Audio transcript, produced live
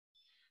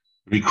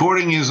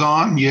Recording is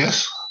on,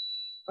 yes.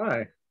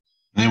 Hi.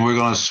 Then we're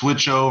going to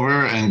switch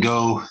over and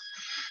go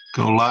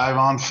live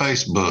on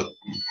Facebook,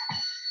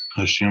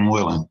 Hashem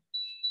willing.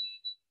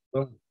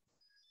 Well,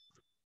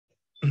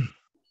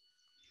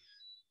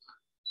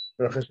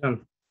 Baruch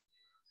Hashem.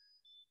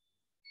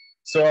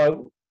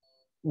 So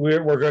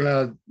we're going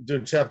to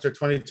do chapter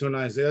 22 in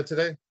Isaiah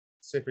today,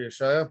 Sefer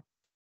Yeshaya.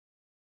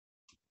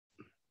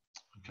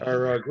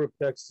 Our group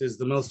text is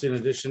the Milstein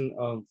edition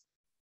of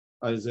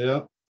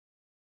Isaiah.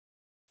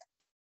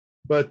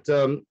 But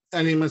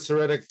any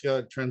Masoretic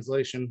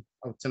translation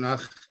of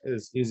Tanakh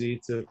is easy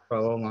to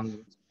follow along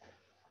with.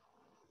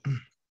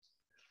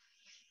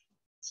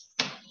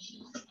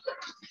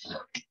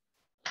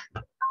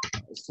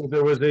 So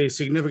there was a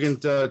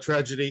significant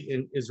tragedy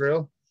in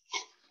Israel.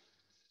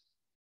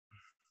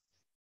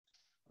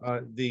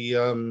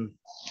 During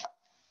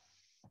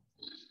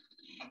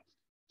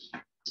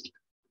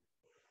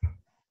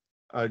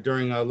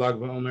Lag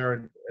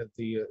baomer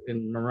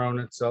in Meron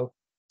itself.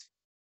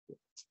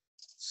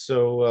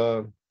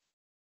 So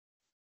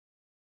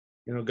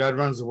God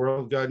runs the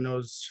world. God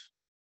knows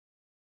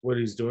what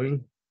He's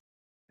doing,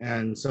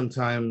 and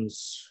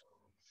sometimes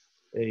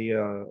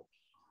an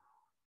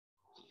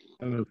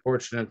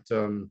unfortunate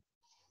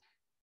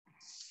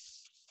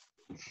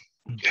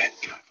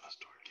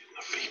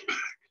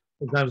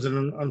sometimes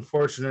an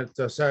unfortunate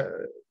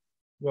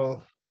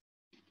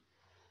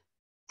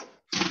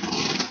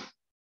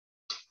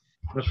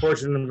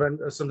unfortunate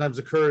event sometimes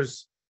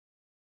occurs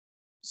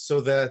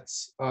so that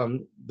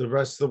the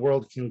rest of the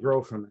world can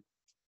grow from it.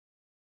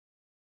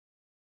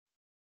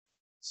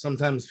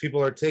 Sometimes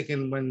people are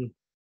taken when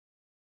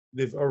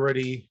they've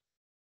already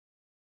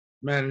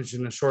managed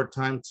in a short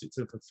time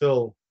to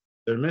fulfill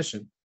their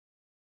mission.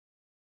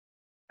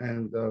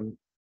 And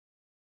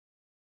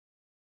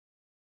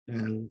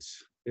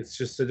it's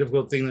just a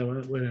difficult thing that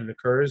when it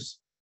occurs,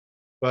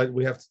 but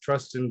we have to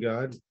trust in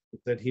God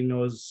that He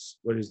knows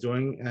what He's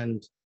doing,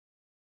 and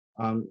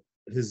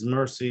His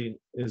mercy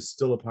is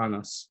still upon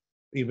us.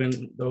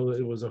 Even though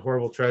it was a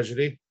horrible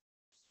tragedy,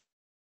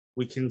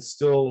 we can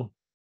still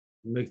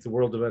make the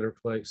world a better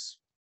place.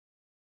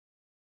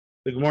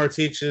 The Gemara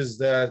teaches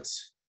that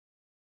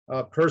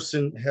a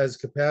person has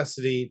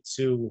capacity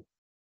to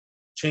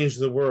change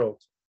the world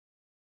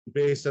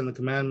based on the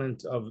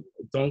commandment of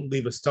don't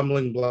leave a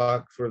stumbling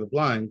block for the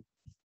blind,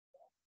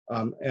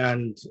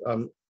 and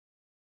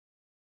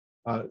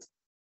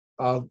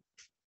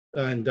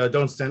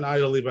don't stand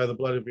idly by the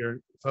blood of your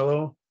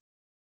fellow,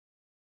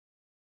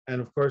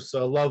 and of course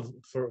love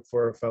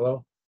for a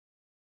fellow.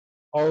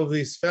 All of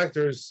these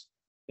factors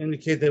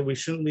indicate that we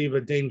shouldn't leave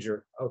a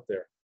danger out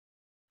there,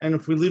 and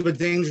if we leave a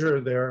danger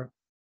there,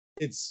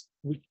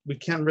 we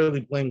can't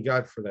really blame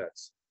God for that.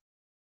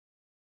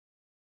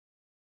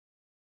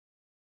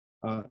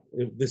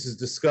 If this is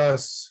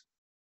discussed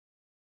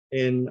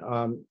in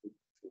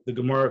the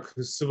Gemara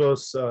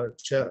Kesuvos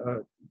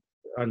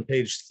on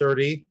page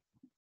 30.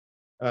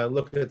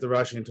 Look at the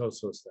Rashi and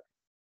Tosfos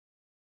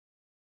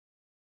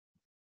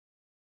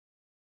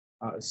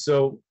there.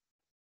 So,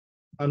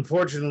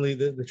 unfortunately,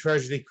 the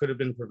tragedy could have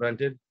been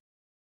prevented,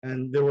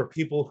 and there were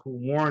people who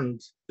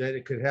warned that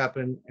it could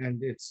happen,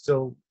 and it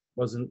still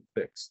wasn't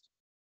fixed.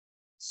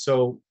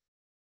 So,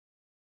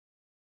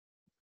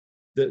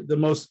 the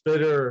most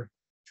bitter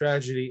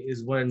tragedy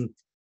is when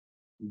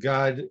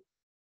God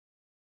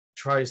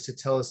tries to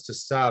tell us to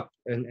stop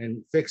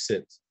and fix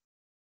it,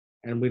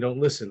 and we don't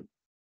listen.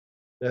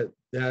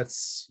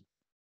 That's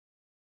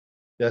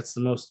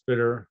the most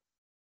bitter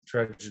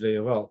tragedy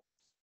of all.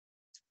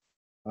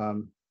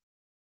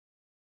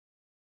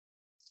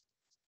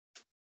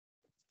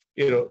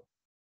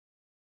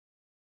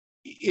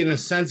 In a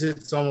sense,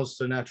 it's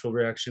almost a natural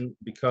reaction,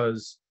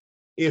 because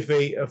if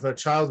a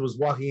child was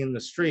walking in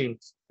the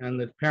street and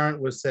the parent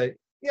would say,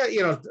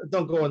 "Yeah,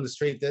 don't go in the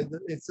street.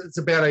 It's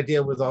a bad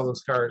idea with all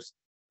those cars,"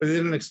 but they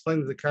didn't explain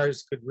that the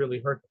cars could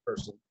really hurt the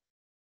person,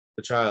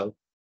 the child.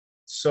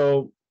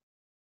 So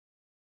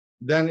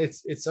then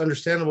it's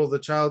understandable the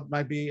child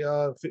might be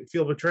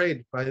feel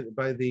betrayed by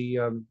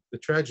the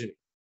tragedy.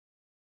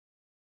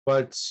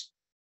 But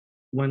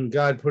when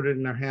God put it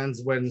in our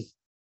hands, when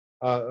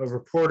a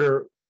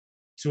reporter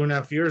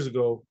 2.5 years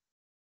ago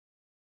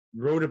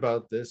wrote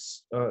about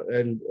this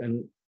and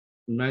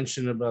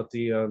mentioned about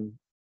the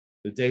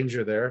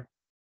danger there,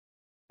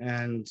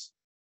 and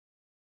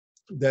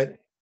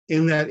that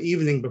in that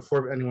evening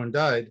before anyone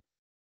died,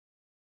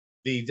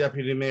 the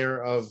deputy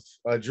mayor of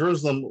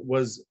Jerusalem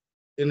was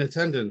in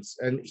attendance,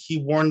 and he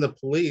warned the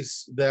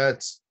police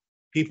that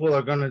people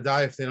are going to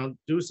die if they don't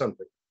do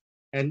something,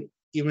 and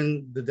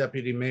even the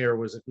deputy mayor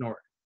was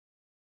ignored.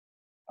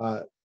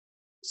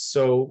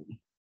 So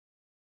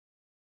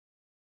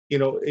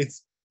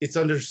it's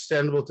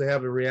understandable to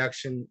have a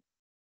reaction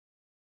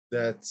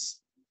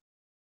that's,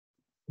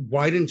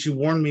 why didn't you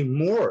warn me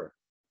more?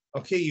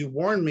 Okay, you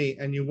warned me,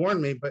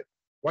 but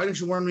why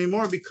didn't you warn me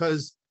more?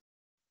 Because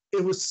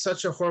it was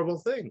such a horrible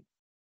thing.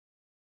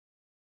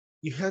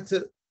 You had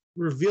to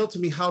reveal to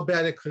me how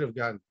bad it could have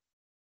gotten.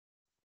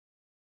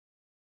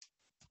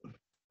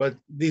 But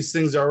these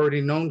things are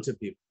already known to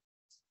people.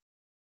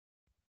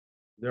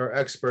 There are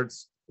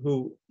experts who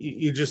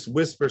you just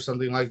whisper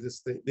something like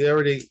this, they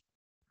already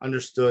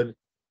understood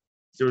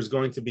there was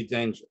going to be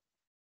danger.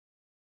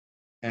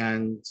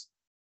 And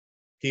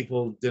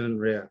people didn't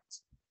react.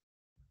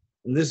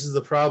 And this is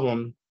the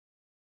problem.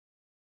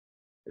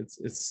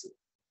 It's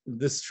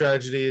this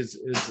tragedy is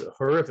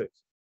horrific.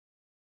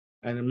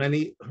 And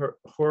many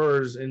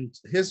horrors in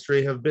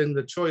history have been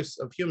the choice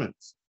of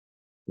humans.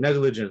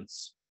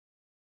 Negligence,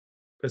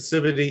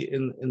 passivity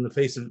in the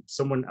face of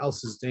someone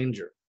else's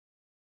danger.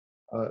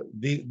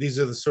 These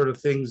are the sort of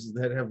things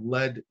that have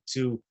led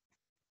to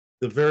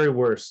the very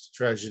worst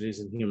tragedies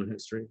in human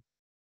history.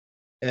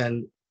 And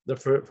the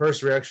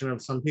first reaction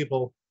of some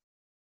people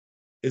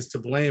is to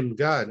blame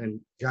God, and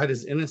God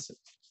is innocent.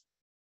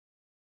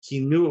 He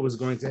knew it was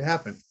going to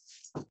happen,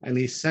 and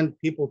he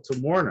sent people to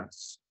warn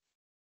us,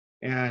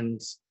 and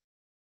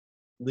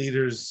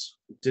leaders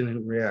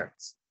didn't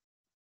react,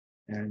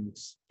 and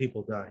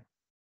people died.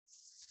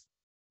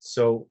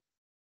 So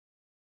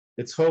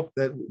it's hope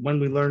that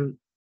when we learn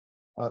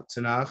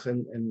Tanakh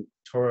and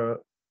Torah,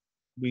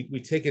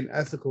 we take an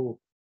ethical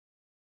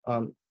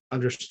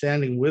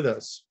understanding with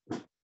us.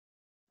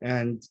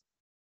 And,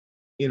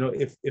 you know,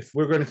 if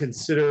we're going to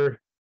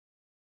consider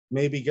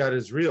maybe God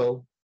is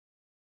real,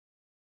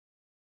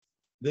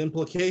 the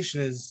implication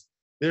is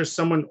there's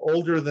someone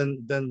older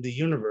than the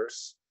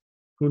universe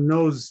who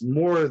knows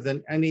more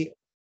than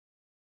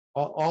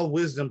all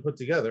wisdom put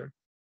together.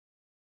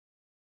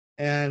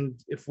 And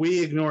if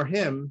we ignore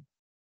him,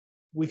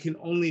 we can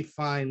only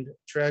find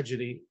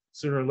tragedy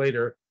sooner or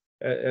later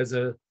as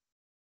a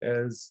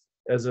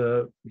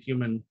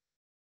human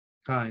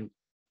kind.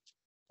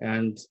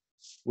 And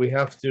we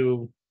have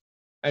to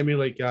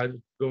emulate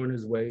God, go in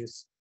his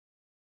ways.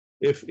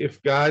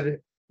 If God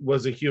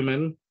was a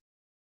human,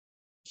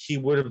 he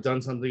would have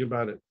done something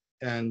about it.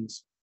 And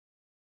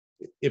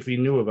if he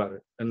knew about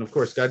it, and of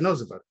course God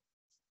knows about it.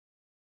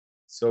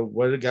 So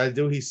what did God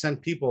do? He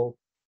sent people,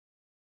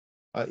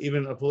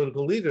 even a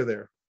political leader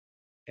there,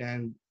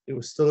 and it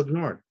was still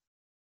ignored.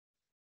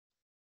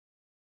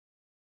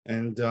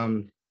 And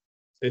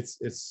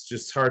it's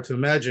just hard to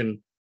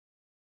imagine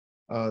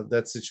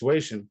that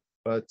situation.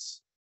 But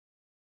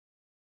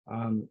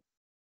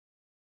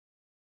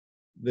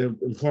the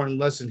important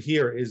lesson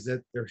here is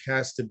that there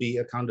has to be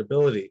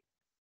accountability.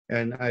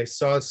 And I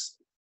saw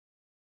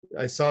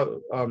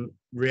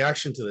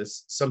reaction to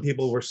this. Some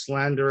people were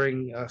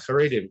slandering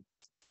Haredim,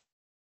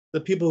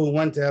 the people who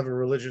went to have a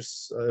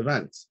religious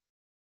event,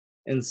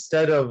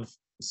 instead of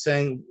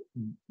saying,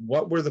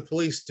 what were the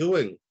police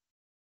doing?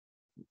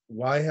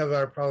 Why have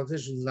our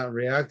politicians not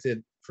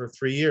reacted for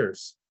 3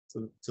 years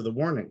to the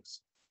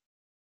warnings?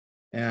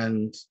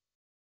 And,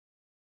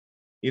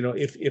 you know,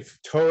 if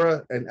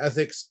Torah and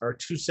ethics are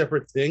two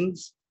separate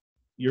things,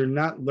 you're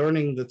not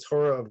learning the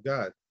Torah of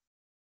God.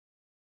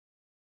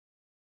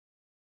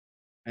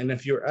 And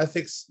if your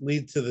ethics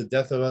lead to the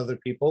death of other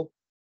people,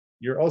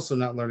 you're also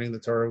not learning the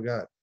Torah of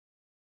God.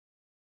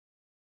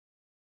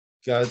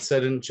 God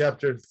said in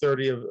chapter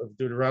 30 of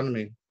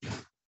Deuteronomy,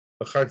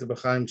 B'charta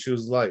b'chaim,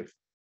 choose life.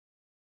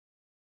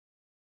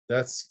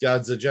 That's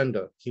God's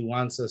agenda. He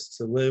wants us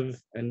to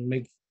live and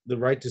make the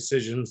right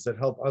decisions that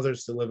help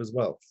others to live as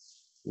well.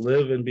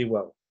 Live and be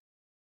well.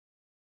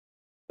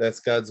 That's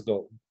God's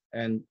goal.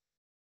 And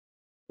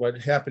what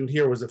happened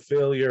here was a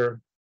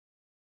failure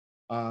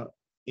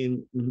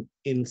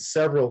in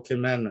several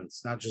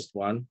commandments, not just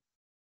one.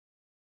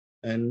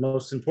 And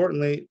most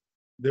importantly,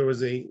 there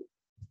was a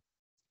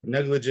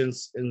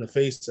negligence in the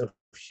face of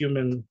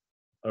human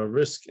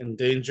risk and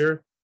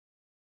danger.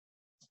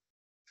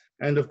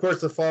 And of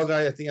course, the fall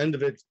guy at the end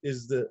of it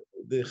is the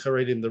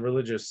Haredim, the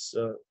religious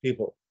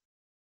people.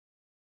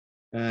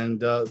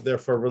 And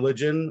therefore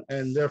religion,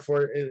 and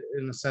therefore,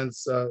 in a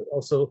sense,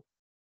 also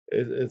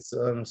it's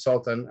an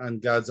assault on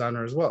God's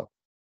honor as well.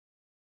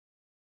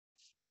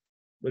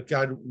 But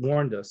God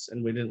warned us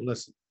and we didn't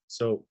listen.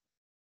 So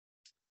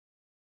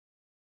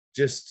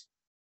just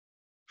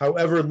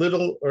however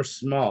little or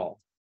small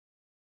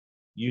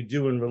you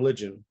do in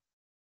religion,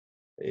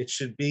 it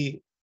should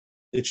be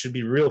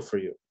real for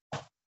you.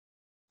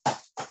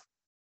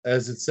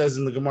 As it says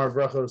in the Gemara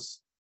Brachos,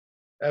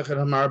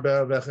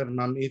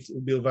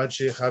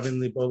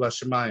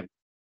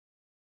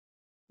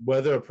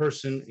 whether a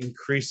person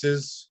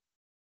increases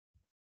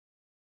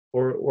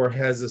or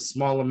has a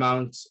small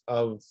amount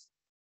of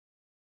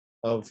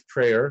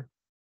prayer,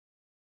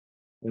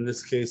 in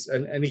this case,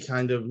 and any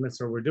kind of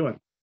mitzvah we're doing,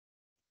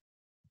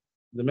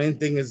 the main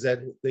thing is that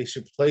they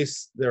should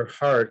place their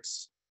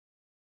hearts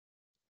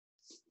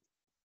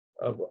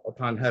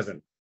upon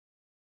heaven.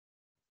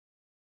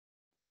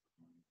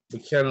 We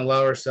can't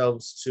allow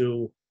ourselves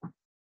to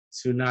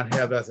not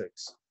have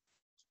ethics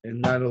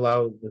and not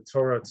allow the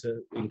Torah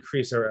to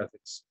increase our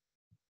ethics.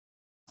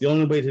 The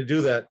only way to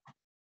do that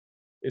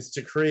is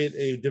to create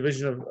a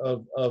division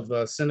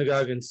of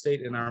synagogue and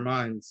state in our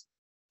minds,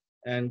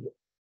 and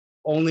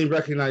only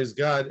recognize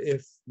God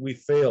if we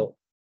fail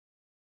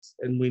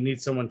and we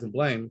need someone to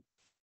blame,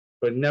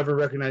 but never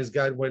recognize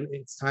God when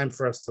it's time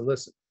for us to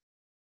listen.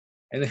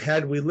 And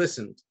had we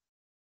listened,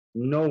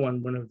 no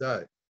one would have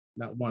died,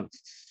 not one.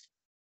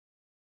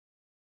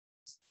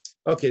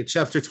 Okay,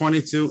 chapter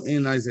 22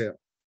 in Isaiah.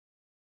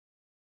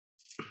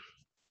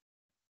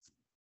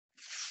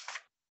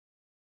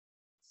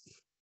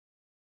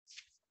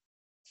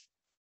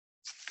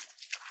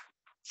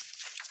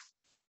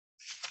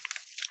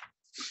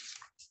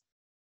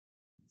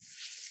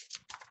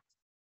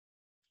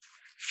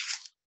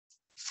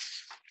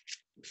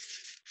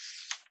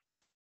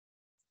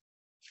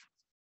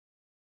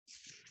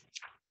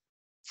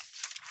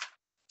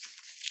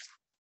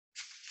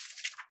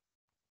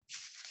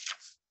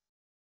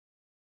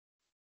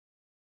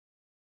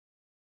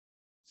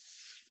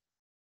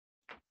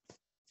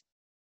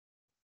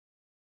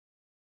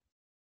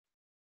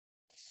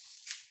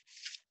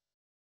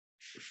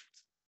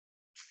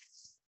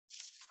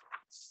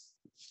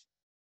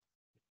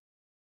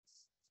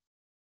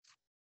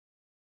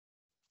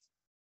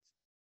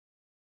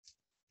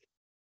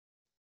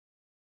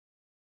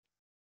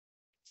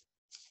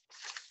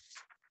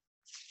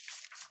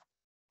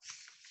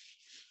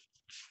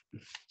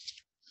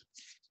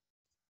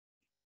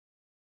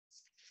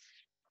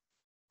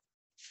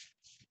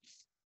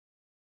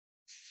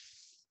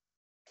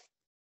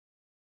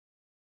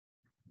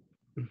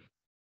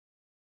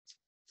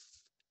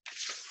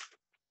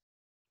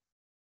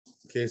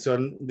 Okay, so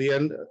on the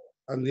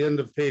end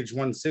of page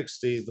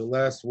 160, the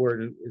last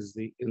word is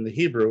in the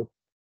Hebrew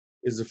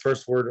is the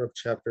first word of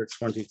chapter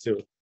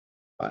 22.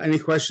 Any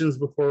questions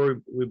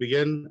before we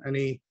begin?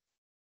 Any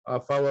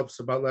follow-ups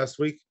about last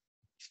week?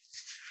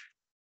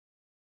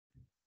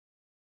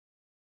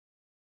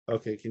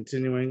 Okay,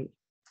 continuing.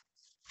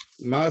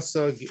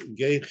 Masa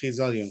gei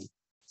chizalion.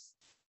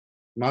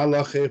 Ma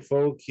lache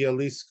fo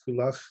kialis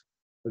kulach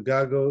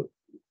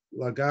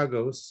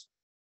lagagos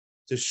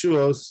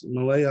teshuos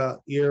malaya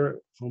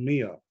ir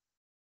homia.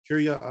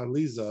 Kirya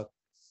aliza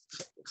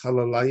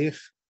chalalayich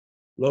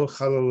lo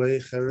chalalei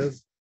cherev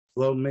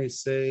lo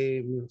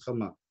meisei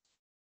milchama.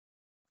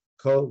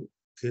 Kol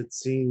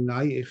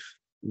ketzinayich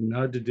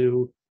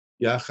naddu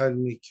yachad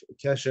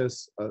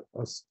mikeshes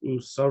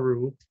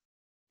usaru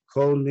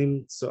kol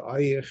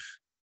nimtzaayich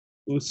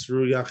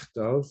usru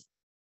yachdav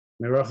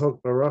merachok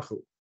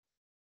barachu.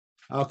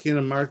 Alkin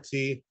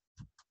amarti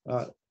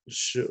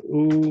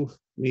shu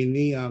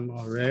mini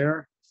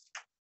amorer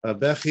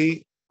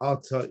bechi al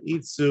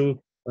ta'itzu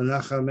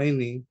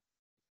lanachameni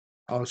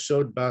al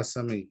shod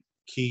basami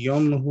ki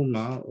yom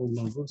mahuma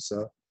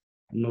umavusa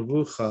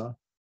mavucha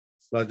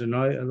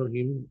ladonai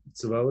Elohim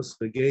tzavaos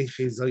v'gei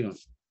chizayon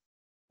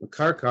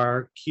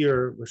v'karkar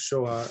kir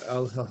v'shoa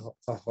el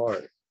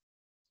hahar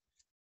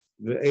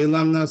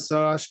v'elam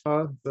nasa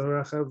ashpa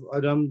v'rechav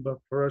adam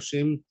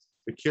b'parashim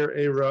v'kir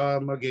eira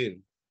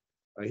magen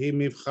ahi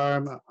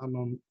mivchar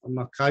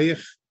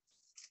amakayich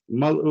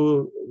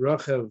malu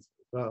rachav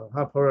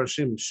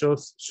haparashim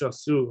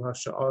shasu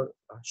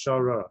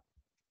hashara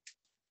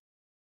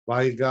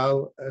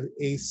v'yigal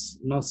es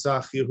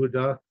masach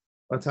Yehuda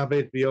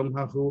v'tabet b'yom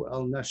hahu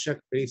el neshek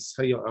beis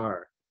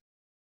hayar.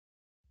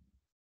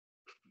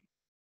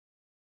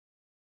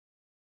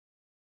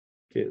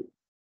 Okay,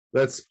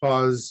 let's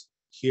pause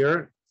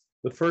here.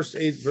 The first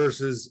 8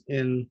 verses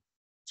in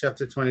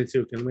chapter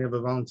 22. Can we have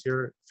a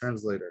volunteer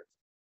translator?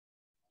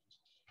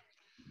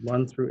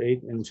 1 through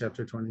 8 in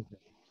chapter 22.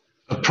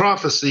 A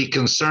prophecy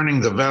concerning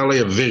the valley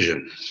of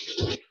vision.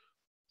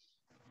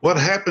 What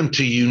happened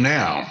to you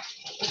now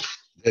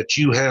that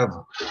you have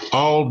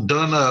all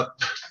done up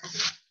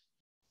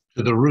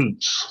to the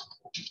roots?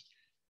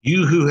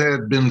 You who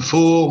had been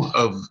full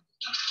of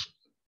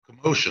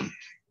commotion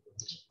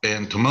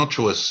and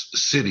tumultuous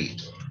city,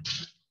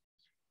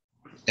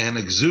 an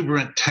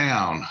exuberant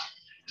town,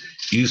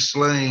 you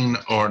slain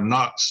are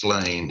not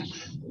slain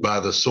by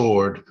the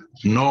sword,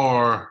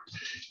 nor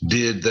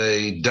did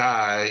they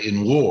die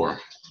in war.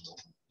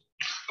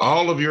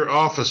 All of your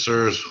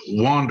officers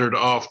wandered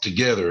off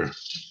together,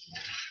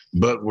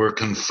 but were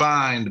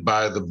confined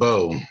by the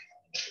bow.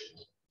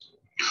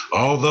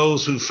 All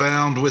those who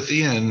found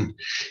within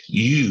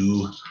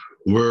you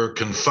were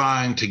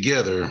confined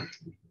together,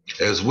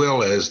 as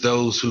well as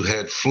those who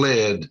had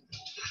fled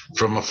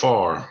from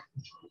afar.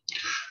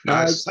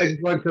 I just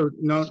want to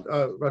note,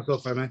 Russell,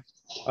 if I may,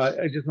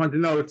 I just want to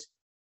note,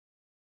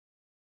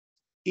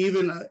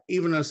 even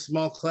a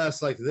small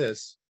class like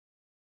this,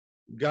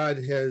 God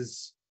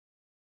has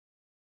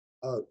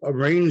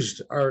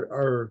arranged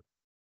our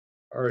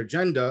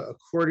agenda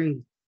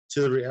according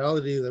to the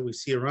reality that we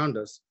see around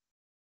us.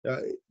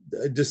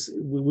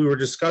 We were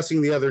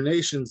discussing the other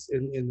nations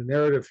in the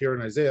narrative here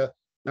in Isaiah.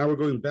 Now we're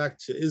going back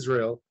to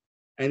Israel,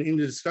 and in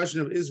the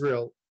discussion of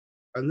Israel,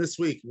 and this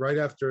week, right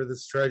after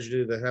this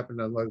tragedy that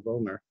happened on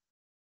baomer,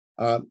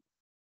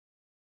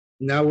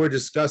 now we're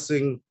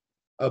discussing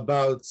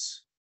about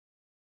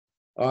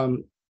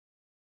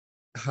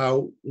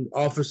how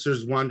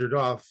officers wandered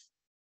off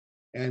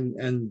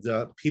and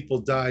people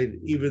died,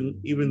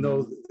 even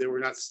though they were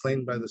not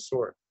slain by the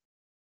sword.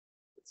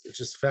 It's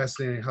just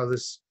fascinating how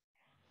this,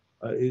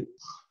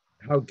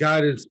 how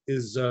God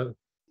is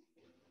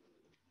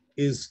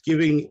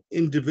giving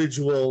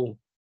individual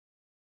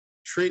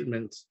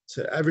treatment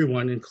to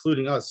everyone,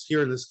 including us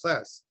here in this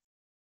class.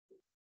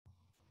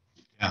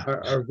 Yeah.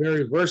 Our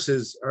very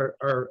verses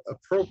are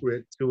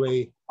appropriate to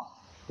a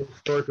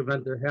historic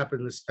event that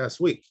happened this past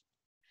week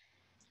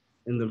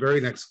in the very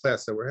next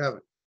class that we're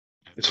having.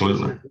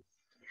 Absolutely.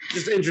 It's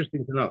just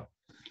interesting to know.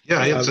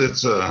 Yeah,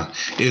 it's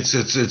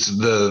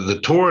the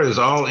Torah is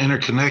all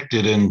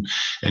interconnected, and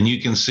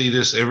you can see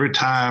this every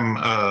time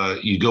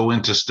you go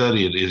into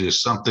study it. It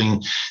is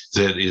something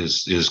that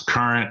is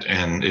current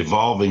and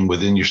evolving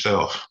within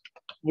yourself.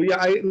 Well, yeah,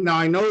 I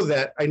know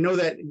that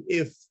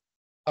if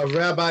a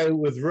rabbi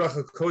with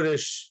Ruach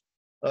HaKodesh,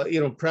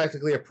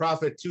 practically a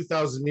prophet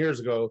 2,000 years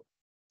ago,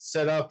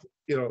 set up,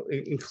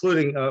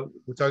 including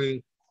we're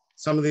talking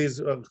some of these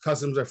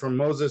customs are from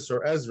Moses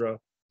or Ezra,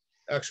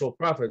 actual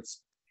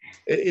prophets.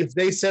 If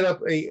they set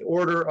up a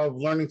order of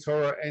learning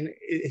Torah and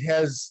it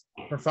has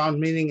profound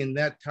meaning in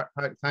that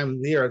time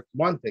of the year, it's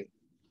one thing.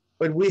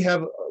 But we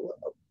have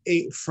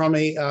from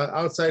a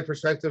outside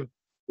perspective,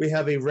 we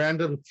have a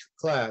random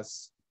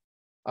class.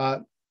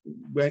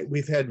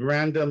 We've had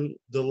random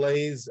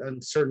delays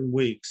on certain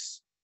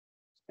weeks,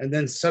 and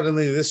then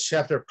suddenly this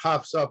chapter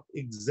pops up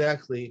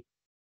exactly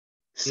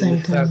in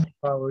the class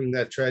following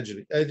that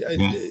tragedy.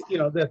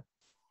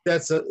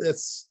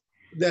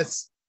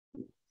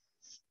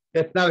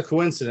 That's not a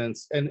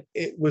coincidence, and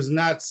it was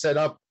not set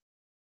up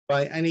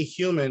by any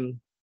human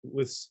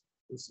with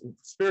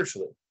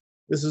spiritually.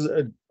 This is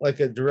like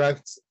a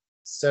direct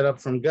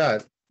setup from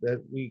God that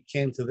we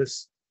came to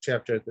this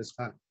chapter at this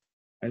time,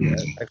 and I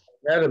find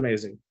that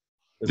amazing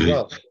as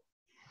well.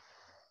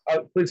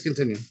 Please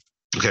continue.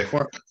 Okay.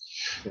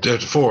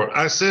 4.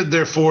 I said,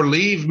 therefore,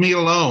 leave me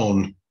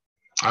alone.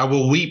 I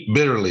will weep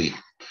bitterly.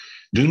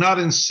 Do not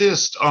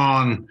insist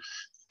on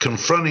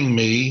confronting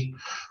me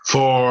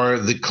for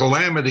the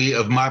calamity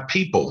of my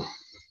people.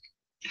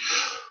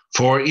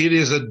 For it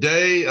is a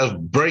day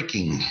of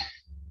breaking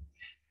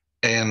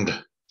and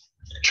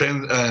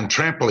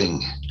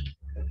trampling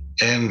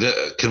and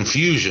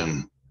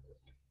confusion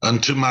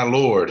unto my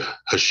Lord,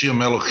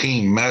 Hashem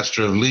Elohim,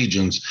 Master of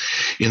Legions,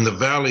 in the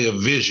valley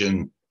of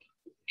vision,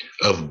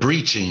 of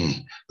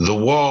breaching the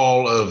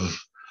wall, of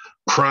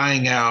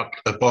crying out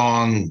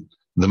upon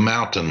the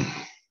mountain.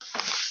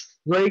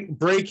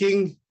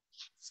 Breaking,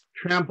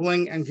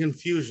 trampling, and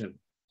confusion.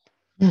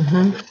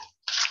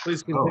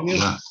 Please continue.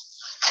 Yeah.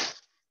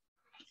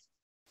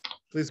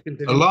 Please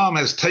continue. Elam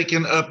has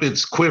taken up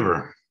its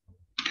quiver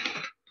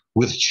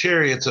with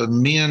chariots of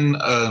men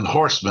and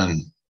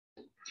horsemen,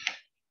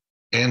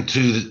 and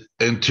to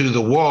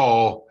the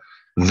wall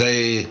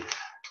they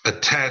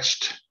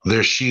attached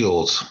their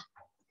shields.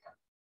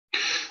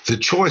 The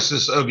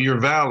choicest of your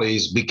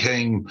valleys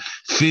became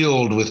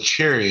filled with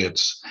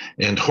chariots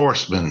and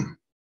horsemen,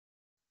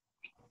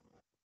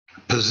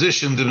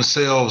 positioned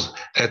themselves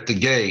at the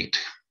gate.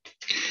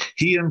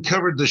 He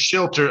uncovered the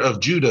shelter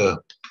of Judah,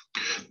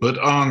 but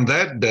on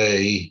that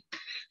day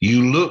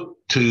you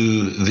looked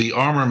to the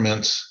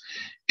armaments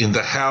in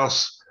the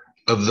house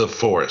of the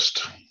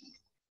forest.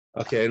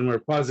 Okay, and we're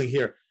pausing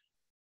here.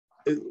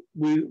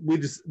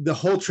 The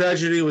whole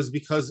tragedy was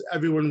because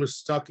everyone was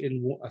stuck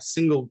in a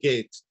single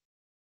gate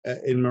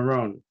in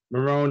Meron.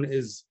 Meron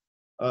is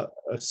a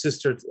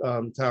sister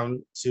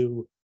town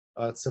to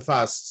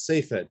Tzafas,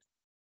 Safed.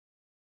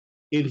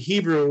 In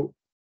Hebrew,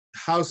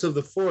 house of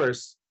the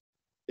forest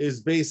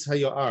is Beis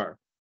Hayoar.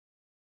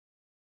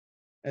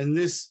 And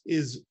this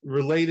is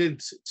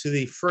related to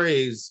the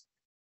phrase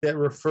that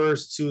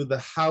refers to the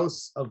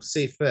house of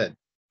Safed.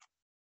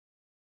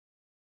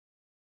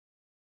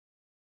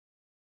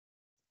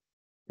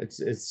 It's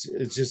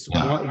just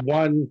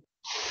one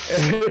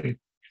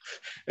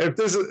if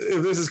this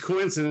is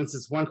coincidence,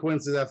 it's one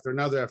coincidence after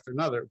another.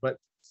 But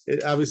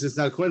obviously it's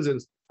not a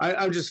coincidence.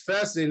 I'm just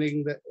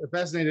fascinated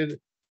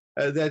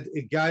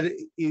that God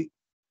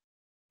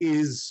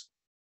is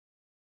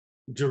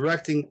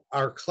directing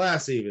our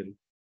class even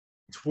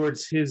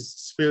towards His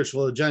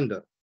spiritual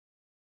agenda.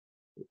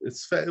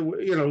 It's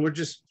we're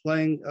just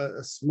playing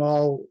a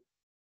small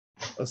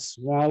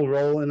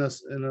role in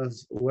us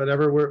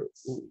whatever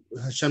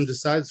Hashem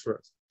decides for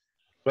us.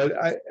 But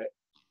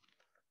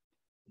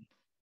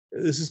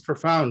this is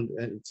profound,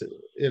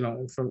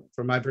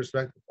 from my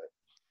perspective.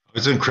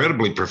 It's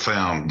incredibly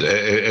profound.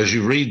 As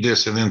you read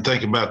this and then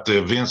think about the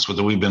events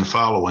that we've been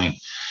following,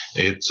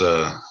 it's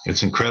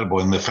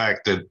incredible. And the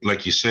fact that,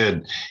 like you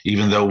said,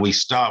 even though we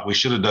stopped, we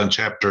should have done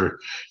chapter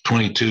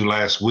 22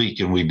 last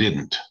week and we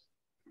didn't.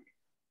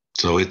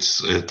 So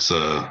it's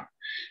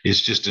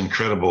just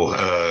incredible,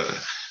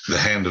 the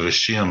hand of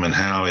Hashem and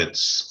how it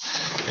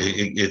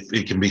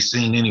can be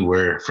seen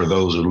anywhere for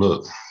those who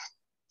look.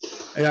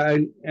 Yeah,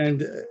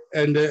 and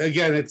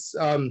again, it's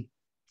one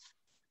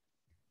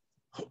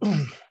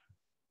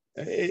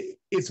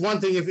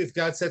thing if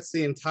God sets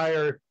the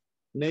entire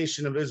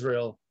nation of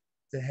Israel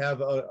to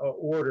have a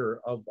order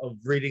of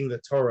reading the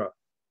Torah,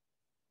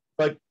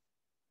 but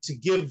to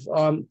give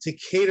to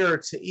cater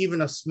to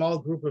even a small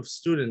group of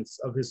students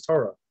of His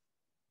Torah.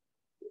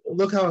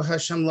 Look how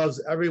Hashem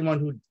loves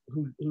everyone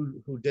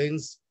who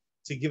deigns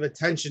to give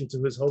attention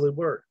to His holy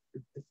word.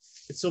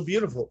 It's so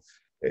beautiful.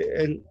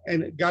 And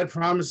God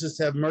promises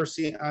to have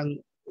mercy on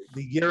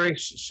the Yerei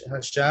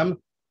Hashem,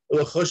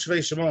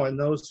 and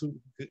those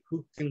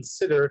who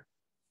consider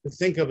to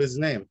think of his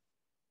name.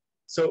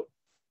 So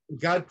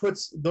God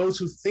puts those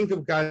who think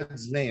of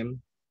God's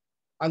name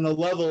on the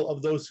level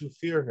of those who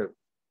fear him,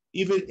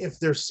 even if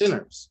they're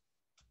sinners.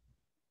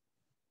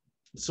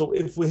 So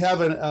if we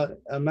have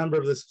a member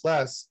of this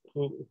class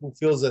who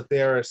feels that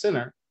they are a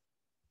sinner,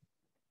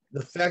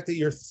 the fact that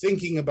you're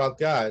thinking about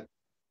God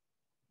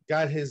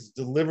has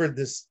delivered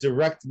this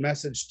direct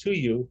message to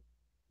you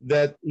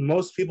that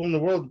most people in the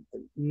world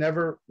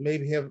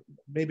maybe have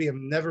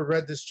never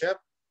read this chapter.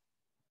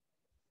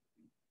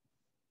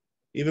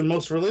 Even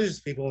most religious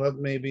people have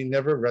maybe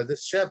never read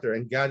this chapter,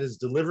 and God is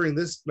delivering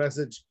this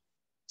message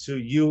to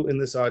you in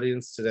this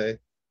audience today,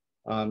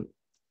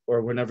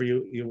 or whenever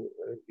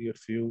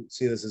if you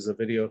see this as a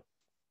video,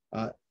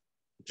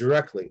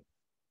 directly,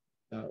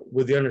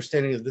 with the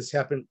understanding that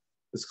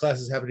this class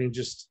is happening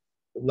just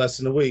less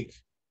than a week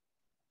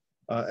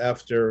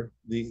after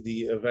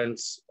the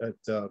events at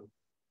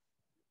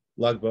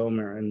Lag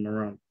Baomer and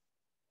Meron.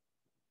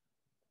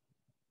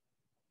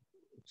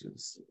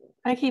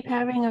 I keep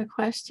having a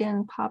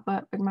question pop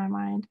up in my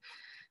mind.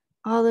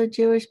 All the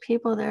Jewish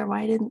people there,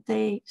 why didn't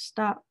they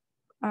stop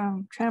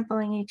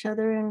trampling each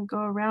other and go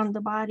around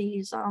the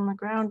bodies on the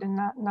ground and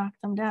not knock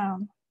them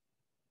down?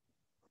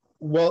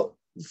 Well,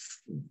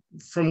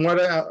 from what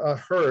I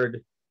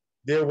heard,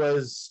 there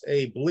was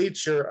a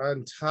bleacher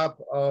on top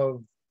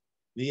of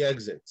the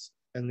exits,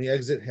 and the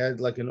exit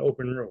had like an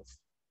open roof,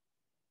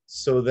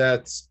 so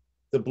that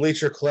the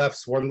bleacher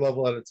collapsed one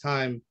level at a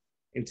time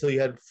until you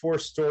had 4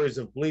 stories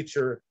of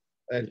bleacher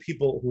and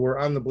people who were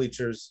on the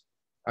bleachers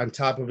on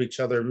top of each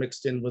other,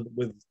 mixed in with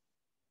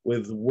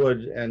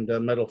wood and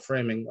metal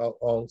framing,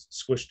 all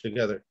squished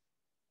together.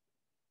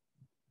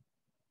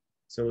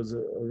 So it was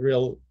a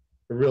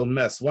real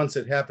mess. Once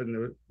it happened,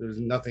 there was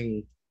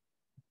nothing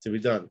to be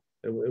done.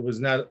 It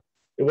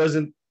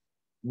wasn't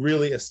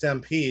really a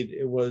stampede.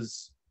 It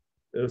was,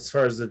 as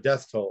far as the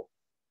death toll,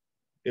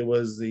 it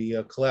was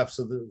the collapse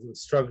of the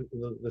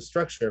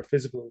structure,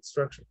 physical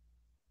structure.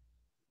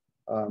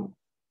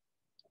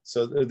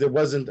 So there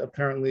wasn't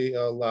apparently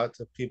a lot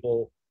of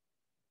people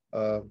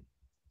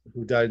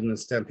who died in the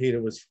stampede.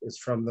 It's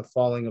from the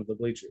falling of the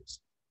bleachers,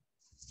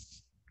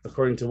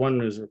 according to one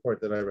news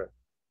report that I read.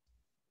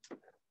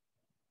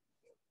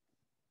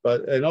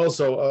 And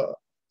also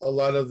a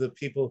lot of the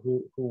people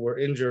who were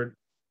injured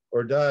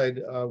or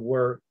died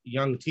were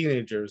young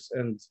teenagers,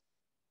 and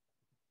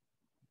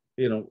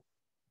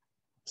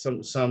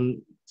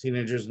some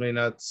teenagers may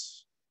not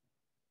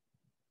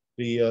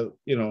be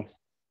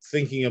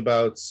thinking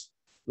about,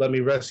 let me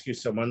rescue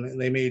someone, and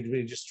they may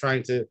be just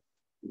trying to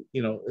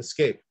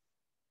escape.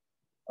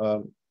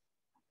 But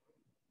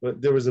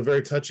there was a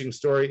very touching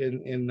story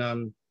in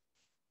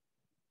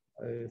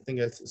I think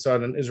I saw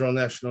it on Israel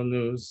National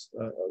News,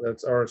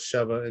 that's Aretz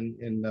Sheva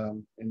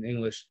in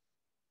English,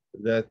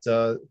 that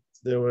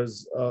there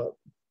was a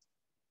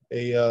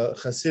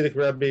Hasidic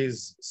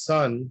Rebbe's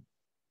son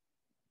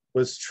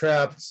was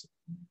trapped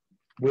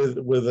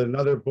with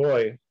another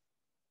boy,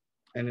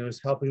 and he was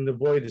helping the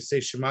boy to say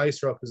Shema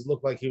Yisrael because it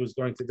looked like he was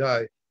going to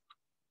die.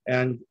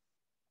 And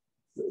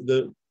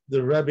the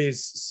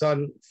Rebbe's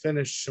son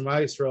finished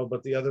Shema Yisrael,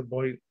 but the other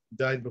boy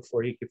died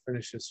before he could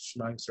finish his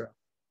Shema Yisrael.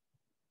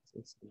 So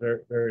it's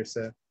very, very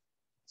sad.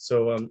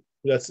 So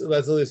that's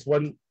at least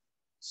one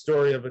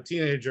story of a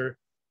teenager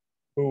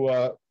who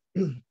had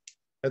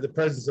the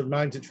presence of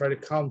mind to try to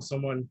calm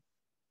someone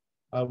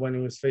when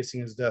he was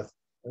facing his death.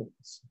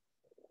 It's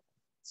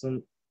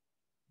an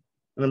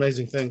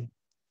amazing thing.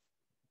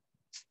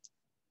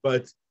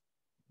 But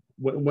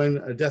when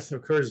a death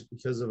occurs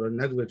because of a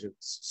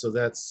negligence, so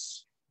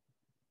that's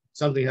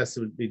something has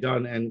to be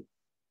done. And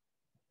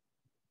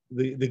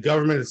the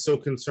government is so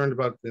concerned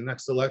about the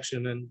next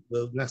election and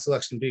the next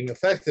election being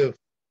effective,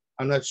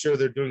 I'm not sure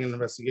they're doing an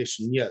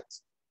investigation yet.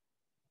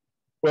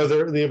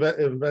 Whether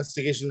the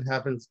investigation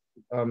happens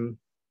in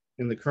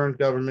the current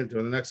government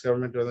or the next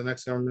government or the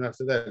next government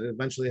after that, it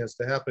eventually has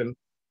to happen.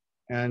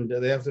 And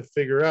they have to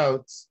figure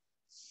out,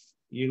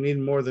 you need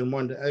more than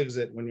one to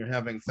exit when you're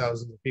having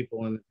thousands of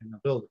people in a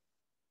building.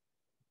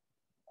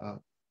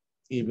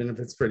 Even if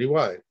it's pretty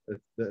wide,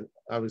 that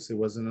obviously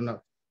wasn't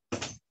enough.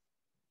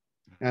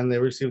 And they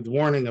received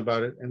warning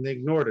about it and they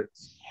ignored it.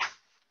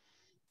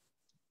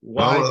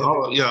 Why?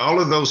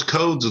 All of those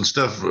codes and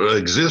stuff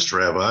exist,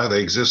 Rabbi.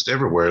 They exist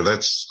everywhere.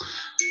 That's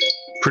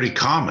pretty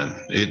common.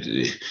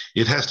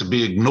 It has to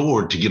be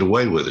ignored to get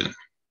away with it,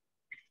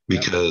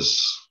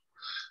 because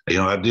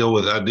I deal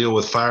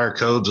with fire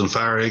codes and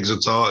fire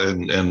exits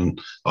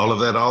and all of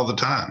that all the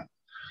time.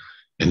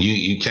 And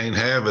you can't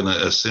have an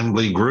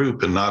assembly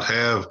group and not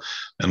have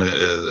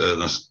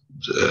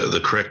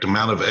the correct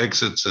amount of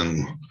exits,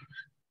 and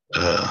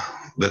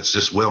that's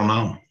just well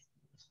known.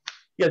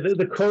 Yeah,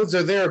 the codes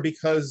are there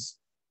because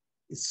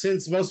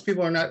since most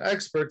people are not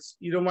experts,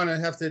 you don't want to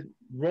have to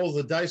roll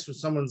the dice with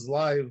someone's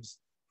lives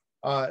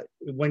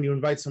when you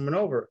invite someone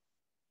over.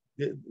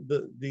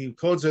 the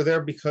codes are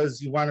there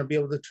because you want to be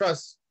able to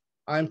trust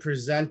I'm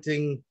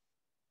presenting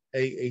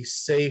a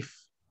safe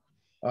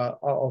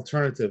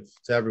alternative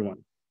to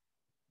everyone,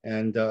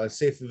 and a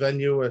safe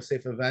venue, a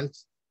safe event,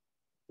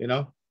 you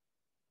know,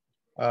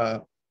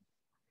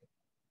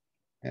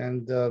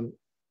 and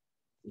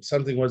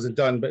something wasn't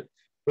done. But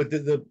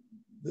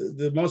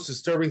the most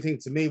disturbing thing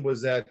to me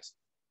was that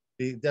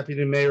the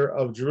deputy mayor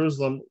of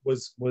Jerusalem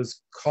was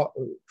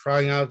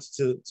crying out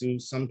to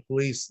some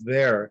police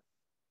there,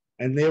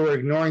 and they were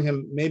ignoring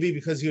him, maybe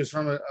because he was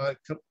from a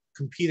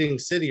competing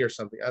city or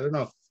something. I don't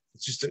know.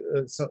 It's just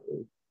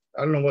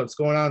I don't know what's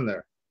going on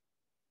there.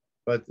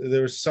 But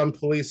there were some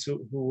police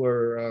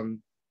who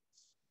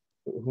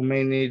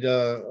may need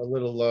a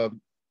little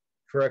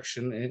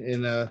correction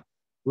in a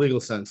legal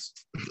sense.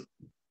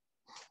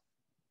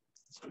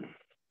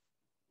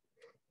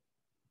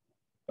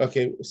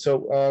 Okay,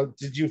 so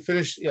did you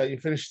finish? Yeah, you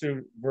finished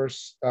through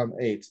verse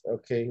 8.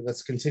 Okay,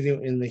 let's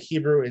continue in the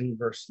Hebrew in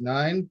verse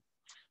 9.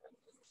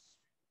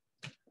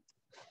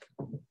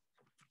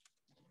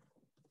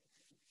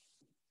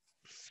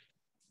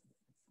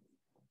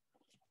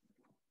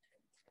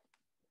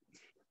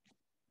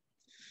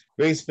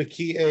 Reis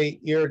b'ki'ei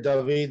ir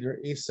David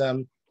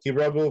isam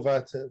kirabu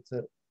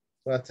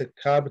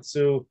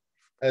vatekabtzu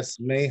es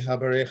mei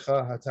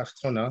habarecha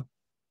hatachtona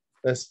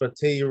es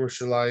batei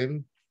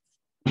Yerushalayim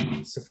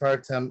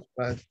sefartem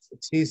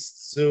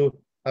vatiszu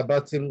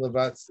habatim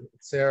levat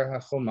tzer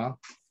hachoma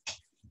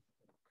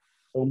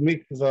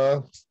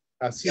umikva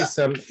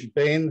asisam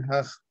bein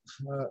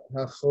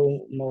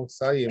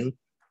hachomosayim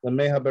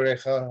lemei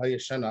habarecha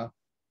hayashana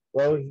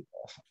lo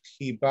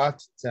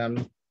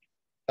hibatem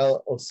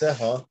el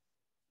oseha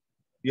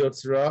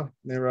Yotzra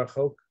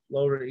Merachok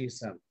Lo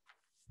Re'isam.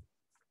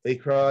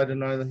 Vayikra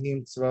Adonai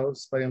Elohim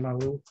Tzvaos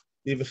Bayamahu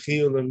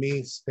Divachi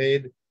Ulami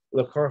Spade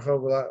Lakorcha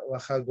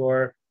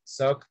Lachagor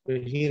Sak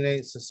Behine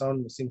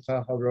Sason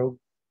Simcha Harog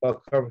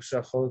Bakar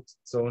Shachot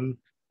Zon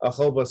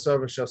Achol Basar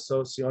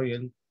Vashaso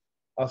Sioyin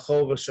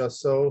Achol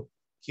Vashaso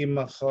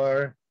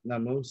Kimachar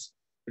Namus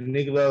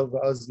Nigla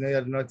Vaznei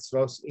Adonai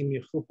Tzvaos Im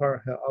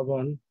Yechupar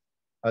Ha'avon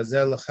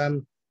Azel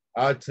Lachem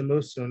Ad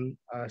Temusun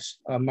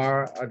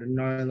Amar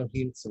Adonai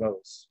Elohim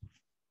Tzvaos.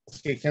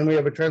 Okay, can we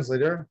have a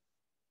translator?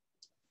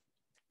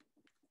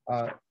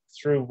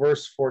 Through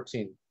verse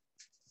 14.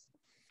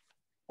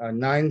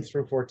 9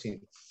 through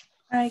 14.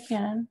 I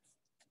can.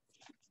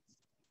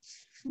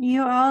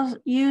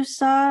 You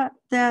saw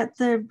that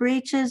the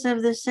breaches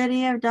of the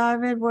city of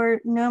David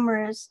were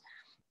numerous,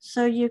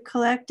 so you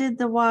collected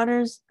the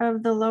waters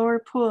of the lower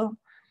pool.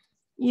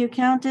 You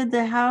counted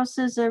the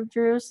houses of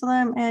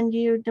Jerusalem, and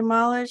you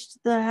demolished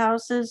the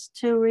houses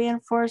to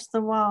reinforce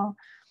the wall.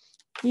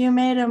 You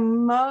made a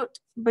moat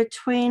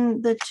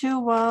between the two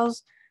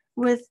walls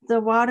with the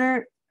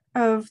water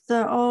of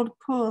the old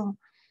pool.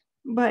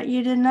 But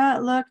you did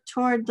not look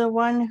toward the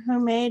one who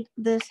made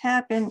this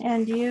happen,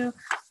 and you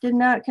did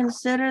not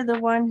consider the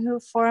one who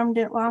formed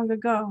it long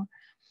ago.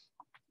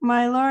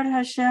 My Lord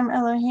Hashem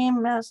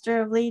Elohim,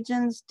 Master of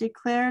Legions,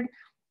 declared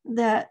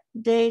that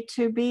day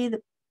to be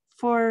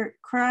for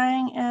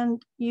crying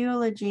and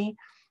eulogy,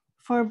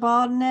 for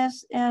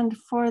baldness and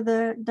for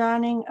the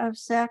donning of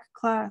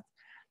sackcloth.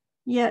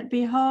 Yet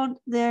behold,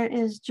 there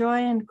is joy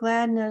and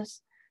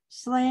gladness,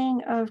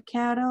 slaying of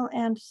cattle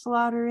and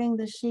slaughtering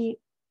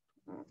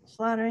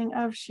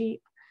of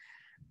sheep,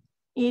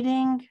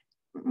 eating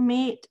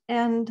meat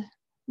and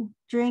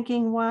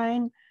drinking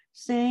wine,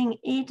 saying,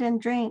 eat and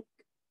drink,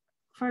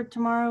 for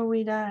tomorrow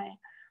we die.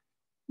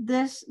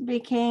 This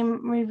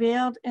became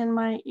revealed in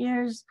my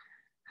ears,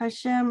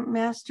 Hashem,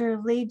 Master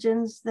of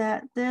Legions,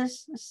 that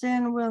this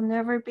sin will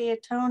never be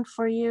atoned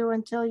for you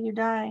until you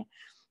die,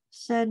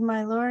 said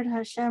my Lord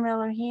Hashem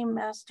Elohim,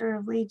 Master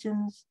of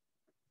Legions.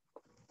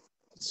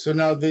 So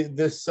now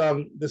this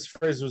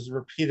phrase was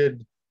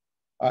repeated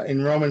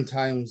in Roman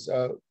times,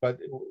 but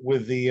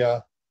with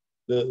the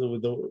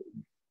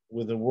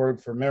word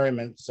for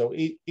merriment. So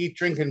eat,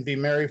 drink, and be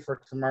merry,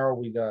 for tomorrow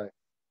we die.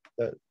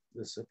 This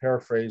is a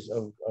paraphrase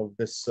of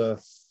this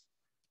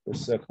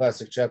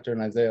classic chapter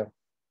in Isaiah.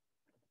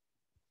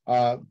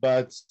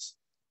 But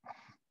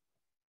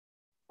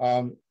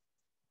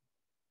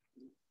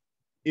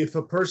if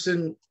a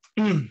person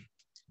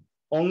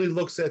only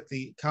looks at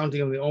the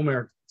counting of the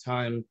Omer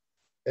time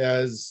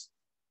as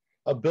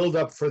a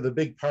build-up for the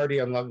big party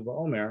on Lag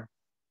BaOmer,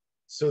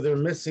 so they're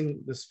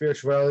missing the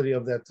spirituality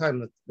of that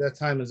time. That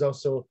time is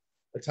also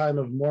a time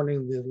of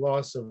mourning the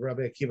loss of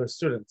Rabbi Akiva's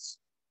students.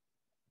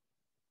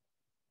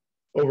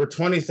 Over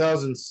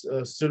 20,000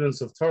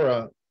 students of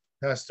Torah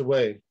passed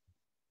away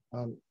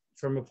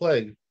from a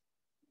plague.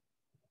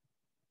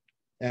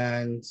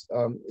 And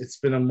it's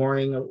been a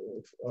mourning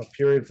a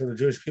period for the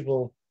Jewish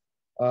people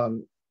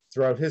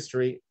throughout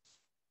history.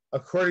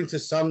 According to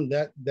some,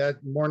 that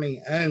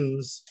mourning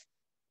ends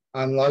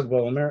on Lag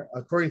BaOmer.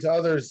 According to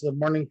others, the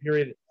mourning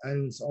period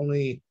ends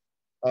only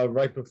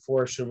right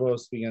before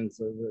Shavuos begins,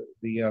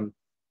 the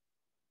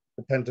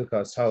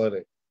Pentecost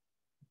holiday.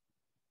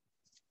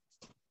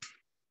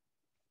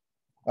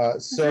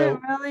 Is it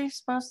really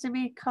supposed to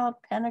be called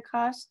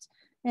Pentecost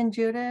in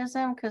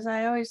Judaism? Because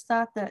I always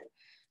thought that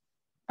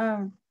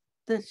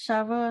that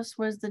Shavuos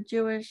was the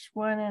Jewish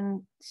one,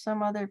 and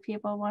some other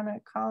people want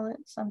to call it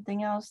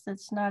something else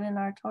that's not in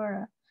our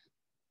Torah.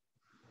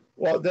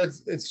 Well,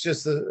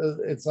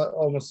 it's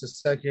almost a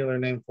secular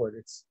name for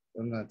it.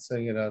 I'm not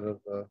saying it out of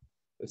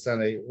it's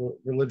not a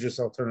religious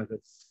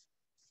alternative.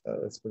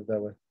 Let's put it that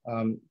way.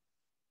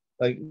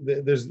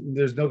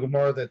 There's no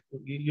Gemara that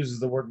uses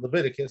the word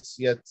Leviticus,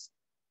 yet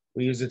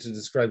we use it to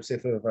describe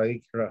Sefer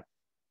Vayikra.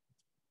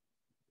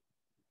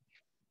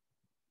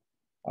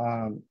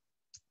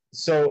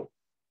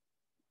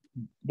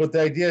 But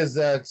the idea is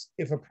that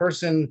if a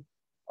person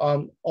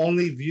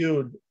only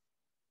viewed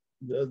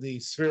the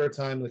Sphira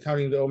time, the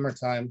counting of the Omer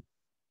time,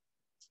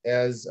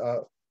 as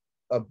a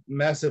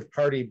massive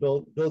party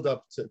build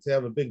up to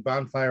have a big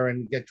bonfire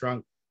and get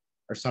drunk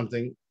or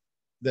something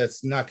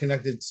that's not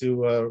connected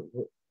to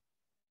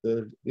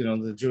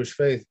the Jewish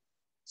faith,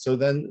 so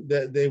then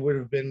they would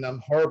have been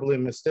horribly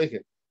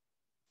mistaken.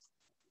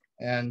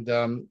 And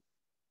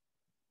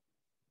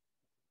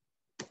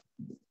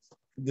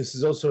this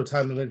is also a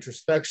time of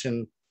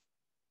introspection,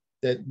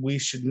 that we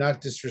should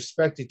not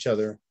disrespect each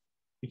other,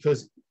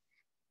 because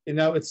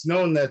it's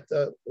known that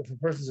if a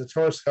person's a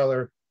Torah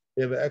scholar,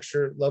 they have an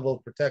extra level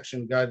of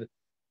protection. God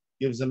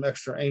gives them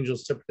extra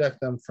angels to protect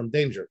them from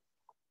danger.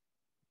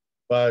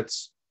 But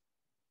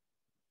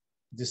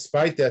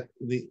despite that,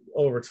 the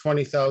over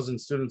 20,000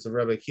 students of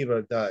Rabbi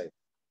Akiva died,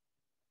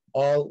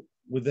 all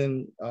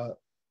within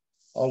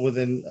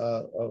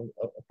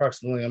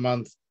approximately a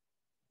month's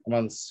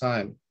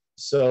time.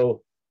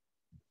 So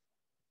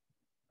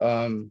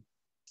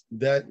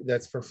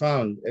that's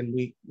profound, and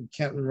we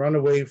can't run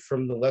away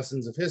from the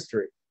lessons of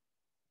history.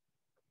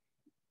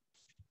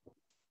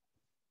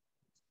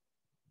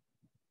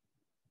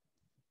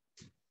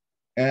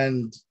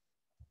 And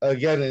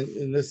again,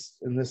 in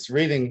this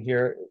reading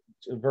here,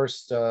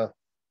 verse 12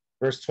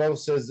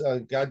 says,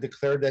 God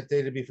declared that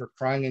day to be for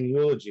crying and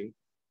eulogy.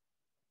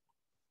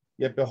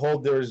 Yet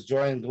behold, there is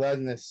joy and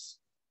gladness.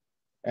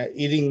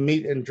 Eating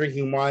meat and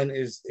drinking wine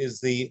is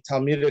the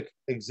Talmudic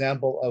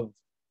example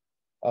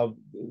of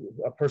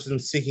a person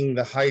seeking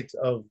the height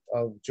of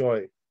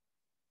joy.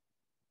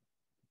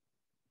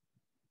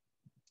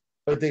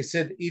 But they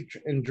said, eat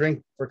and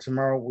drink, for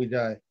tomorrow we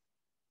die.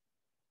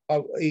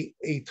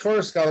 A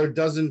Torah scholar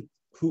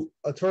who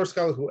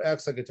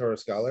acts like a Torah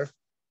scholar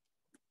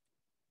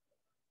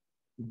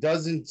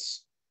doesn't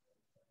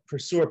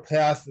pursue a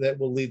path that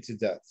will lead to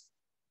death.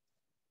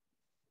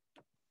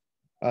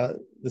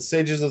 The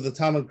sages of the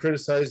Talmud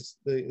criticized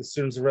the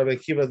students of Rabbi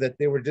Akiva that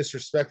they were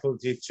disrespectful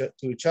to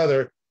each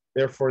other,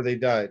 therefore they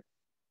died.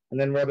 And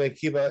then Rabbi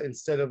Akiva,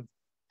 instead of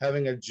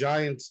having a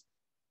giant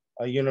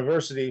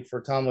university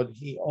for Talmud,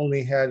 he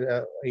only had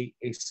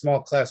a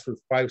small class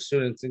with 5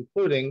 students,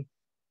 including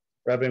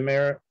Rabbi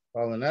Meir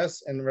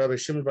Balanes and Rabbi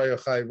Shimon Bar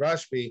Yochai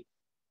Rashbi,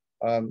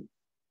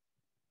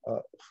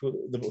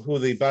 who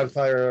the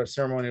bonfire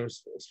ceremony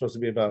was supposed to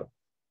be about.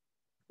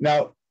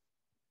 Now,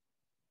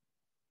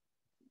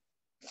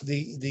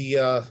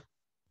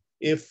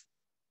 if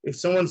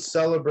someone's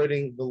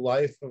celebrating the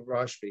life of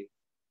Rashbi,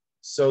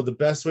 so the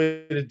best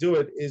way to do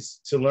it is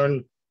to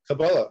learn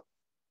Kabbalah,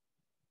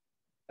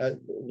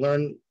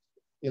 learn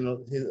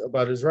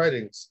about his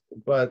writings.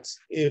 But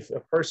if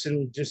a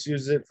person just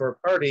uses it for a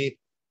party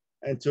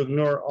and to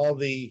ignore all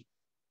the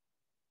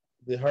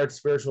hard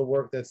spiritual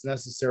work that's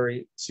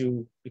necessary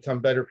to become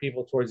better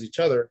people towards each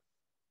other,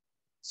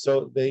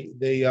 so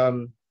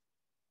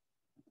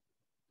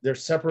they're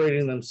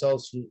separating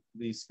themselves from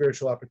the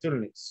spiritual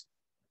opportunities.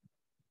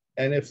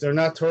 And if they're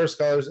not Torah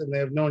scholars and they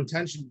have no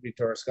intention to be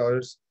Torah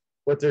scholars,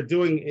 what they're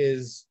doing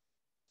is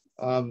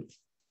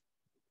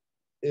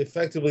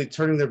effectively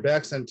turning their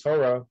backs on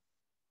Torah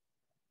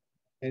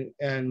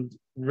and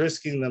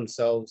risking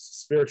themselves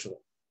spiritually.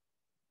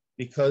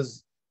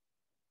 Because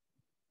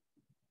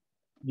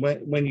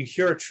when you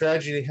hear a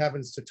tragedy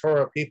happens to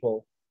Torah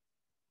people,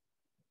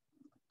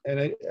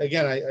 and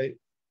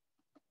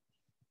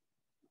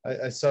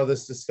I saw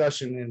this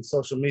discussion in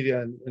social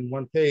media, in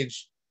one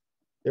page,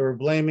 they were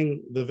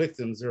blaming the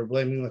victims, they were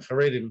blaming the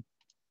Haredim.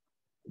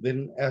 They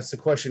didn't ask the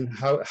question,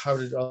 how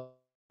did all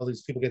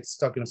these people get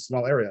stuck in a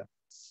small area?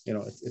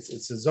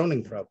 It's a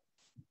zoning problem.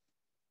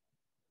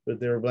 But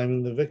they were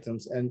blaming the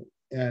victims.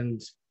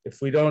 And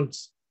if we don't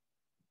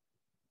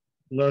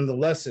learn the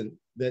lesson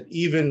that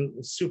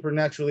even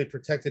supernaturally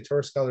protected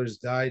Torah scholars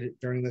died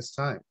during this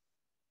time.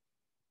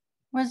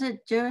 Was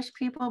it Jewish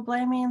people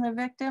blaming the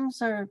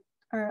victims or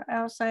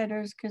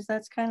outsiders? Because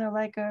that's kind of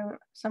like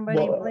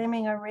somebody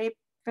blaming a rape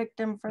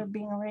victim for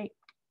being raped.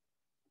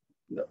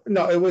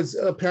 No, it was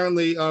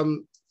apparently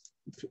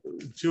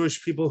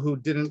Jewish people who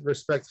didn't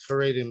respect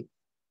Haredim,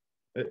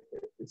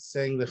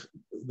 saying that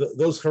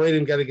those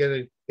Haredim got to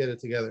get it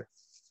together.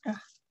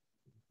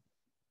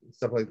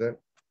 Stuff like that.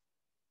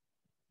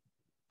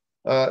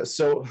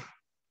 So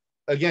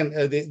again,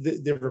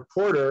 the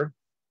reporter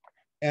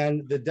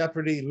and the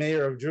deputy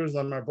mayor of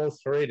Jerusalem are both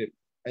Haredim,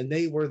 and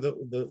they were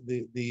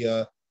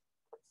the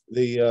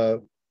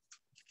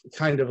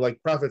kind of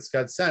like prophets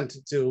God sent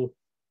to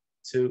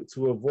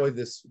to avoid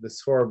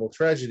this horrible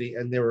tragedy,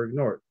 and they were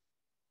ignored.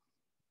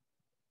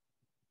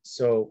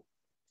 So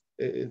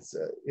it's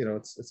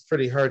it's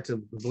pretty hard to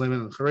blame it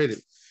on the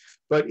Haredim.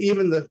 But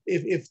even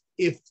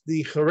if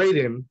the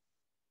Haredim,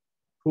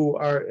 who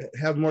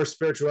have more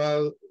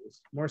spirituality,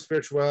 more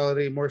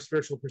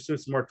spiritual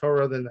pursuits, more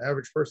Torah than the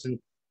average person,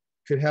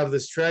 could have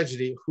this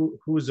tragedy,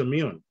 who's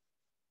immune?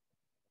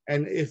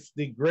 And if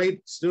the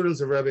great students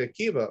of Rabbi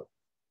Akiva,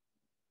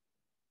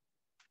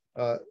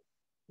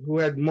 who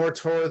had more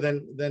Torah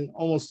than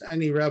almost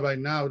any rabbi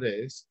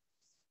nowadays,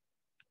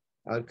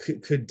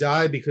 could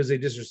die because they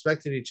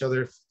disrespected each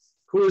other,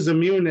 who is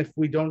immune if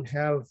we don't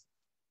have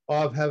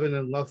awe of heaven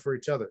and love for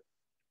each other?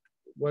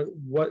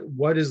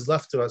 What is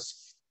left to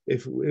us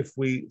if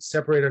we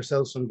separate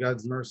ourselves from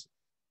God's mercy?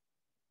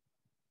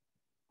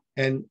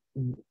 And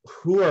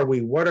who are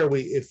we? What are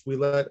we if we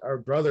let our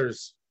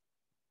brothers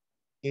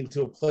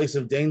into a place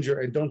of danger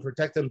and don't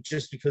protect them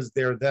just because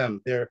they're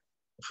them? They're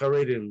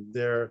Haredim,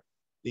 they're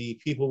the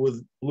people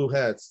with blue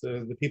hats,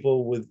 the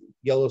people with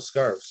yellow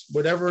scarves,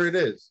 whatever it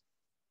is.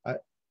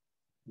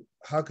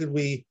 How could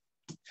we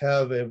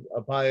have a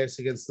bias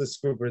against this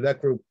group or that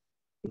group,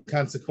 and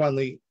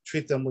consequently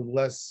treat them with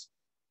less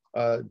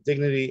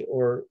dignity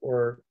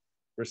or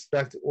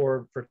respect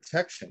or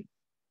protection?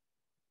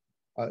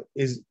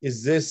 Is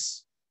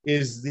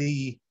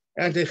the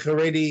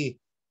anti-Haredi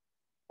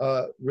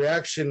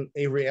reaction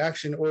a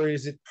reaction, or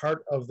is it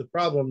part of the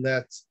problem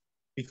that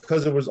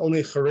because it was only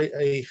a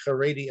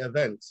Haredi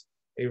event,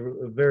 a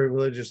very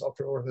religious,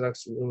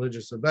 ultra-Orthodox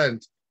religious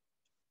event,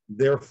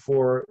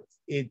 therefore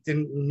it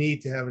didn't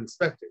need to have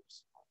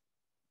inspectors?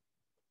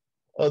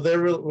 Oh, they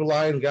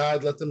rely on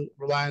God. Let them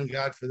rely on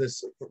God for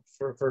this,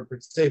 for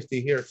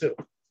safety here too.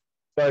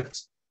 But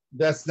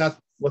that's not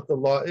what the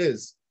law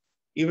is.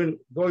 Even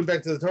going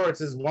back to the Torah, it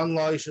says one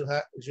law you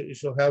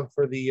shall have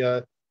for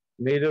the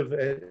native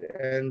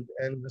and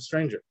the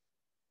stranger,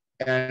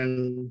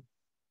 and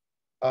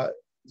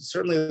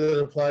certainly that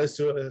applies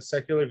to a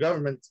secular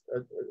government.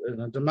 In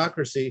a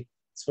democracy,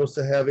 it's supposed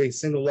to have a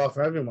single law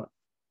for everyone.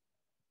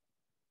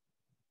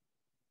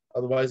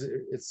 Otherwise,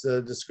 it's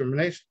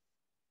discrimination.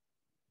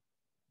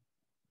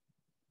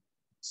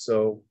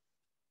 So,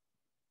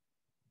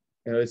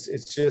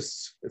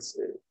 it's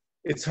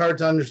hard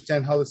to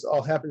understand how this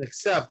all happened,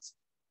 except,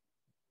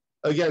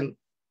 again,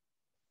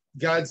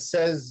 God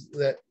says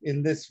that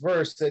in this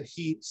verse that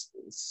he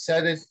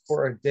set it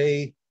for a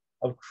day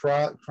of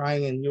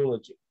crying and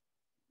eulogy.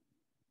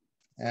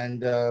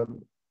 And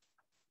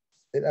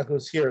it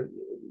echoes here,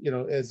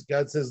 as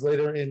God says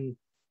later in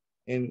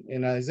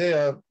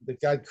Isaiah,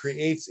 that God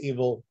creates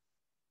evil,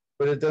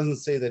 but it doesn't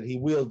say that he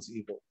wields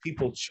evil.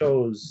 People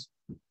chose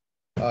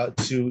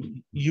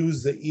to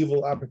use the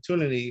evil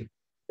opportunity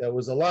that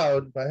was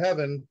allowed by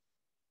heaven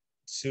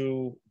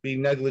to be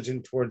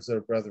negligent towards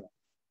their brethren.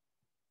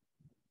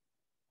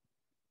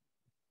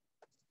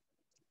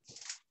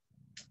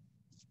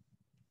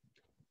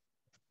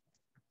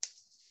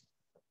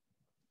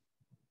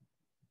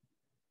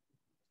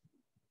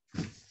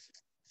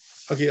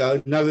 Okay,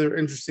 another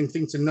interesting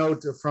thing to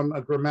note from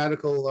a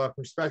grammatical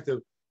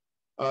perspective,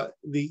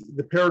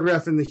 the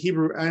paragraph in the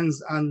Hebrew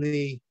ends on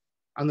the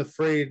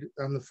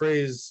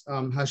phrase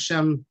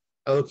Hashem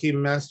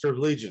Elohim, Master of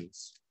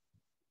Legions,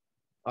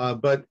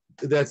 but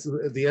that's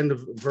at the end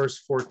of verse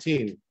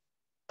 14.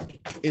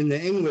 In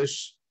the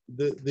English,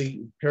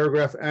 the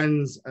paragraph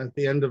ends at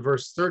the end of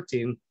verse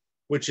 13,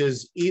 which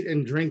is "Eat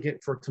and drink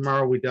it, for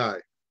tomorrow we die."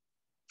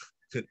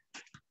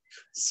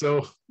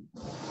 So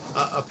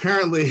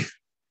apparently,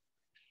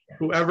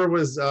 whoever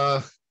was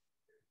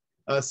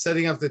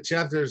setting up the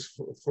chapters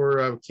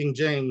for King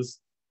James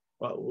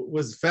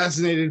was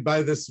fascinated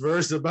by this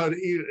verse about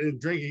eating and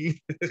drinking,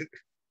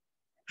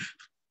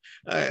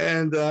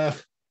 and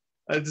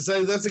I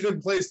decided that's a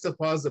good place to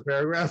pause the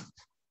paragraph.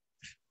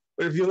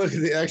 But if you look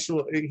at the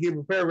actual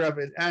Hebrew paragraph,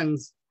 it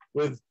ends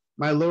with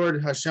 "My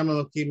Lord Hashem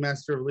Elohim,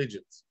 Master of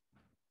Legions."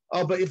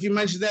 Oh, but if you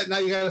mention that, now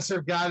you got to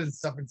serve God and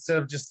stuff instead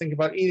of just thinking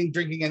about eating,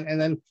 drinking, and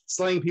then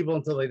slaying people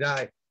until they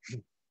die.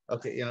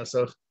 Okay,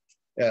 so.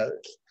 Yeah,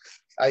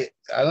 I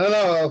don't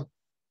know.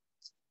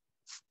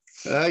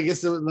 I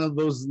guess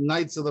those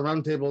Knights of the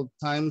Round Table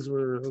times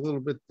were a little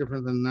bit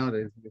different than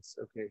nowadays, I guess.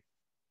 Okay.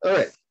 All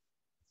right.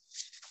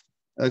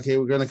 Okay,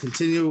 we're going to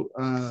continue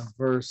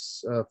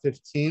verse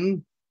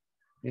 15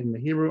 in the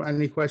Hebrew.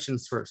 Any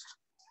questions first?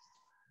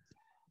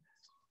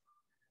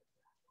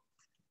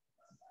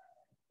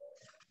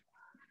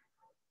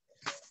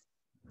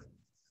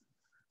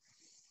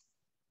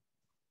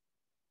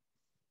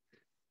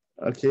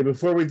 Okay,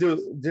 before we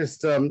do,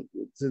 just to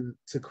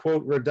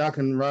quote Radak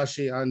and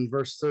Rashi on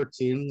verse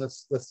 13,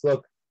 let's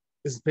look.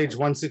 This is page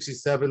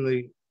 167,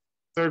 the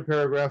third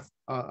paragraph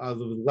of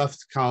the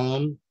left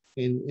column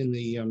in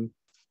the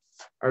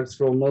Art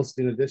Scroll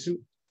Milstein edition.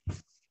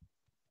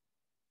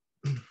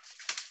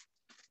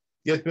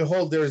 Yet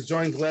behold, there is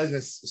joy and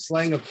gladness,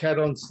 slaying of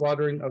cattle and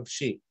slaughtering of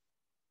sheep.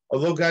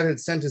 Although God had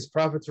sent his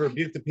prophet to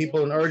rebuke the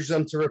people and urge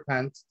them to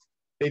repent,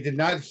 they did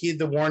not heed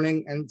the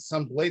warning, and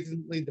some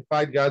blatantly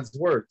defied God's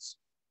words.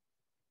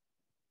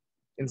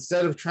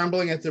 Instead of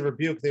trembling at the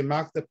rebuke, they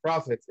mocked the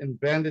prophet and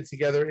banded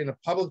together in a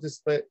public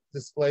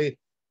display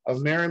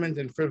of merriment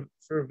and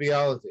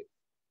frivolity.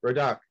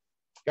 Radak.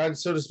 God,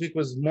 so to speak,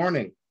 was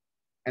mourning,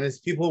 and his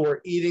people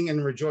were eating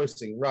and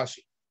rejoicing. Rashi.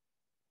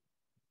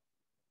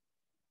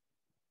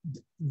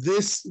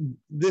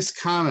 This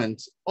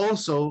comment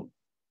also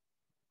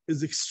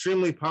is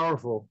extremely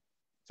powerful,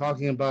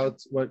 talking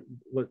about what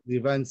the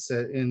events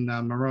in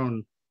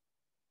Meron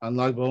on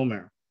Lag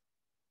BaOmer.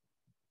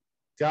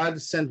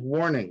 God sent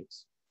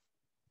warnings,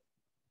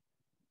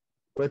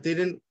 but they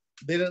didn't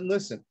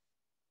listen.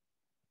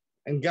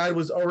 And God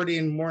was already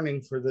in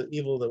mourning for the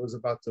evil that was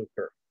about to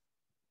occur.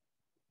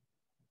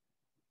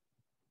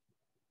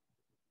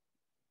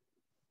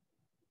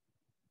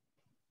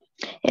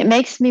 It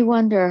makes me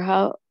wonder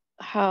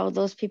how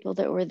those people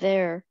that were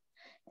there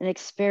and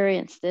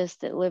experienced this,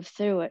 that lived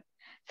through it,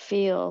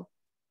 feel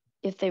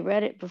if they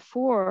read it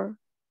before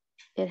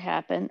it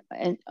happened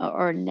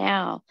or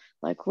now,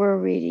 like we're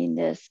reading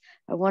this.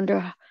 I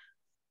wonder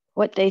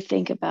what they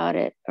think about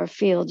it or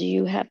feel. Do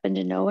you happen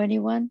to know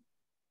anyone?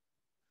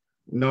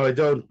 No, I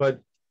don't, but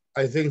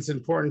I think it's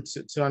important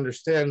to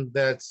understand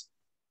that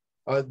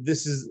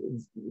this is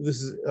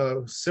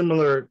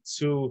similar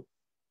to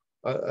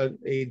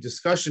a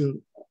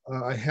discussion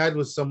I had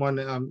with someone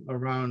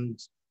around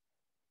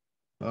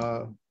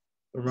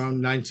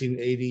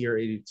 1980 or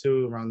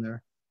 82, around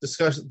there,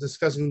 discussing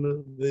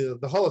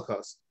the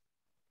Holocaust.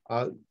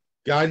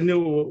 God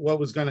knew what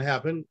was going to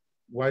happen.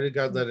 Why did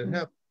God let it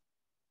happen?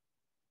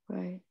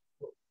 Right.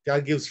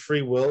 God gives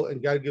free will,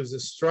 and God gives a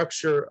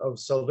structure of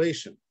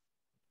salvation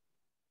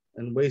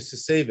and ways to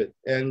save it.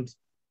 And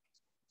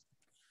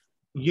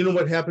you know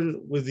what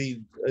happened with the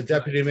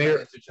deputy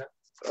mayor? Just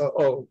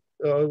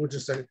a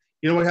second.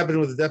 You know what happened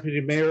with the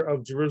deputy mayor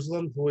of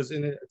Jerusalem, who was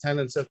in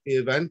attendance at the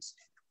event?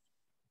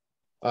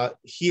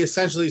 He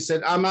essentially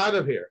said, "I'm out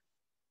of here."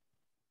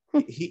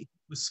 He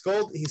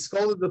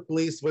scolded the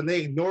police when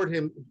they ignored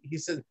him. He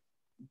said,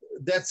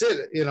 "That's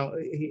it. You know,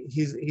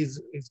 he's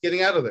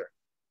getting out of there."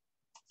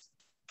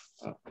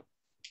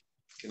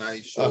 Can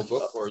I show a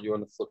book, or you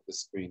want to flip the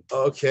screen?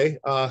 Okay.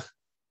 All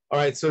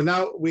right. So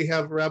now we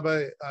have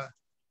Rabbi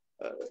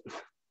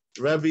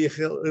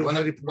Yechiel. One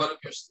of your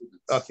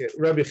students. Okay,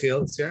 Rabbi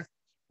Yechiel is here.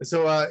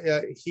 So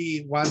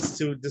he wants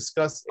to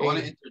discuss. I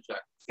want to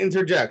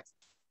interject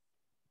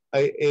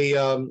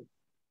a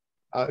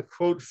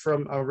quote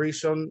from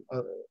Rishon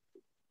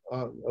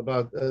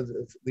about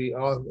the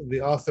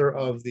author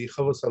of the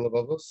Chavos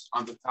HaLevavos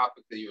on the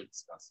topic that you're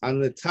discussing.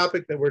 On the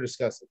topic that we're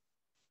discussing.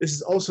 This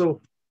is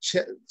also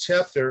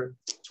chapter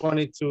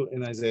 22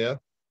 in Isaiah,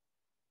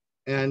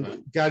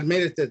 and God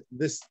made it that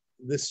this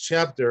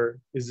chapter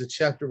is the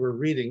chapter we're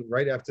reading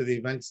right after the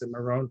events in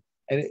Meron,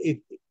 and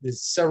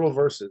there's several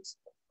verses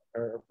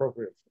are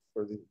appropriate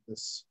for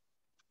this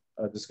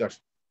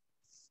discussion.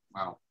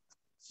 Wow.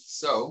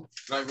 So,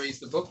 can I raise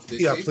the book?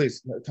 Yeah,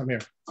 please, come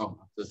here. Oh,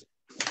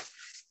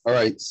 all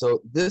right.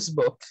 So this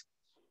book,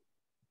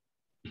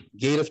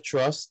 Gate of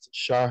Trust,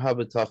 Shar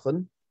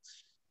HaBitachon,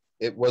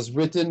 it was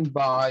written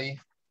by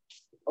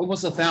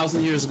almost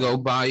 1,000 years ago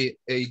by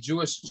a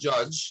Jewish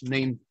judge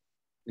named,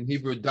 in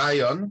Hebrew,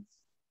 Dayan,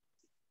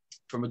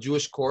 from a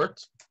Jewish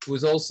court, who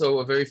is also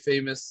a very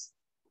famous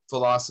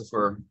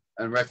philosopher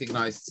and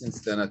recognized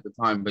since then at the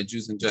time by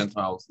Jews and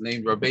Gentiles,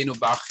 named Rabbeinu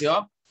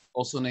Bachya,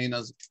 also known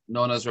as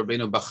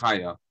Rabbeinu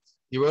Bachaya.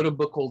 He wrote a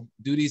book called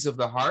Duties of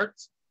the Heart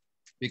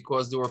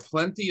because there were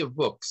plenty of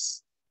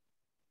books.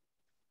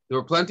 There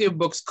were plenty of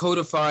books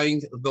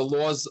codifying the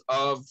laws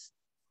of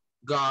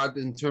God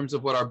in terms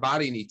of what our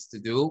body needs to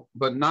do,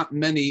 but not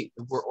many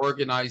were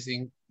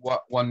organizing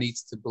what one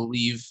needs to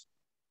believe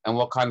and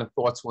what kind of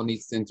thoughts one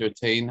needs to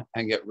entertain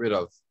and get rid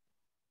of.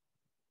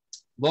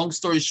 Long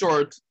story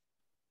short,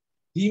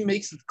 he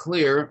makes it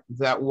clear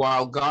that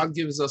while God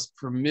gives us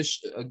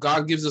permission,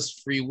 God gives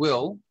us free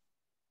will,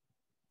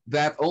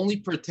 that only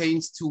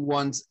pertains to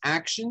one's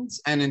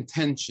actions and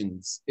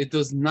intentions. It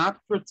does not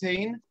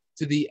pertain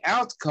to the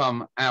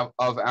outcome of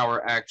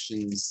our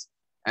actions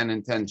and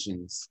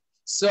intentions.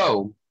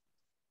 So,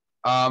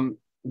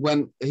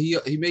 when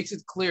he makes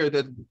it clear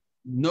that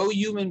no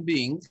human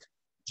being,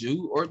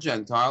 Jew or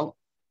Gentile,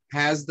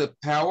 has the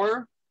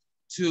power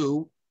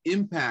to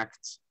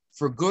impact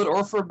for good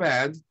or for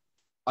bad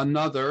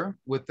another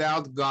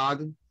without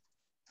God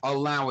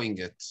allowing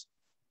it.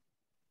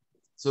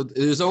 So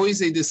there's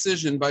always a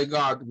decision by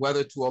God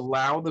whether to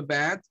allow the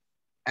bad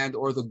and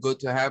or the good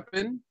to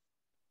happen,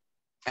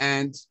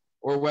 and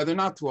or whether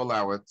not to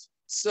allow it.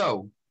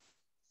 So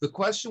the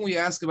question we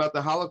ask about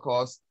the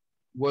Holocaust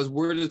was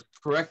worded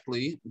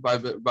correctly by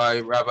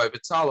Rabbi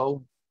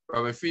Bezalel,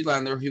 Rabbi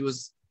Friedlander. He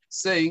was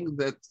saying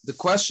that the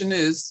question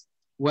is,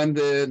 when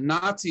the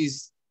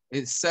Nazis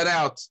set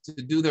out to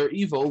do their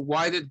evil,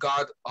 why did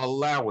God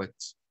allow it?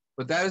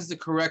 But that is the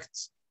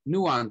correct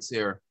nuance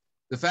here.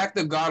 The fact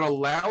that God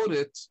allowed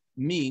it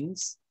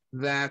means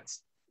that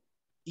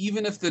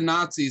even if the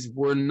Nazis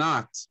were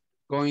not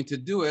going to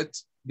do it,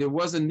 there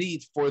was a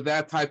need for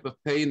that type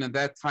of pain and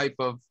that type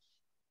of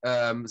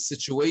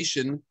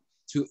situation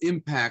to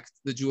impact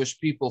the Jewish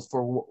people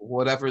for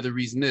whatever the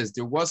reason is.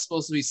 There was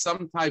supposed to be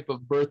some type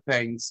of birth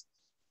pangs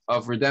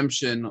of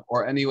redemption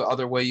or any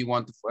other way you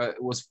want to,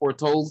 it was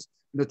foretold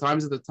in the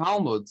times of the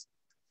Talmud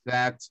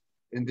that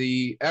in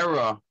the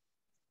era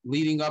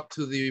leading up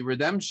to the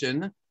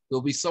redemption,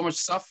 there'll be so much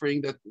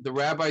suffering that the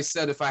rabbi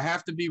said, if I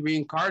have to be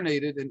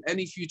reincarnated in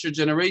any future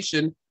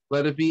generation,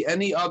 let it be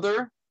any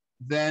other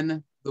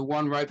than the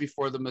one right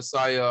before the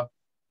Messiah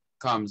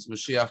comes,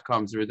 Mashiach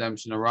comes, the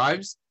redemption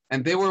arrives.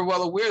 And they were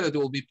well aware that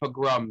there will be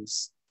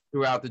pogroms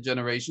throughout the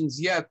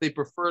generations, yet they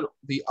preferred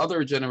the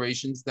other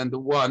generations than the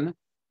one,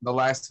 the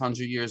last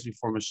 100 years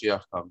before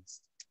Mashiach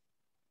comes.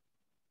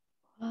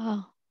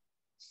 Wow.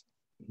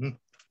 Mm-hmm.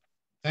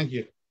 Thank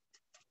you.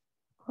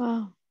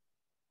 Wow.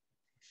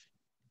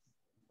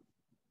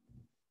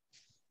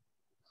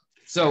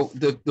 So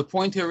the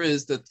point here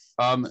is that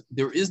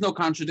there is no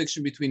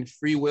contradiction between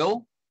free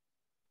will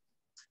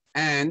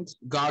and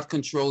God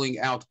controlling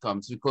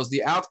outcomes, because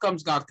the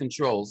outcomes God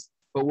controls.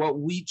 But what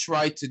we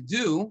try to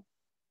do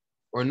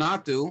or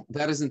not do,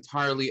 that is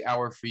entirely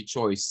our free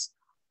choice.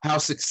 How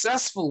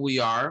successful we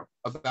are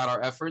about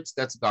our efforts,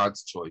 that's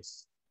God's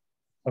choice.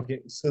 Okay,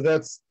 so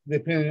that's the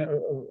opinion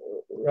of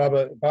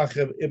Rabbi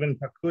Bachir ibn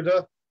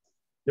Pakuda.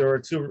 There were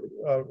two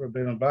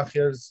Rabbeinu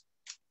Bachirs.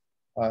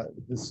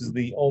 This is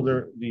the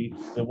older, the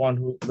one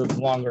who lived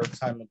longer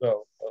time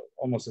ago,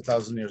 almost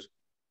 1,000 years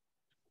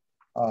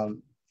ago.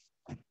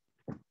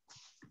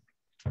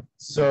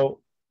 So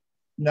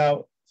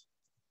now,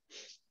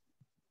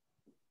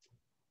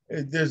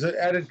 there's an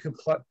added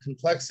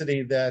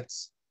complexity that,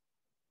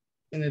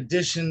 in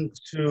addition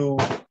to,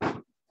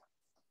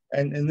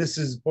 and this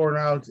is borne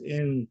out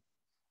in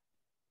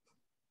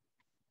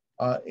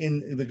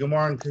the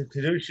Gemara and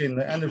Kedushin,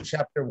 the end of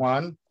chapter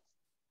 1.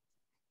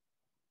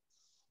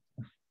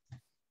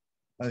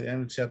 The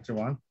end of chapter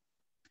 1.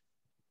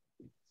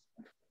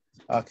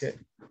 Okay.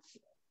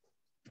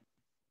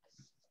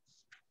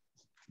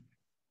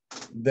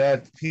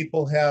 That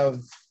people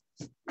have,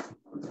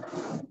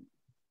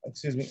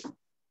 excuse me,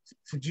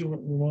 could you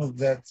remove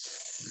that?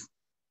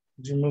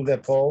 Could you remove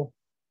that poll?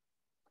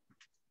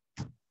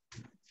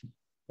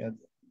 Yeah,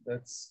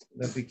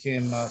 that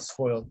became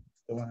spoiled.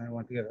 The one I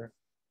want to get her.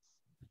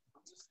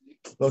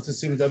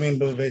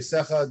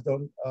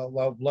 Don't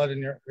allow blood in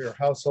your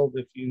household.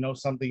 If you know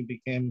something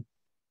became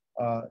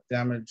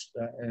damaged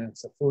and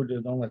it's a food,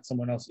 don't let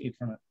someone else eat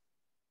from it.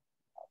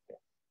 Okay.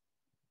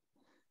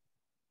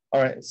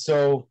 All right,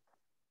 so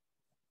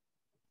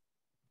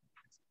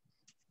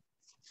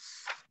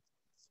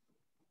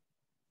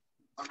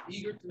I'm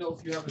eager to know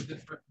if you have a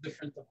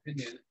different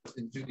opinion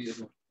in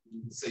Judaism,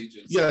 in the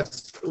sages.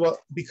 Yes, well,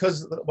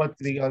 because what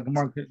the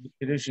Gemara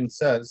Kedushin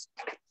says,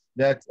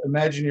 that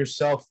imagine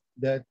yourself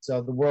that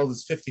the world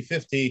is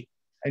 50-50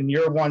 and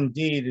your one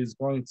deed is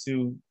going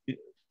to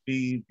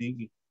be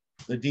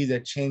the deed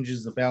that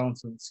changes the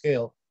balance of the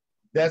scale.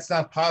 That's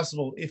not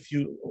possible if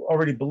you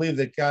already believe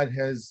that God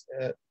has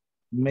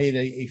made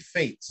a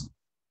fate.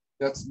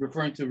 That's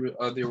referring to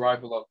the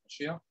arrival of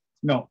Mashiach?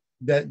 No,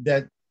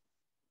 that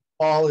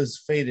all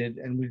is fated,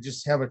 and we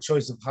just have a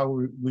choice of how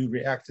we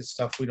react to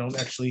stuff. We don't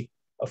actually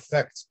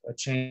affect a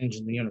change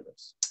in the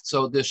universe.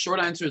 So the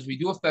short answer is we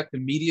do affect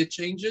immediate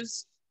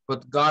changes,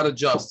 but God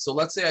adjusts. So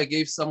let's say I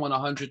gave someone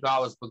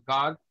 $100, but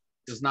God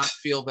does not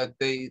feel that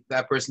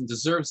that person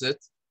deserves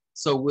it.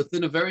 So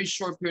within a very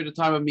short period of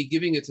time of me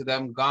giving it to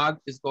them, God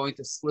is going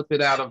to slip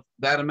it out of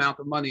that amount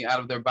of money out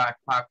of their back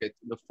pocket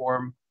in the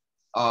form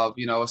of,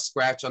 a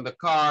scratch on the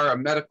car, a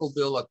medical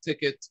bill, a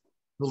ticket.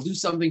 He'll do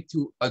something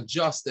to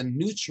adjust and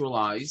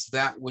neutralize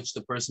that which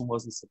the person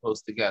wasn't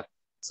supposed to get.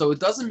 So it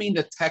doesn't mean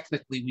that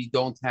technically we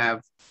don't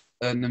have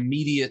an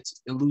immediate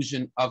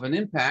illusion of an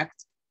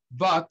impact,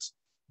 but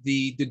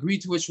the degree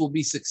to which we'll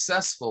be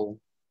successful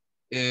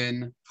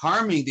in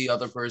harming the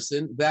other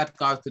person, that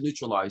God can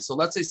neutralize. So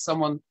let's say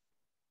someone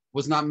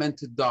was not meant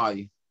to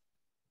die.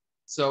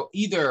 So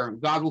either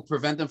God will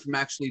prevent them from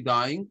actually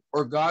dying,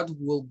 or God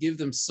will give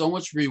them so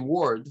much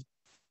reward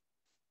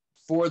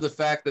for the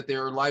fact that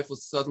their life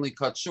was suddenly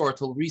cut short.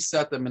 He'll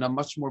reset them in a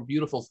much more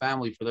beautiful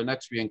family for their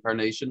next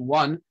reincarnation.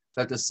 One,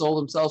 that the soul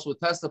themselves will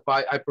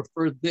testify, I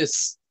prefer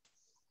this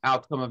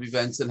outcome of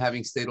events than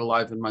having stayed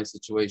alive in my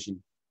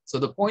situation. So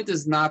the point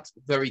is not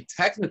very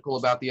technical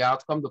about the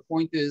outcome. The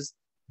point is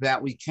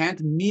that we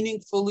can't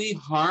meaningfully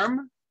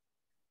harm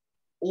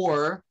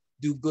or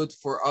do good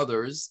for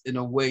others in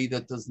a way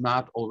that does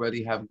not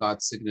already have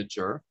God's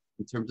signature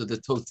in terms of the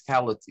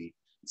totality.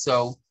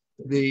 So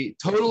the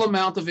total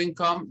amount of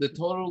income, the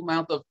total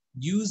amount of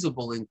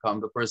usable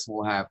income the person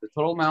will have, the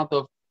total amount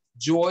of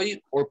joy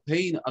or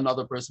pain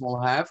another person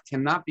will have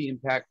cannot be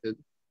impacted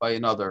by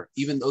another,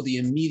 even though the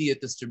immediate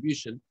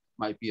distribution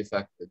might be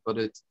affected, but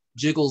it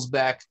jiggles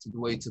back to the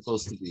way it's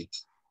supposed to be.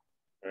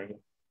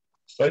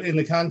 But in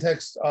the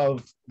context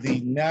of the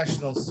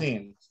national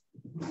scene,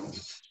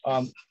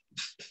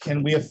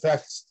 can we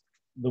affect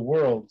the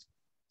world?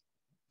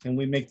 Can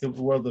we make the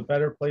world a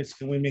better place?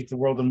 Can we make the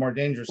world a more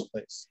dangerous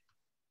place?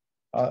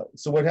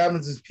 So what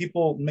happens is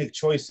people make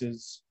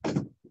choices,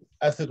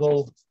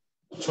 ethical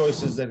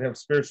choices that have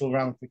spiritual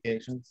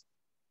ramifications.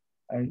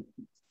 And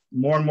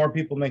more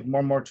people make more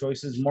and more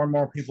choices. More and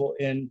more people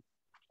in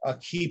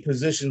key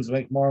positions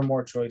make more and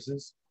more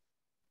choices.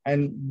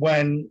 And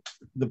when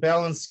the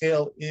balance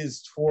scale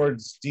is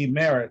towards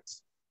demerit,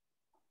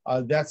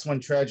 that's when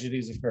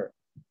tragedies occur.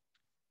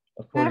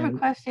 I have a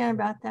question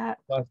about that.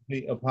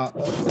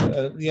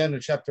 The end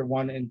of chapter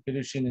 1 in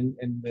Kedushin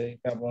in the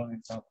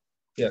Babylonian Talmud.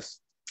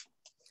 Yes.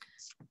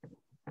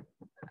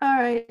 All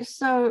right.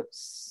 So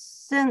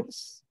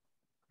since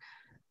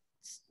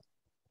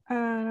I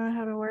don't know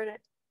how to word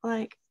it.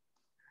 Like,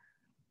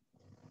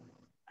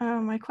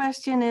 my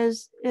question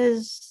is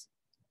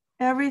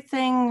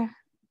everything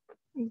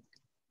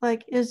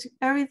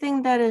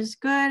that is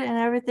good and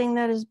everything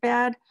that is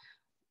bad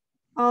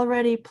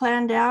already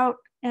planned out?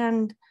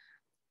 And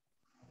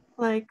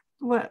like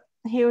what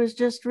he was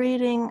just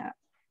reading,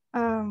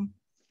 to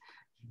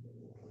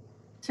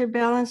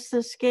balance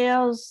the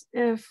scales,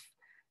 if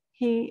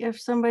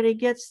somebody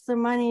gets the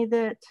money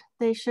that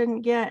they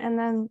shouldn't get, and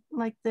then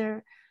like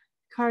their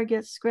car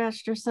gets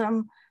scratched or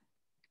something,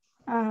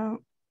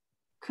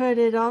 could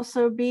it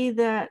also be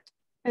that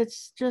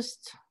it's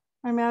just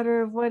a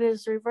matter of what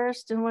is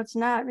reversed and what's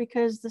not?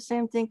 Because the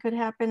same thing could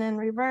happen in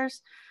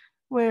reverse,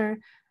 where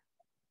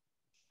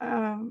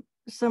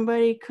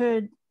somebody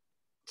could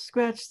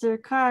scratch their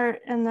car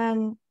and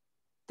then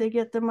they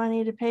get the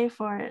money to pay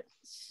for it.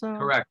 So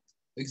correct,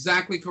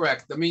 exactly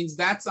correct. That means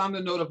that's on the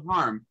note of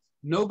harm.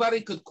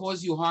 Nobody could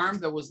cause you harm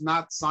that was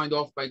not signed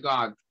off by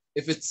God.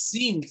 If it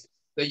seemed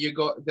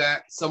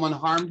that someone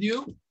harmed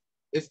you,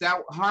 if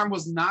that harm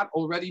was not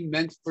already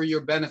meant for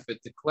your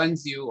benefit, to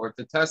cleanse you or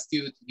to test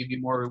you, to give you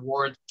more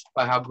reward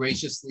by how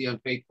graciously and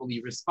faithfully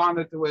you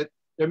responded to it,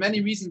 there are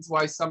many reasons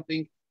why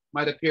something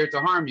might appear to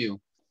harm you.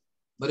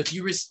 But if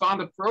you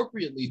respond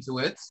appropriately to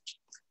it,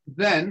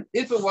 then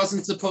if it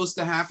wasn't supposed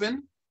to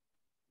happen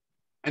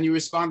and you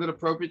responded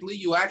appropriately,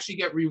 you actually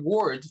get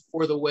reward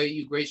for the way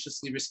you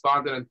graciously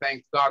responded and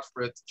thanked God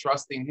for it,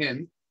 trusting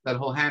him that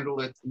he'll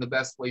handle it in the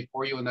best way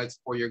for you and that's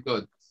for your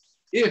good.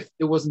 If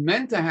it was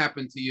meant to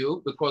happen to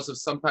you because of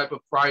some type of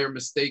prior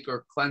mistake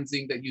or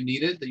cleansing that you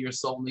needed, that your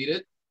soul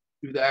needed,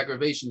 through the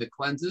aggravation that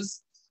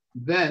cleanses,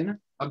 then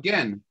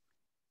again,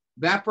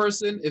 that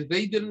person, if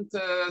they didn't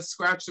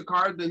scratch the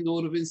car, then there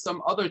would have been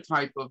some other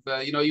type of,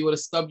 you would have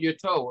stubbed your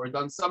toe or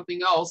done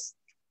something else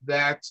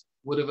that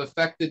would have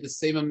affected the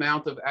same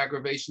amount of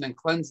aggravation and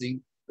cleansing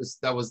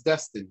that was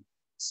destined.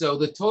 So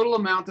the total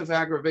amount of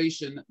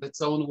aggravation that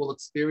someone will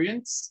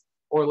experience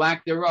or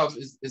lack thereof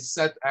is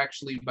set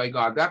actually by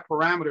God. That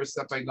parameter is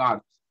set by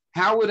God.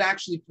 How it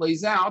actually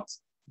plays out,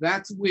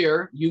 that's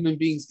where human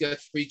beings get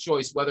free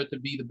choice, whether to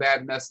be the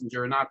bad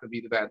messenger or not to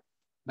be the bad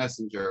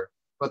messenger.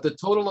 But the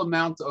total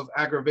amount of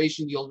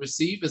aggravation you'll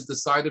receive is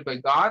decided by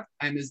God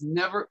and is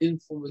never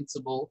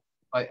influenceable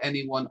by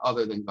anyone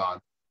other than God.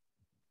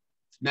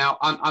 Now,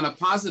 on a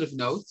positive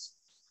note,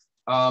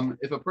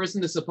 if a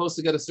person is supposed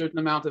to get a certain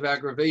amount of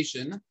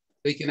aggravation,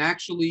 they can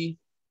actually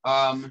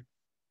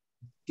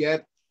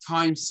get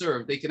time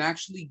served. They can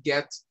actually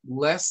get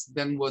less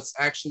than what's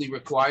actually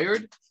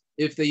required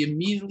if they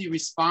immediately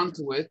respond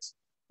to it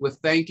with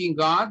thanking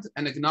God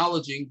and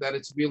acknowledging that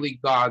it's really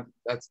God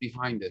that's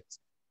behind it.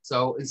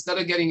 So instead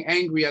of getting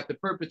angry at the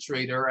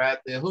perpetrator,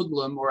 at the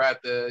hoodlum, or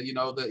at the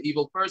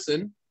evil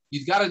person,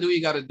 you got to do what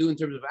you got to do in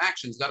terms of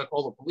actions. Got to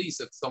call the police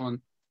if someone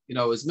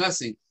is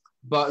messing.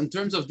 But in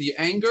terms of the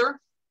anger,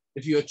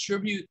 if you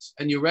attribute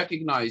and you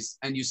recognize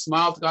and you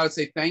smile to God and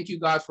say, thank you,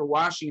 God, for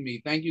washing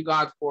me. Thank you,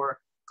 God, for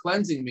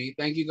cleansing me.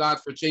 Thank you, God,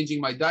 for changing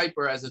my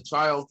diaper. As a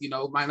child,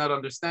 might not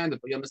understand it,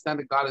 but you understand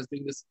that God is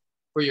doing this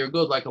for your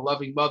good, like a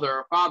loving mother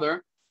or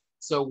father.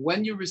 So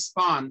when you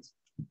respond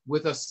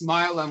with a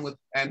smile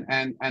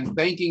and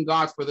thanking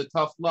God for the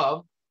tough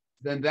love,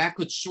 then that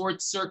could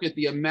short circuit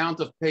the amount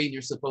of pain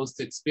you're supposed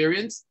to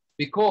experience,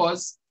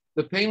 because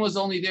the pain was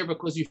only there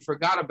because you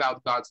forgot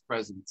about God's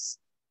presence.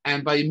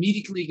 And by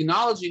immediately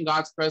acknowledging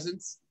God's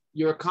presence,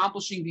 you're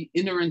accomplishing the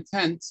inner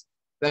intent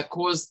that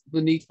caused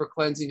the need for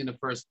cleansing in the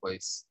first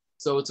place.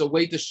 So it's a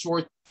way to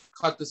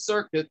shortcut the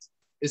circuit,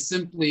 is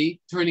simply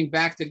turning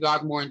back to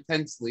God more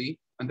intensely,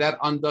 and that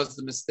undoes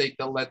the mistake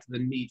that led to the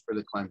need for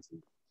the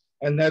cleansing.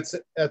 And that's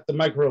at the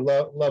micro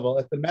level.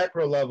 At the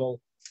macro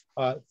level,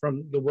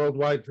 from the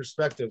worldwide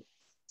perspective,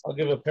 I'll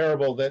give a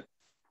parable that,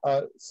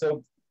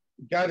 so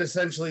God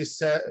essentially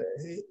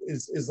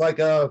is like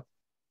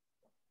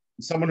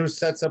someone who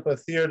sets up a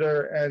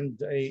theater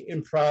and a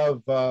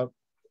improv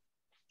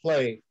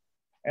play.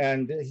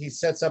 And he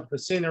sets up the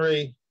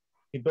scenery,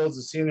 he builds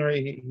the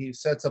scenery, he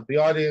sets up the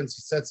audience,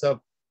 he sets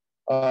up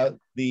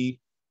the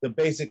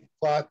basic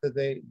plot that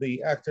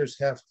the actors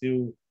have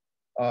to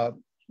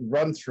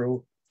run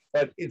through,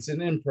 but it's an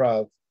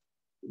improv.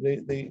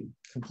 The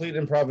complete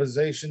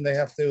improvisation, they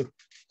have to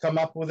come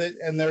up with it,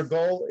 and their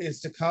goal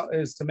is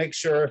to make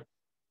sure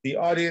the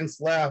audience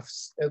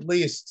laughs at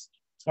least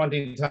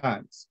 20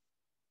 times.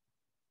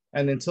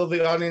 And until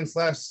the audience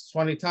laughs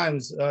 20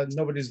 times,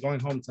 nobody's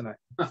going home tonight.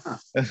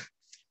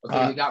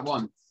 Okay, we got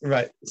one.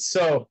 Right.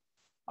 So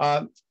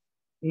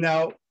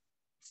now,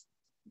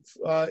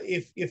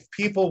 if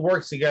people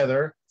work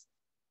together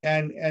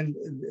and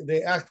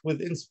they act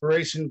with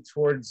inspiration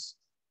towards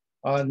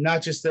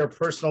not just their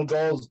personal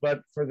goals,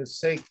 but for the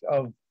sake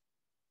of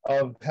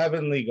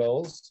heavenly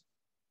goals,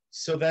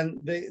 so then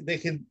they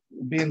can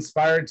be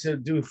inspired to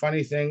do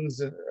funny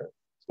things,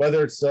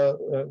 whether it's a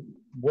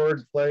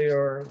word play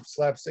or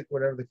slapstick,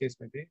 whatever the case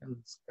may be, and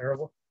it's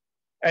terrible.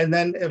 And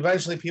then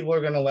eventually people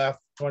are going to laugh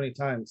 20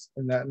 times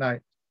in that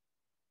night.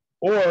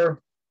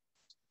 Or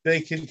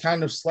they can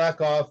kind of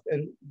slack off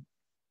and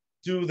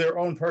do their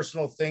own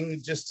personal thing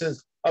just to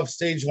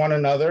upstage one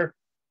another.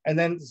 And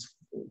then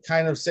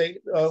kind of say,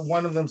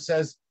 one of them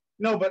says,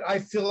 no, but I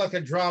feel like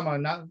a drama,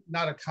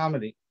 not a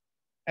comedy.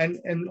 And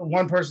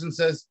one person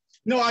says,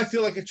 no, I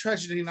feel like a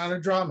tragedy, not a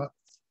drama.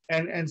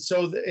 And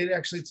so it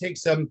actually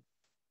takes them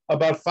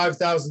about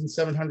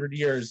 5,700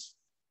 years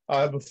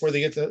before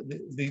they get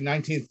the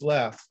 19th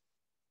laugh.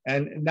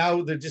 And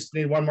now they just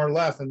need one more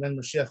laugh, and then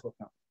Mashiach will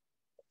come.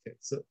 Okay,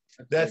 so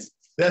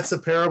that's a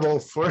parable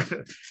for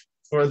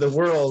the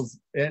world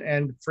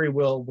and free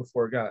will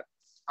before God.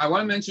 I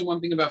want to mention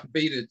one thing about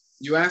fated.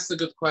 You asked a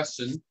good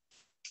question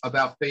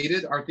about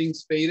fated. Are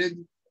things fated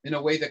in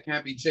a way that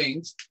can't be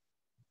changed?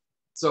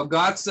 So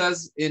God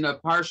says in a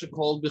parsha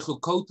called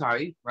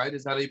Bechukotai, right?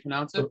 Is that how you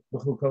pronounce it?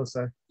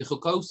 Bechukosai.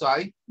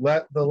 Bechukosai.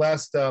 The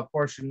last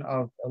portion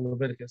of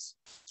Leviticus.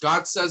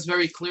 God says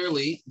very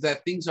clearly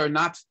that things are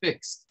not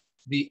fixed.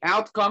 The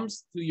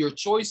outcomes to your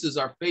choices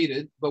are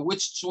fated, but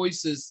which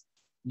choices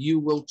you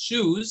will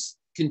choose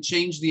can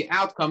change the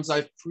outcomes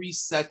I've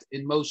preset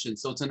in motion.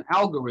 So it's an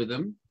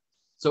algorithm.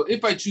 So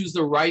if I choose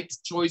the right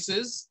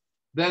choices,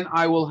 then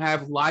I will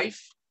have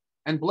life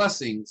and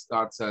blessings,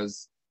 God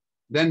says.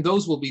 Then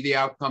those will be the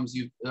outcomes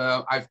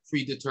I've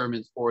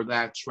predetermined for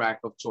that track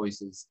of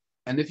choices.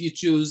 And if you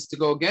choose to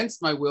go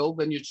against my will,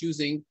 then you're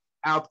choosing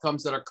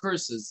outcomes that are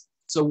curses.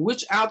 So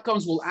which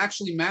outcomes will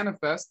actually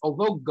manifest,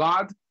 although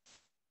God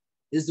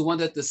is the one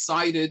that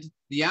decided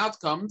the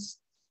outcomes,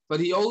 but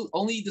he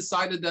only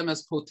decided them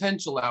as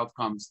potential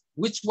outcomes.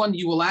 Which one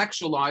you will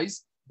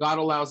actualize, God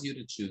allows you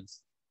to choose.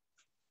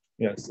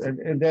 Yes,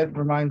 and that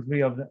reminds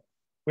me of,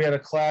 we had a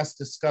class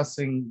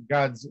discussing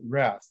God's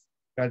wrath,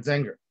 God's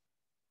anger.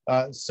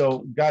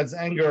 So God's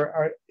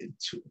anger,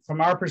 from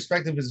our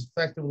perspective, is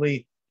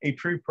effectively a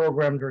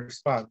pre-programmed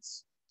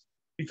response.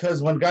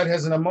 Because when God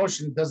has an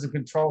emotion, it doesn't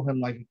control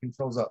him like it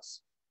controls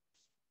us.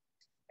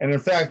 And in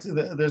fact,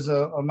 there's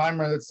a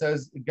mimer that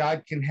says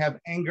God can have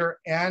anger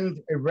and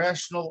a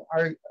rational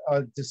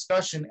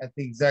discussion at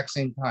the exact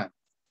same time.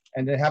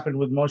 And it happened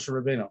with Moshe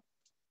Rabbeinu.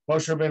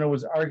 Moshe Rabbeinu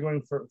was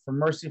arguing for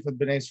mercy for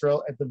Bnei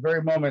Israel. At the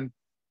very moment,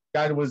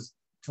 God was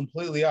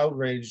completely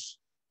outraged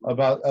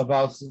about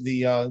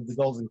the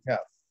golden calf.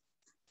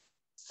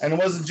 And it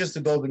wasn't just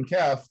a golden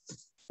calf.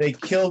 They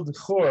killed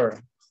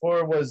Hur.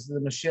 Hur was the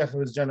Mashiach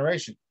of his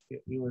generation.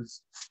 He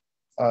was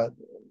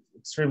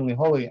extremely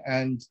holy.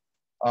 And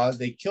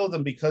they killed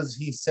him because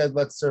he said,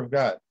 let's serve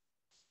God.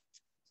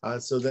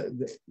 So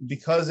that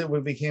because it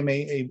became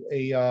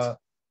a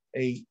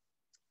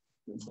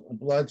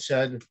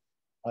bloodshed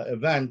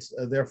event,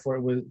 therefore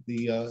it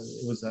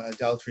was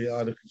idolatry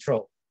out of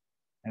control.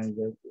 And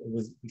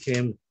it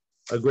became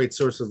a great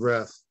source of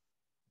wrath.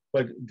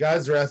 But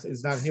God's wrath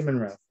is not human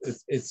wrath.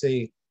 It's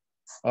a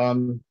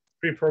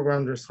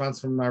pre-programmed response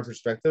from our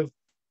perspective.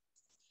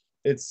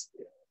 It's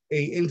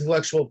a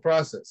intellectual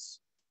process.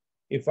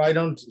 If I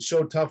don't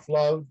show tough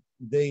love,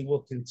 they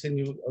will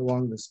continue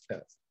along this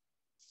path.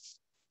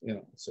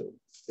 So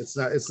it's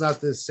not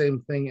the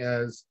same thing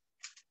as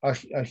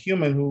a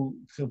human who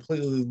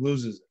completely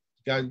loses it.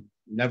 God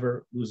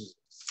never loses it.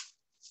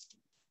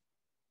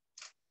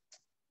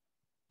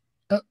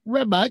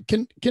 Rabbi,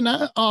 can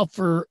I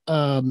offer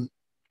a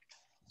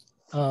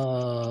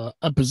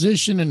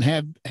position and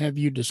have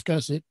you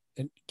discuss it?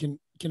 And can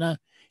I,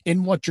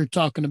 in what you're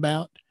talking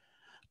about?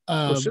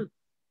 Sure.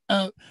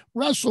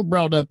 Russell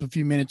brought up a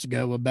few minutes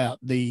ago about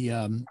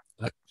the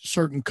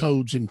certain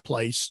codes in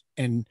place,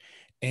 and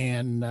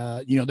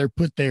they're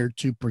put there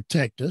to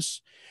protect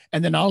us.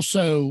 And then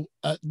also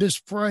this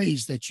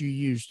phrase that you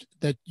used,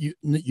 that you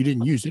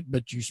didn't use it,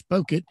 but you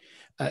spoke it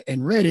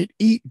and read it: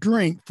 eat,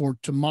 drink, for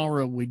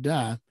tomorrow we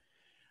die.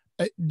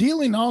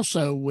 Dealing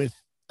also with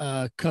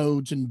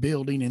codes and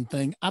building and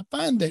thing, I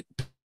find that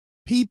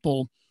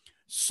people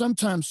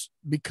sometimes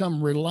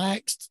become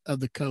relaxed of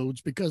the codes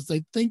because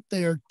they think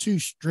they are too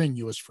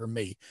strenuous for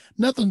me.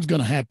 Nothing's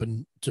going to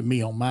happen to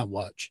me on my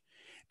watch.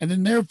 And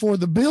then therefore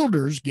the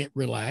builders get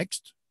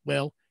relaxed.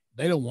 Well,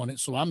 they don't want it,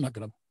 so I'm not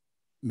going to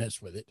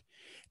mess with it.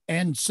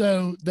 And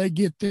so they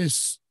get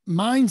this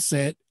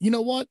mindset, you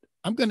know what?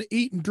 I'm going to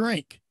eat and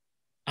drink.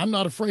 I'm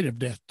not afraid of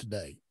death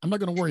today. I'm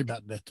not going to worry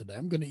about death today.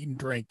 I'm going to eat and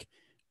drink.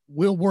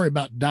 We'll worry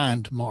about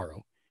dying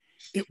tomorrow.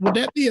 Would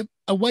that be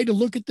a way to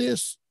look at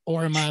this,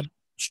 or am I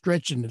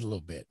stretching it a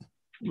little bit?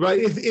 Right.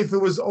 If it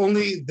was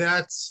only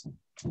that,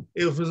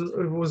 if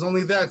it was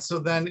only that, so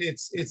then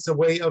it's a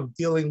way of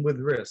dealing with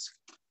risk,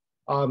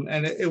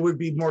 and it would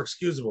be more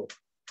excusable.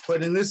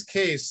 But in this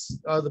case,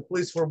 the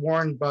police were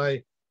warned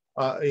by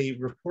a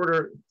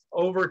reporter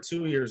over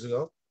 2 years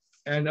ago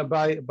and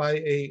by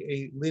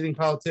a leading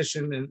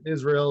politician in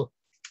Israel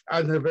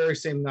on the very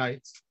same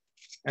night,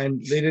 and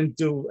they didn't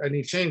do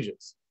any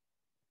changes.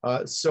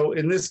 So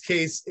in this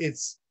case,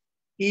 it's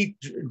eat,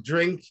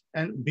 drink,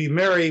 and be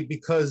merry,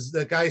 because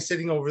the guy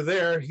sitting over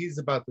there, he's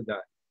about to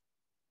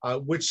die,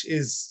 which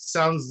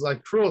sounds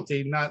like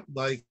cruelty, not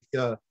like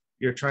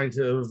you're trying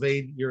to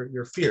evade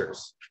your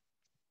fears.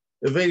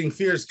 Evading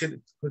fears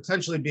could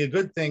potentially be a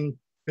good thing,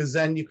 because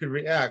then you could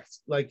react.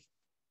 Like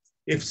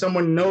if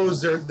someone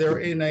knows they're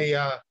in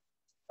a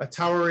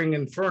towering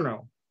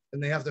inferno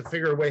and they have to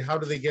figure a way, how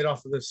do they get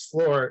off of this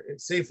floor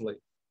safely?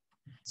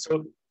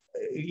 So,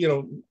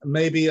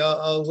 maybe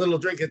a little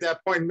drink at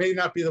that point may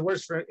not be the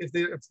worst for if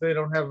they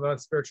don't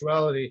have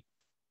spirituality.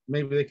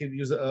 Maybe they could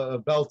use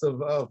a belt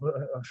of a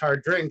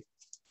hard drink.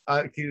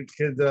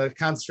 Could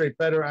concentrate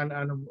better on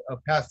a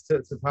path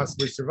to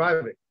possibly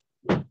surviving.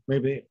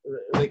 Maybe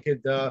they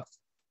could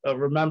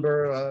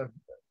remember,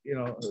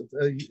 you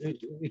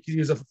could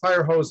use a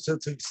fire hose to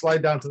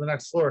slide down to the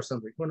next floor or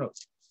something. Who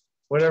knows?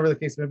 Whatever the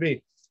case may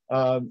be.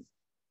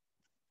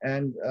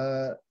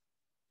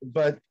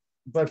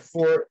 But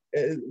for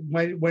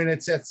when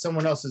it's at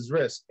someone else's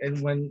risk,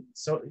 and when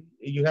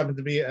you happen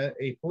to be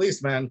a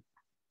policeman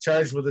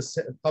charged with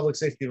the public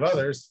safety of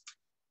others,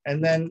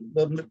 and then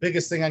the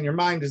biggest thing on your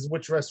mind is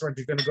which restaurant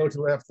you're going to go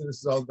to after this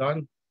is all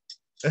done.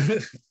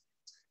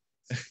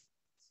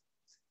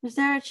 Is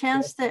there a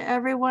chance that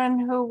everyone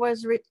who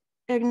was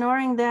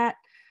ignoring that,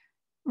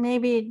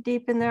 maybe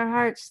deep in their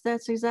hearts,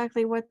 that's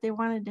exactly what they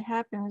wanted to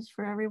happen, is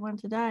for everyone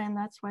to die, and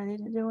that's why they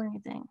didn't do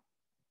anything?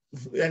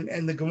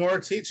 And the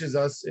Gemara teaches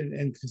us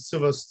in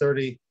Kesuvos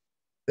 30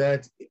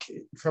 that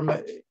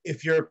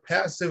if you're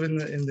passive in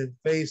the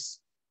face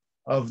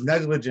of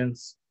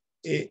negligence,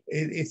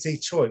 it's a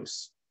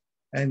choice.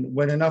 And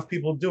when enough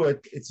people do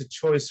it, it's a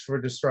choice for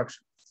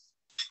destruction.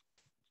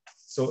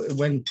 So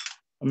when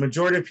a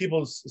majority of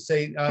people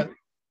say to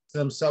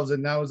themselves that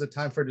now is the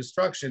time for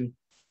destruction,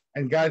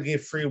 and God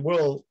gave free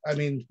will, I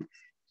mean,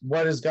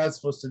 what is God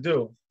supposed to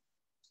do?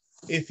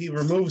 If he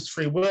removes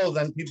free will,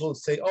 then people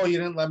say, oh, you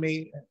didn't let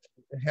me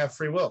have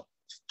free will,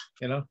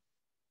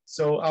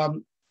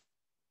 So,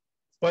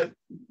 but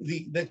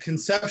the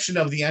conception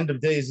of the end of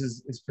days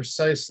is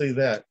precisely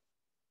that.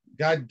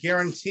 God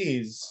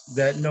guarantees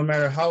that no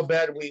matter how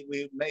bad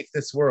we make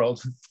this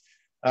world,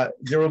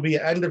 there will be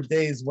an end of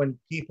days when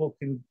people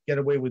can get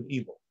away with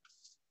evil.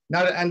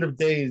 Not an end of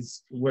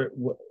days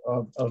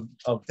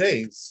of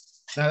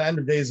days, not an end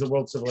of days of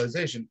world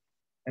civilization,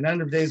 an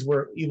end of days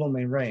where evil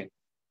may reign.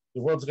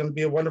 The world's going to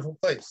be a wonderful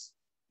place.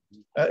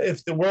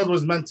 If the world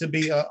was meant to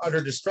be utter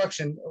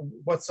destruction,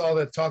 what's all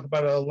that talk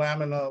about a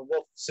lamb and a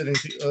wolf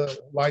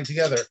lying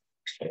together?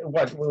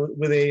 What,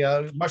 with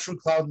a mushroom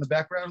cloud in the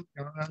background?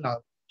 No,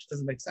 it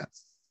doesn't make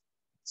sense.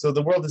 So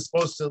the world is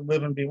supposed to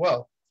live and be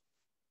well.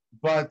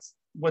 But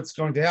what's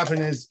going to happen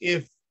is,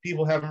 if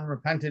people haven't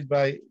repented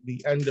by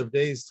the end of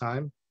days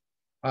time,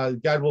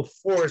 God will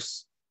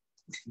force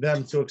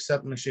them to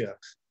accept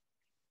Mashiach.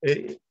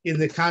 In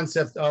the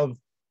concept of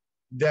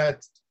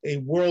that, a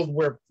world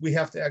where we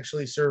have to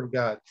actually serve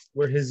God,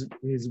 where his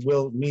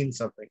will means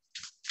something.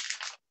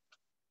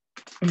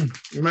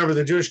 Remember,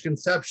 the Jewish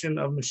conception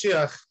of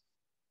Mashiach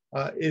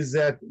is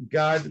that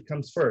God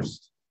comes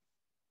first.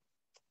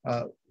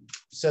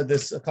 Said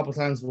this a couple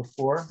times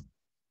before.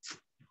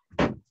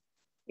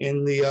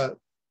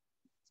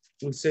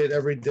 We say it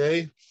every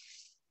day,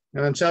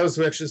 and on Shabbos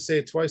we actually say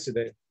it twice a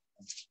day.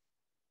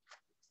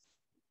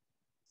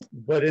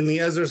 But in the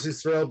Ezras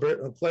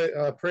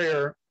Yisrael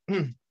prayer,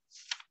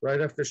 right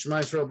after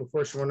Shema Yisrael,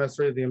 before Shemona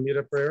Esrei, the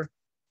Amida prayer,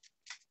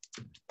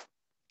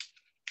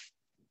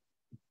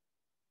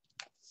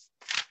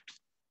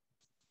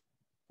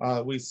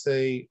 we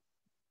say,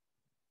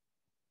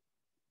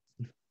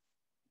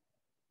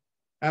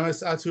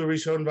 Amas Atu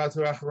Rishon Batu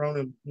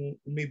Acharon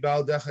Mi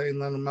Baal Decha In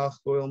Lanu Malch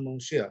Goel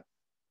Moshiach.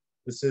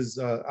 This is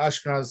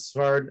Ashkenaz,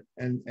 Sfard,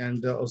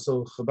 and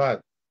also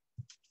Chabad.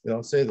 They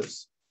don't say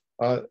this.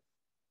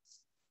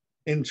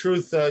 In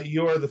truth,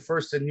 you are the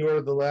first and you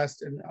are the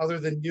last, and other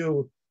than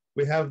you,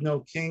 we have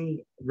no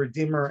king,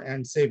 redeemer,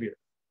 and savior.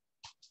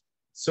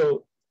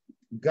 So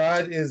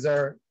God is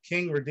our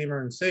king,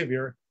 redeemer, and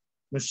savior.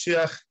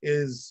 Mashiach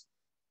is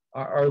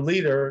our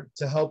leader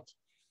to help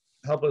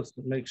us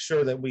make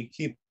sure that we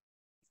keep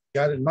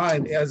God in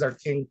mind as our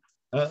king,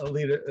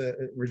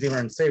 leader, redeemer,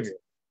 and savior.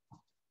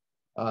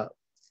 But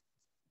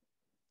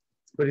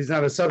he's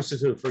not a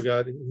substitute for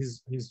God.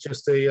 He's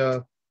just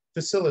a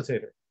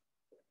facilitator.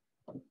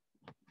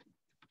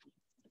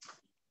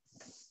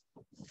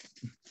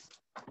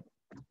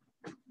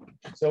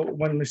 So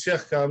when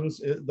Mashiach comes,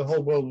 the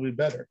whole world will be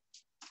better.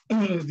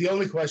 The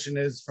only question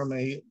is, from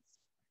a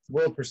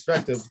world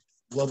perspective,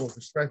 global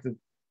perspective,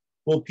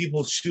 will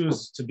people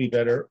choose to be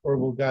better, or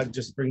will God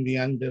just bring the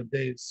end of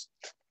days?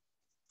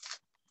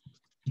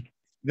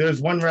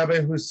 There's one rabbi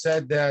who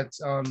said that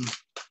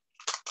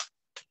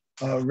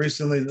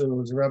recently, there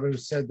was a rabbi who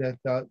said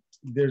that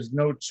there's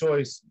no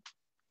choice,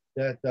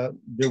 that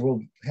there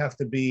will have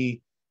to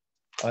be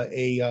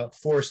a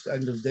forced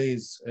end of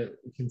days,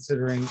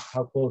 considering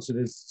how close it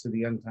is to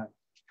the end time.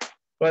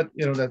 But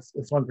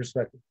it's one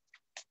perspective.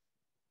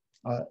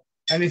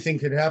 Anything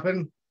could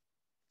happen,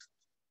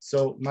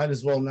 so might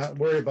as well not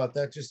worry about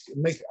that. Just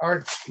make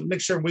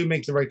sure we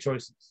make the right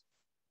choices,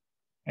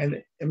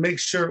 and make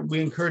sure we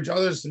encourage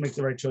others to make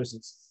the right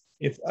choices.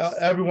 If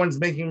everyone's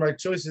making right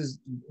choices,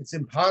 it's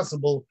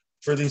impossible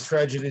for these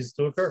tragedies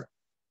to occur.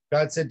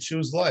 God said,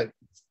 choose life.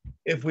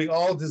 If we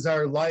all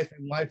desire life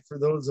and life for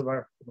those of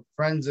our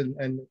friends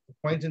and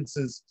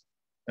acquaintances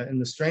and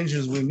the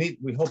strangers we meet,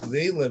 we hope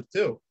they live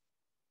too.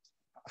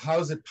 How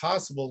is it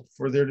possible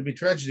for there to be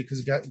tragedy?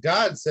 Because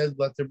God said,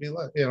 let there be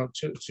life,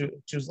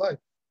 choose life.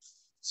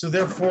 So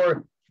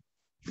therefore,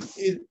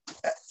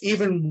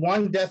 even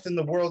one death in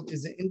the world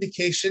is an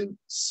indication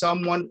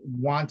someone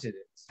wanted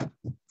it,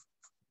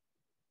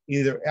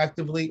 either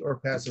actively or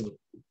passively.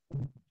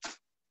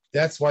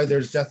 That's why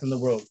there's death in the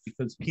world,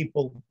 because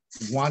people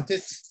want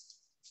it,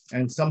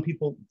 and some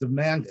people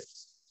demand it.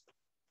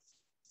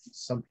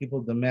 Some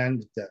people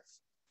demand death.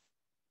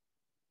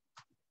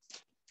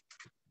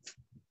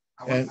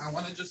 I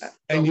want to just...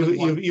 And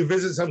you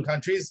visit some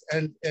countries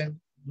and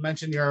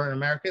mention you're an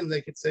American,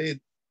 they could say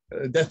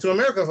death to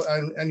America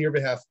on your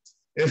behalf.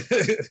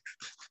 It's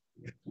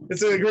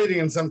a greeting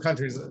in some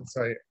countries.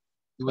 Sorry.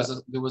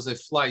 There was a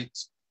flight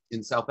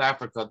in South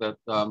Africa that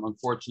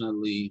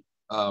unfortunately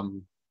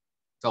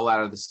fell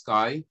out of the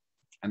sky,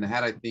 and they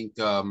had, I think,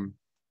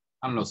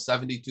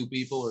 72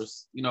 people, or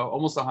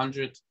almost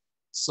 100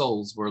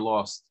 souls were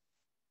lost.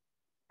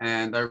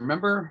 And I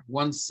remember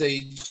one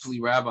sagely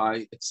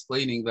rabbi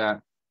explaining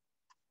that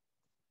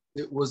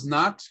it was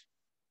not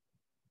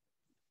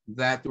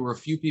that there were a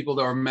few people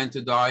that were meant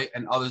to die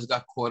and others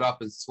got caught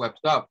up and swept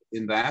up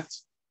in that,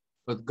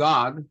 but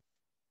God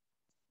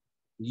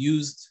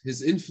used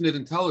his infinite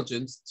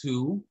intelligence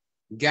to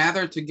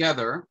gather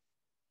together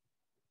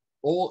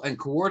all and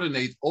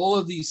coordinate all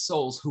of these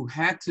souls who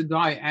had to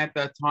die at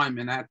that time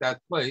and at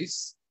that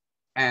place,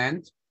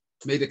 and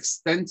made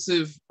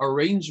extensive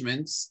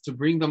arrangements to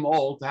bring them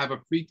all to have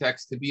a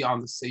pretext to be on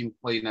the same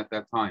plane at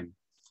that time.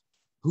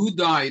 Who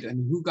died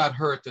and who got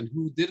hurt and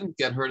who didn't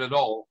get hurt at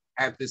all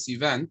at this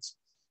event,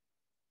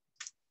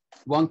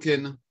 one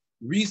can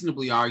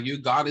reasonably argue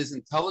God is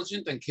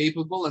intelligent and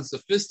capable and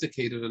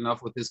sophisticated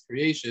enough with his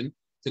creation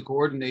to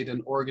coordinate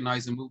and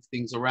organize and move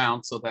things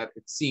around so that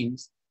it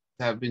seems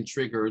to have been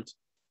triggered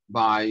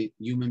by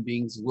human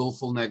beings'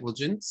 willful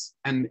negligence.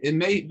 And it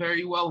may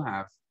very well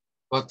have,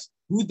 but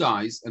who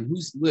dies and who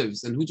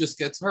lives and who just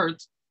gets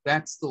hurt,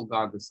 that's still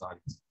God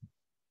decides.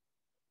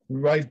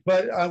 Right,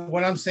 but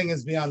what I'm saying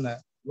is beyond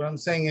that. What I'm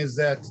saying is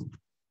that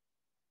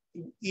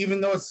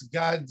even though it's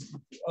God,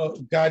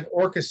 God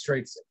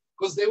orchestrates it.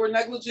 Because they were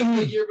negligent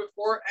the year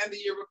before and the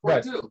year before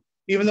right. too.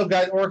 Even though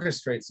God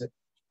orchestrates it,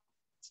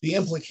 the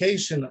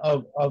implication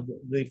of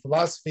the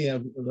philosophy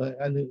of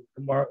the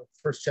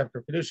first chapter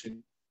of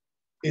Kedushin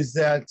is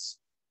that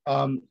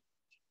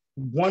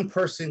one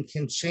person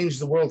can change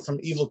the world from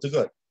evil to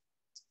good.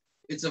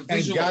 It's a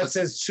visual. And God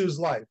says, choose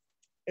life.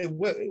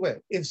 What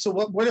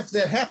if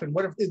that happened?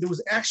 What if there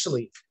was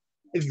actually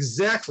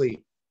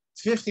exactly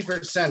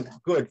 50%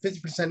 good,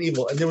 50%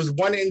 evil, and there was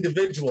one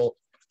individual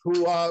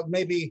who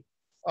maybe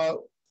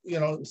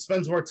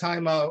spends more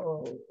time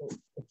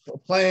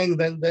playing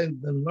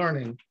than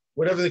learning,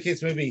 whatever the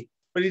case may be.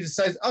 But he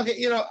decides,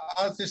 okay,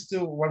 I'll just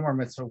do one more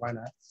mitzvah, why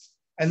not?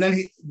 And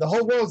then the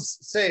whole world's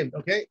saved,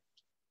 okay?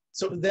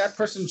 So that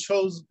person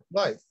chose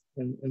life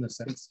in a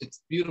sense.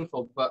 It's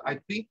beautiful, but I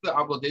think the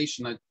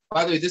obligation,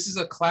 by the way, this is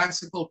a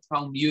classical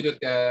Talmudic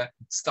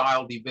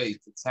style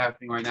debate that's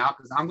happening right now,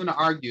 because I'm going to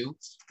argue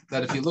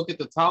that if you look at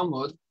the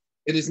Talmud,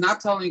 it is not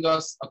telling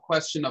us a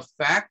question of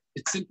fact,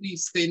 it's simply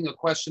stating a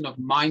question of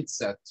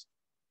mindset.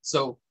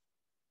 So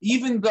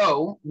even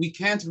though we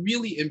can't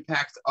really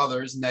impact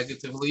others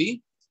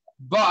negatively,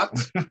 but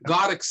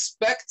God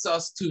expects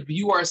us to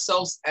view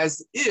ourselves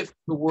as if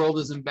the world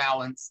is in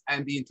balance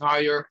and the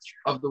entire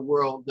of the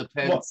world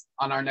depends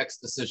on our next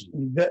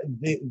decision.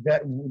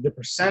 The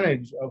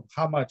percentage of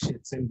how much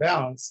it's in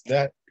balance,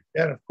 that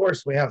of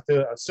course we have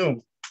to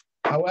assume.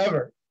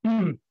 However,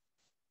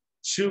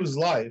 choose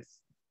life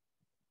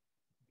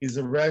is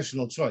a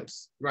rational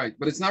choice. Right,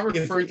 but it's not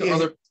referring to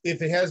other...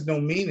 If it has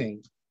no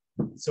meaning,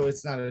 so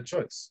it's not a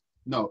choice.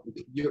 No,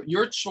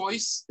 your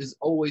choice is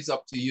always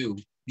up to you.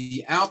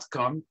 The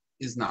outcome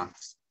is not.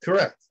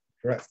 Correct.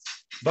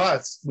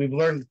 But we've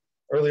learned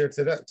earlier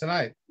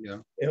tonight,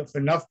 if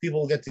enough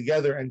people get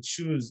together and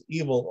choose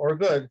evil or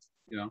good,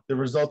 the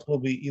result will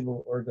be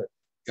evil or good.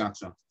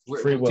 Gotcha.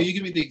 Can you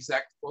give me the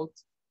exact quote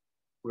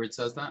where it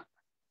says that?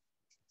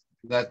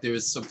 That there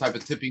is some type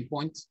of tipping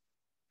point?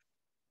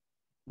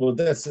 Well,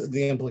 that's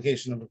the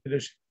implication of a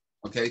Kedushin.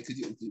 Okay,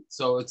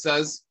 so it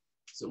says,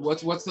 so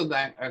what's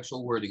the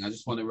actual wording? I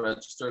just want to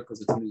register because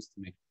it's news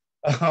to me.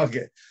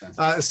 Okay,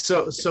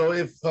 so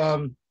if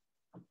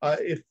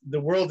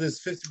the world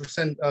is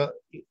 50%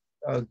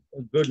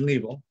 good and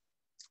evil,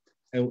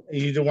 and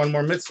you do one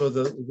more mitzvah,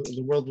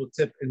 the world will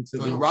tip into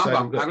the Rambam. side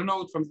of good. I don't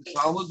know from the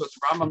Talmud, but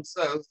Rambam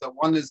says that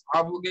one is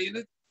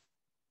obligated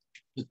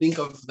to think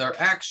of their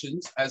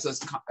actions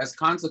as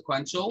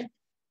consequential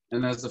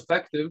and as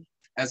effective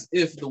as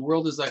if the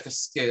world is like a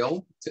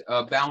scale,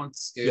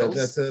 balanced scales.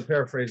 Yeah, that's a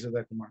paraphrase of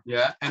that Gemara.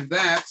 Yeah, and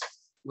that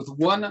with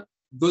one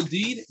good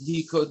deed,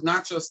 he could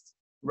not just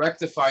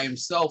rectify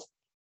himself,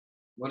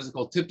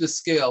 tip the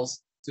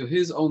scales to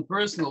his own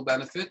personal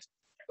benefit,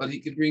 but he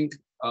could bring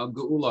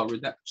geula,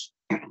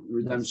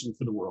 redemption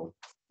for the world.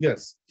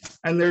 Yes,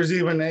 and there's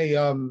even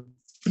a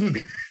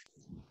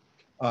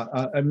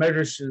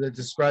medrash that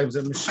describes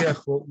that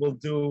Mashiach will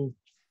do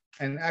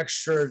an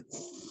extra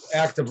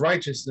act of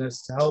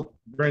righteousness to help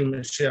bring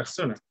Mashiach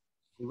sooner.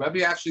 The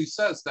Rebbe actually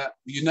says that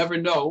you never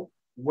know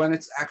when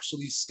it's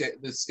actually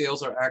the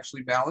scales are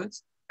actually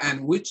balanced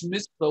and which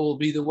mitzvah will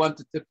be the one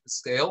to tip the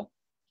scale.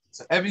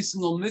 So every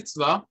single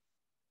mitzvah,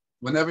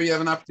 whenever you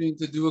have an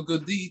opportunity to do a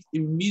good deed,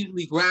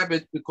 immediately grab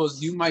it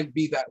because you might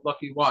be that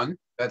lucky one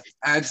that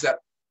adds that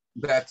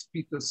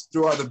piece of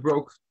straw that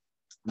broke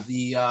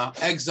the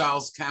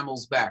exile's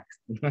camel's back.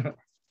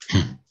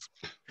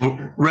 Well,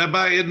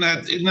 Rabbi, isn't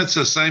that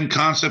the same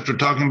concept we're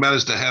talking about,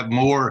 is to have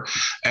more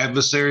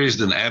adversaries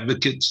than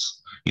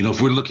advocates? You know,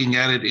 if we're looking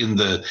at it in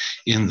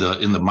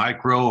the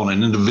micro on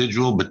an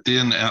individual, but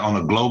then on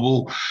a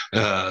global,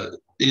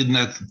 isn't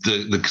that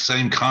the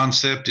same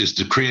concept, is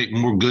to create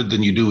more good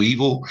than you do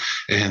evil,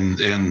 and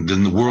then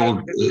the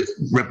world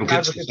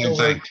replicates the same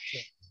thing?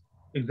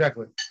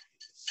 Exactly.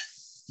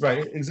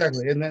 Right,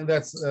 exactly, and then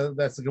that's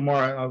the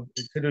Gemara of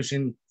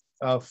Kedushin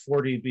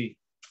 40b,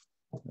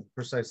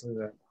 precisely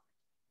that.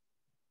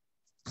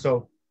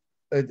 So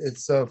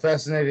it's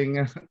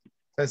fascinating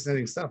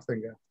stuff.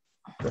 Thank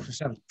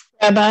God.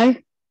 Rabbi,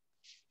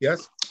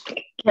 yes.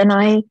 Can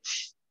I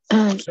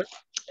Sure.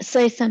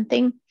 say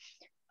something?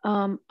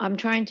 I'm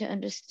trying to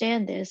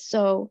understand this.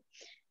 So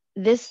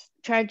this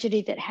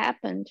tragedy that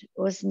happened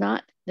was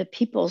not the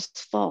people's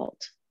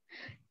fault.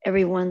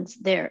 Everyone's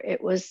there.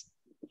 It was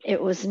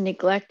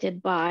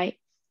neglected by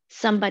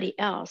somebody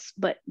else,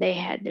 but they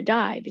had to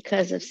die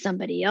because of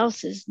somebody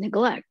else's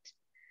neglect.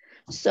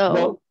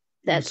 So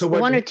that's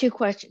one or two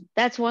questions.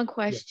 That's one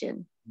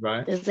question. Yeah.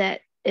 Right.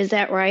 Is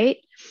that right?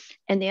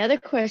 And the other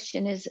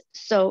question is,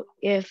 so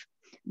if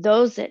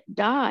those that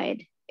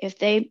died, if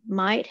they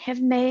might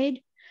have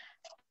made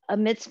a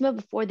mitzvah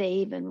before they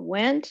even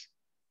went,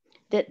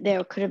 that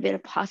there could have been a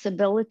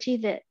possibility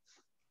that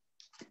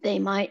they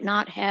might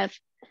not have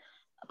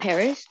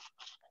perished?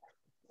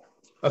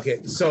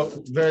 Okay, so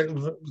very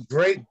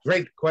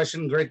great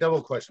question, great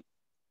double question.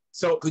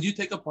 So could you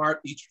take apart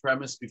each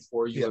premise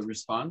before you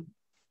respond?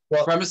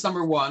 Well, premise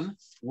number one,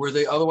 were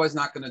they otherwise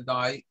not going to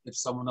die if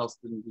someone else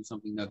didn't do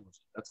something negligent?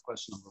 That's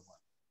question number one.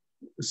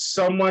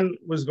 Someone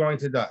was going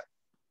to die.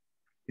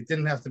 It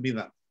didn't have to be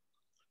them.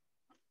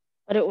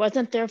 But it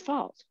wasn't their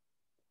fault.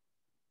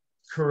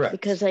 Correct.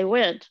 Because they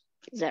went.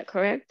 Is that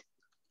correct?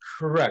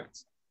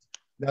 Correct.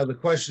 Now the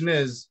question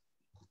is,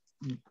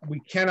 we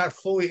cannot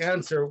fully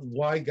answer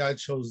why God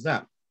chose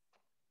them.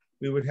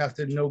 We would have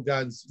to know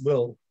God's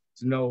will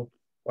to know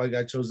why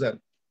God chose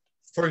them.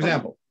 For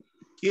example,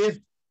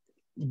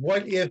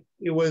 what if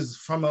it was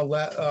from a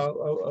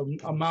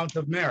amount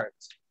of merit?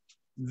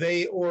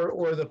 They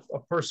or a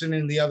person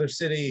in the other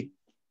city,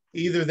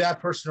 either that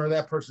person or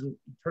that person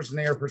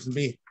A or person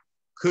B,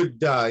 could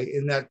die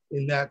in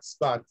that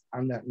spot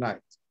on that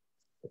night.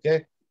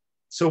 Okay,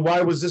 so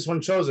why was this one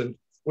chosen?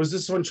 Was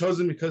this one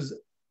chosen because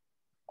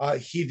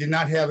he did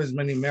not have as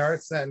many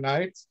merits that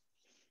night,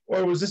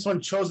 or was this one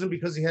chosen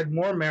because he had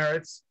more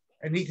merits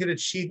and he could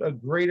achieve a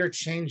greater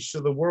change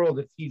to the world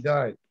if he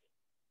died?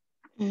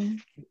 Mm.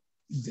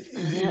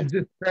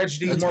 This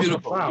tragedy that's more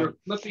beautiful. profound. You're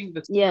flipping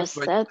the yes,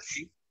 right.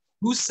 That's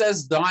Who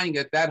says dying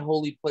at that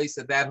holy place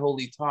at that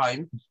holy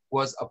time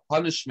was a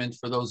punishment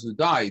for those who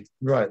died?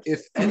 Right.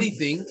 If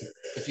anything,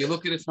 if you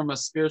look at it from a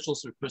spiritual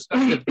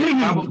perspective, they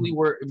probably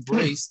were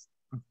embraced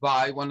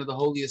by one of the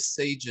holiest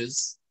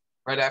sages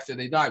right after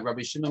they died.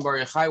 Rabbi Shimon Bar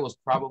Yochai was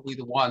probably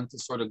the one to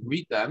sort of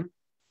greet them.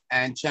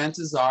 And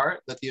chances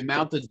are that the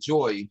amount of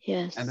joy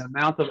and the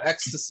amount of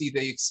ecstasy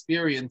they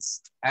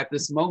experienced at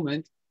this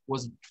moment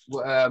was,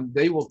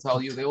 they will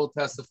tell you, they will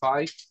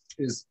testify,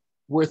 is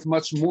worth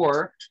much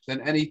more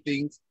than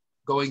anything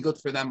going good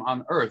for them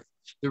on earth.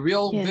 The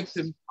real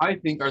victims, I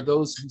think, are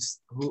those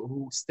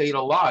who stayed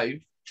alive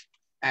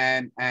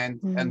and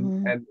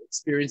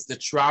experienced the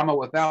trauma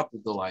without the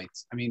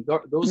delights. I mean,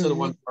 those are the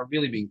ones who are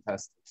really being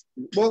tested.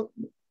 Well,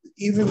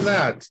 even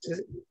that,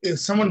 if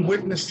someone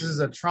witnesses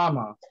a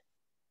trauma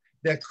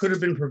that could have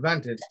been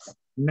prevented,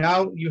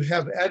 now you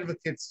have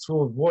advocates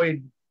to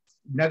avoid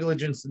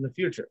negligence in the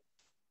future.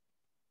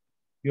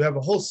 You have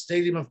a whole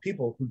stadium of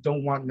people who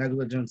don't want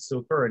negligence to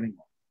occur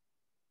anymore.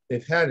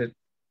 They've had it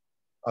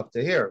up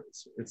to here.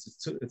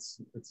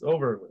 It's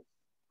over with.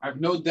 I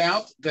have no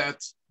doubt that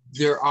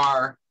there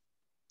are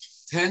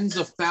tens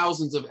of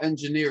thousands of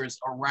engineers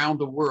around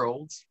the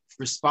world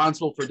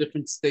responsible for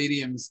different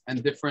stadiums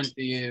and different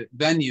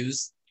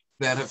venues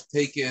that have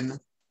taken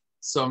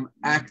some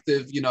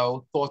active,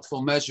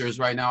 thoughtful measures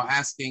right now,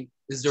 asking,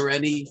 is there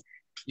any,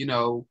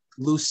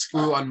 loose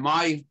screw on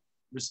my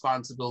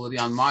responsibility,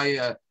 on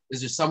my Is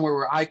there somewhere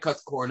where I cut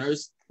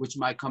corners, which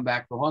might come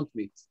back to haunt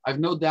me? I've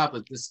no doubt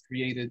that this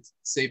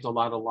saved a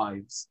lot of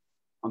lives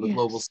on the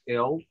global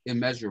scale,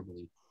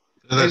 immeasurably.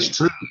 That's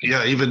true.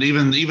 Yeah, even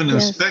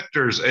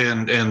inspectors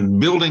and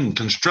building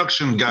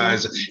construction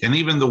guys, and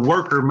even the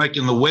worker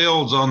making the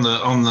welds on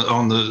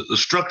the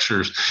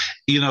structures.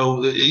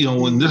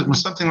 When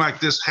something like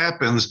this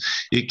happens,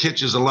 it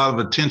catches a lot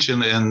of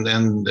attention, and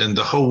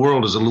the whole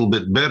world is a little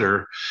bit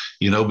better,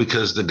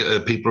 because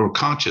the people are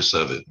conscious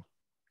of it.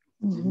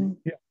 Mm-hmm.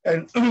 Yeah,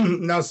 and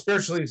now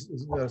spiritually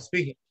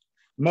speaking,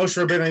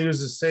 Moshe Rabbeinu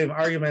used the same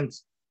argument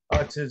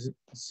to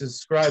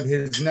describe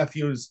his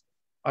nephew's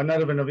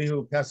Nadav and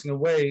Avihu passing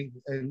away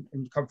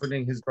and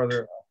comforting his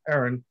brother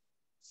Aaron,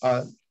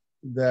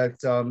 that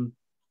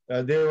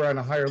they were on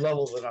a higher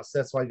level than us.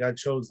 That's why God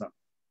chose them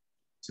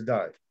to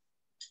die.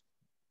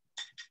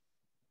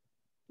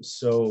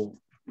 So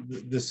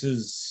this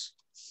is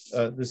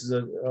a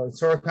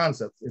Torah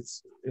concept.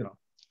 It's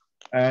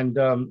and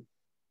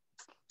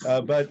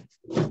but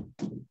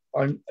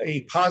on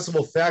a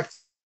possible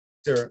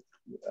factor,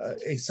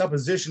 a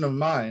supposition of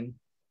mine.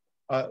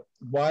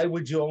 Why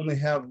would you only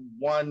have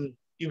one?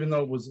 Even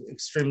though it was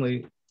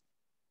extremely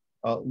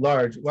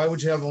large, why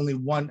would you have only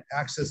one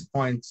access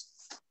point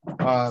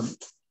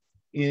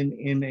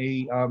in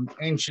a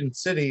ancient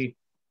city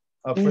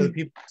for the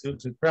people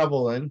to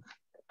travel in?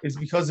 Is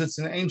because it's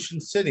an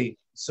ancient city.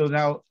 So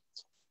now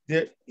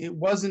it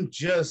wasn't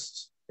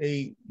just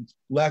a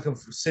lack of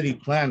city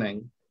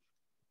planning.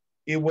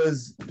 It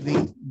was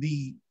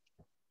the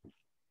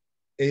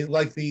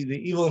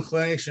evil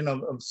inclination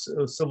of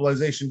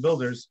civilization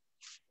builders.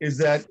 Is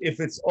that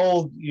if it's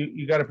old,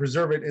 you got to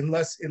preserve it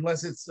unless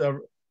it's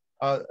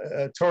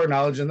Torah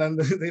knowledge, and then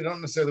they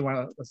don't necessarily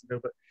want to listen to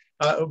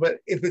it. But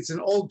if it's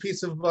an old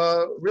piece of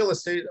real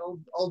estate,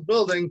 old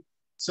building,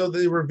 so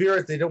they revere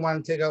it, they don't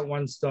want to take out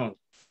one stone.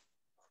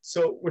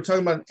 So we're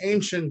talking about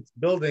ancient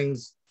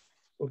buildings.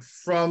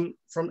 From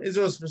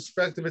Israel's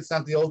perspective, it's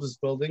not the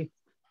oldest building,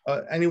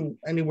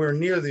 anywhere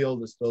near the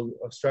oldest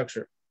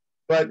structure.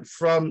 But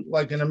from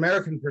like an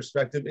American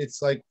perspective,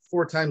 it's like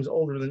 4 times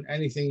older than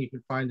anything you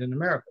could find in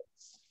America.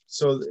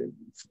 So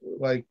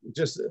like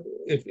just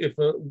if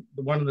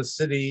one of the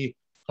city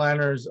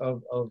planners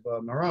of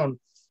Maron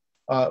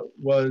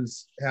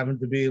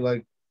happened to be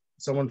like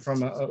someone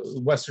from a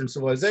Western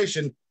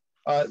civilization,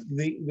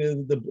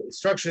 the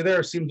structure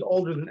there seemed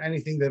older than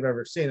anything they've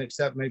ever seen,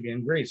 except maybe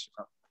in Greece.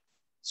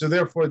 So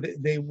therefore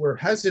they were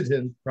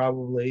hesitant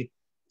probably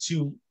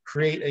to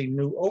create a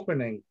new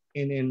opening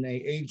in an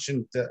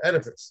ancient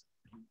edifice.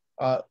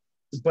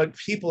 But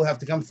people have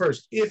to come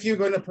first. If you're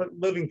going to put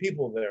living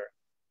people there,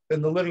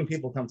 then the living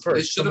people come first.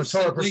 They should have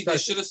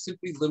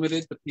simply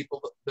limited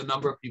the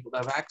number of people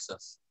that have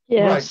access.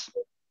 Yes.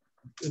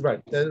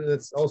 Right.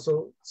 That's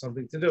also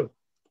something to do.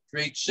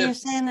 You're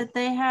saying that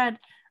they had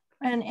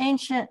an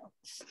ancient,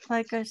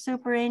 like a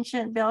super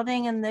ancient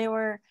building, and they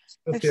were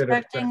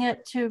expecting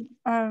it to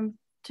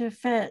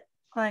fit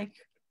like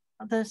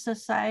the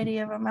society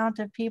of amount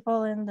of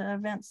people in the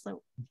events that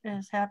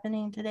is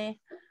happening today?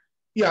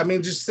 Yeah, I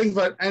mean, just think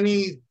about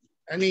any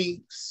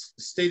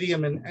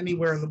stadium in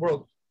anywhere in the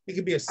world. It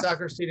could be a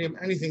soccer stadium,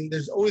 anything.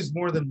 There's always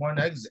more than one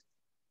exit.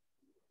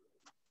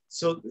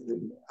 So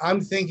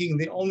I'm thinking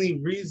the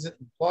only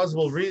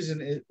plausible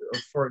reason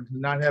for it to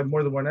not have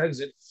more than one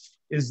exit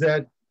is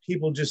that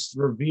people just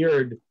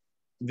revered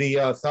the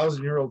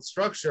 1,000-year-old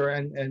structure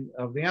and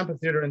of the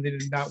amphitheater, and they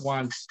did not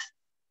want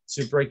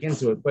to break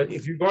into it. But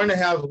if you're going to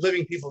have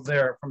living people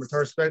there from a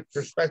Torah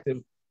perspective,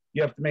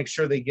 you have to make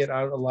sure they get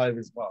out alive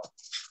as well.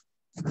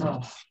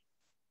 Oh.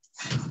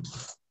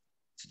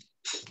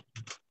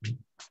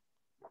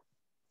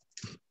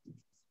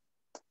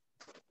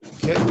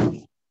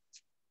 Okay.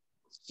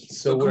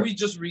 So can we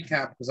just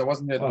recap, because I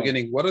wasn't here at the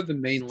beginning, what are the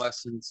main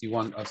lessons you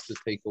want us to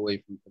take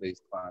away from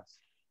today's class?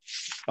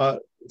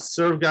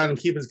 Serve God and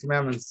keep his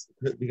commandments,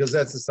 because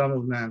that's the Son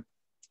of Man.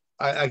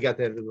 I got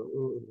that in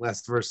the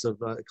last verse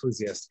of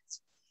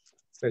Ecclesiastes.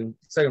 Second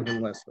from the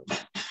last verse.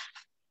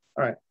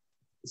 All right.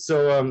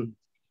 So,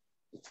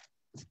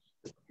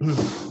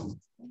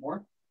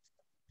 more?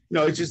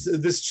 No, it's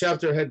just this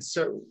chapter had,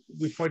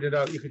 we pointed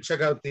out, you can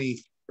check out the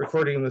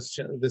recording of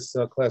this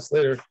class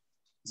later.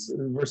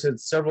 Verse had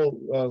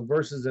several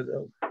verses that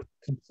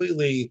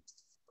completely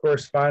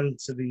correspond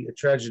to the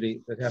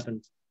tragedy that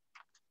happened.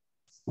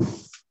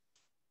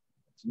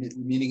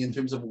 Meaning in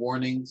terms of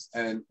warnings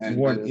and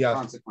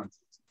consequences.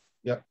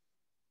 Yeah.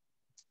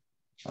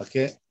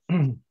 Okay.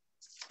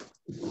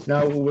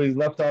 Now we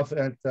left off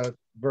at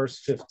verse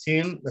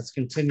 15. Let's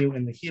continue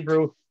in the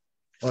Hebrew.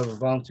 We'll have a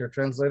volunteer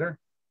translator.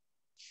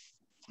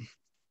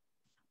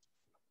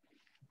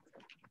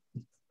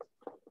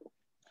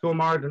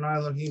 Kumar Adonai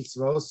Elohim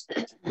Tzvos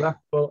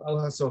Lachbo Al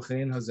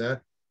Hasochein Hazeh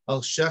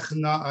Al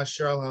Shechna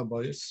Asher Al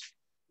Habayis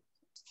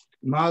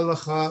Ma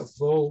Lecha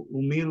Fo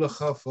Umi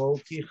Lecha Fo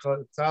Ki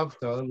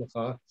Tavta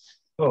Lecha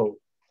Fo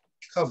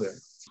Kaver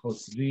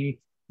Chotzvi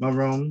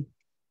Marom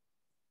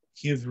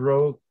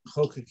Kivro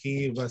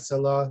Chokaki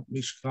Vasela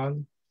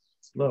Mishkan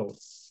Lo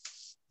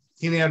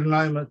Hine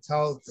Adonai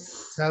Matal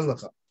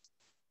Telecha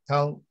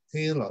Tal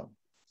Tela,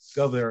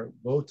 Gover,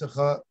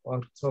 Botacha,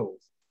 Otov.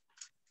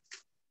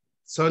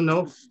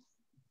 Sonof,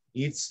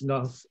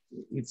 Itznafacha,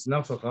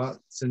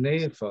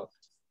 Tseneifa,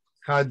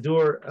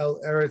 Hadur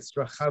El Eretz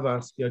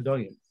Rachavas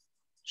Yadoyim.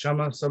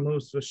 Shama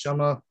Samus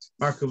Vashama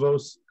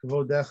Markavos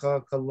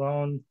Kavodecha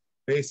Kalon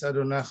Beis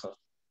Adonecha.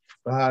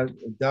 Bahad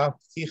Daf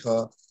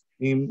Ticha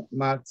Mim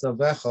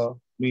Matzavecha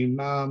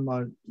Mima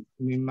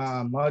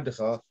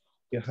Madecha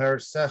Yeher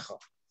Secha.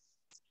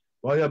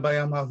 Vaya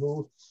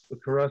Bayamahu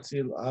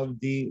Karatil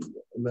Avdi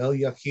Lel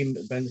Yakim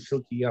Ben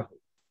Chilkiyahu.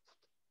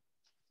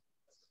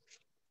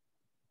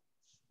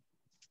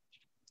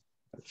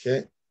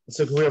 Okay,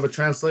 so can we have a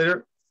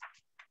translator?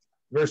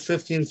 Verse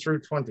 15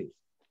 through 20.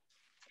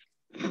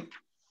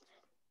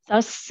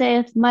 Thus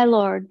saith my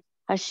Lord,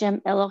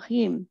 Hashem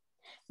Elohim,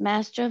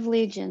 Master of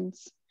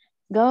Legions,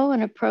 go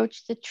and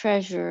approach the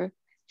treasurer,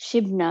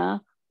 Shibna,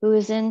 who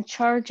is in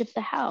charge of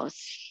the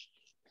house.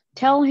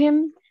 Tell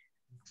him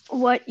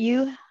what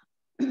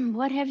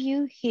have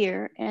you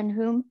here, and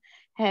whom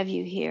have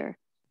you here,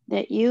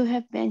 that you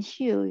have been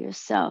hew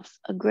yourself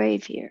a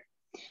grave here.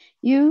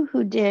 You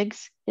who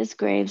digs his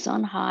graves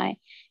on high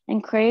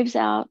and craves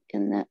out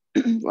in the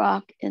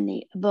rock in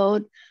the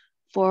abode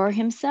for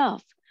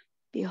himself.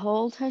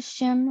 Behold,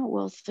 Hashem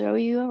will throw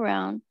you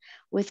around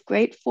with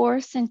great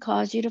force and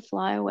cause you to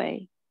fly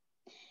away.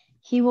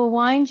 He will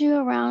wind you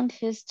around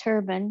his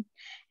turban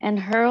and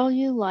hurl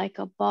you like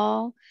a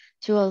ball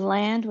to a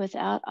land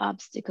without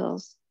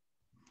obstacles.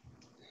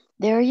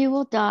 There you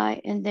will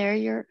die, and there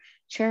your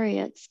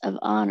chariots of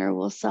honor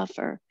will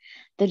suffer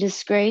the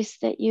disgrace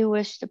that you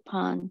wished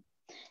upon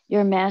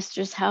your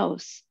master's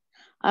house.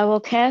 I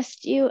will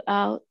cast you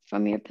out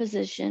from your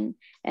position,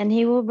 and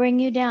he will bring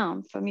you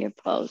down from your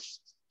post.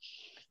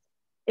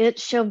 It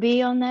shall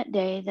be on that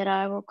day that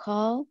I will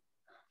call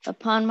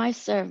upon my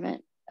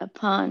servant,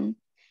 upon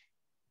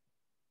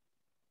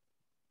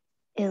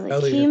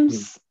Eliakim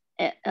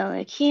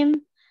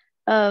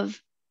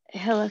of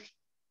Hilkiah.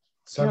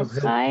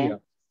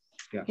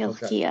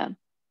 Hilkiah.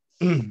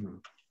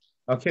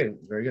 Okay,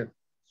 very good.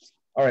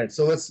 All right,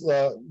 so let's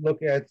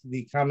look at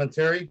the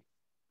commentary.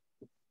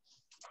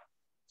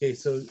 Okay,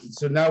 so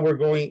now we're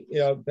going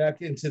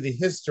back into the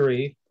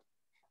history,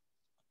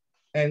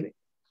 and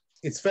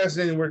it's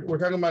fascinating. We're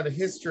talking about a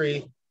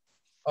history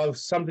of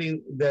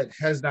something that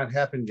has not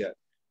happened yet.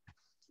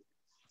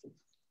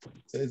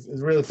 So it's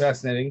really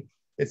fascinating.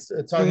 It's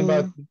talking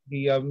about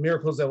the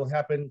miracles that will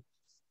happen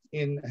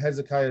in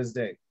Hezekiah's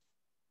day.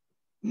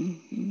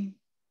 Mm-hmm.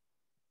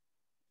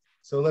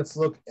 So let's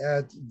look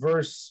at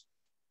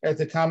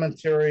the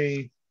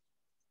commentary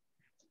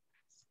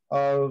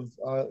of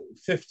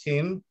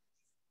 15,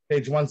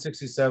 page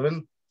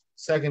 167,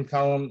 second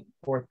column,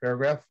 fourth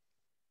paragraph.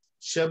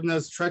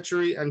 Shebna's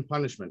treachery and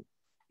punishment.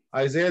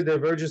 Isaiah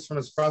diverges from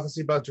his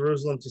prophecy about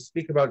Jerusalem to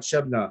speak about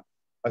Shebna,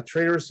 a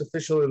traitorous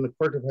official in the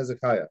court of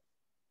Hezekiah.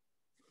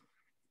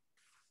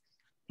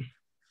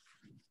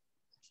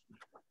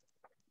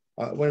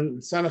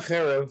 When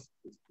Sennacherib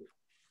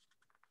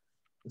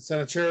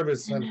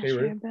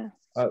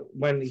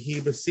when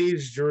he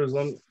besieged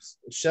Jerusalem,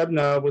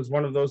 Shebna was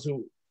one of those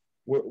who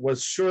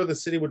was sure the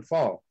city would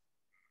fall.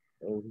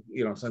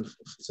 You know,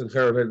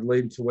 Sennacherib had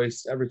laid to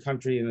waste every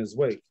country in his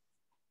wake.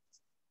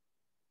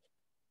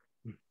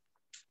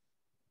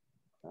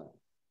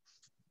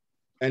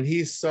 And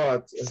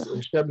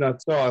Shebna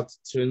sought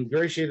to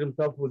ingratiate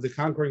himself with the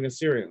conquering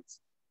Assyrians.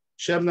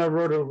 Shebna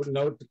wrote a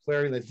note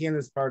declaring that he and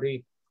his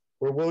party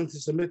were willing to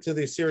submit to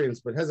the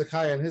Assyrians, but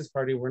Hezekiah and his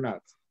party were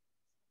not.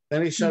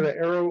 Then he shot an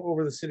arrow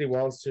over the city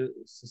walls to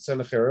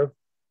Sennacherib.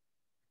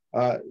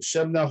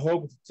 Shebna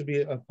hoped to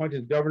be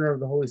appointed governor of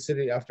the holy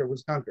city after it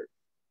was conquered.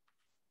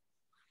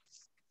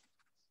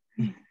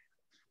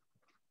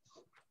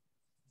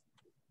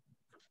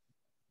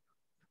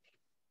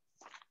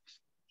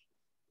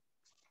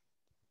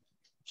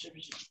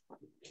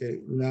 Okay,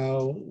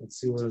 now let's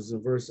see what is the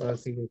verse. I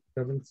think it's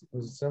 17.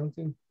 Was it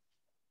 17?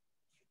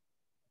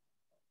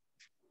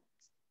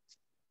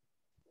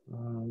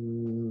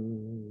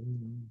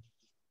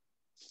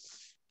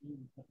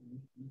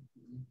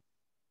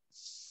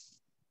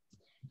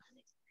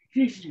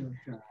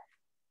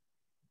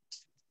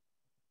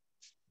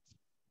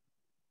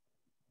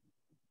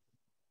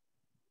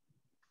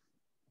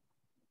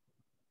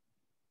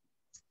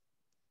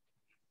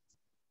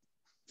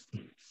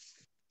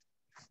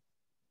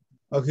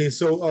 Okay,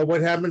 so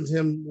what happened to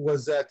him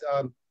was that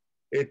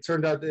it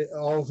turned out that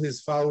all of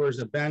his followers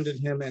abandoned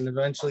him, and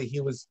eventually he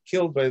was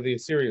killed by the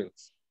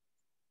Assyrians.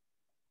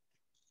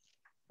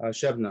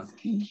 Shebna.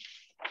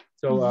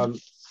 So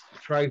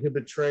trying to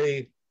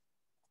betray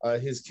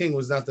his king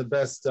was not the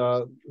best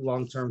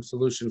long-term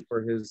solution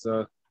for his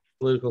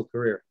political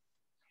career.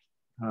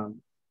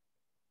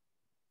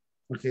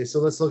 Okay, so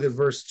let's look at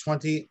verse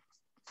 20,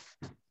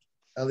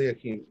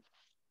 Eliakim.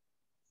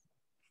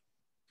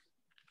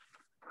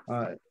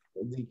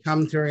 The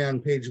commentary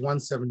on page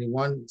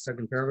 171,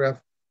 second paragraph.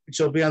 It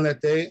shall be on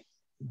that day,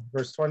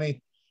 verse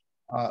 20,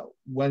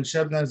 when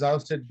Shebna is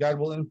ousted, God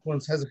will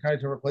influence Hezekiah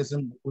to replace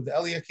him with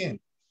Eliakim,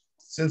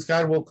 Since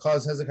God will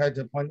cause Hezekiah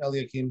to appoint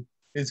Eliakim,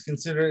 it is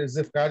considered as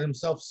if God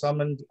himself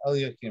summoned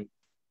Eliakim.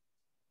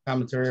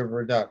 Commentary of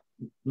Radak.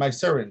 My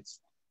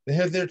servants, the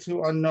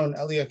hitherto unknown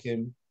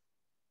Eliakim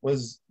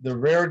was the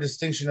rare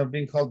distinction of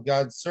being called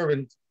God's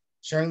servant,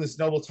 sharing this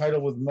noble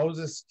title with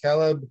Moses,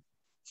 Caleb,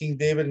 King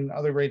David, and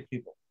other great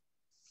people.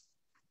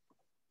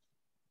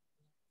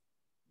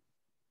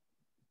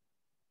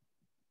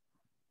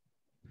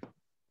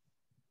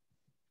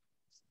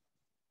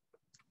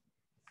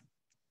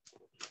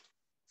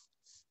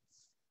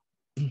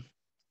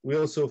 We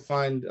also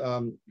find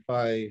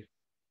by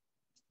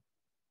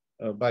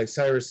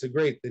Cyrus the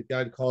Great that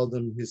God called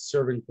him his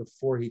servant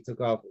before he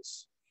took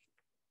office.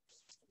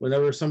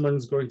 Whenever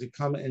someone's going to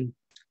come and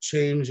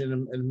change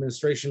an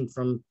administration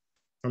from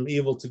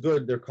evil to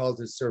good, they're called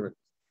his servant.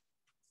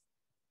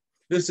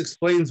 This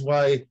explains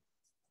why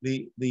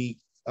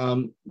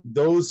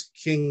those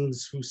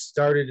kings who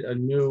started a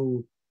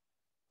new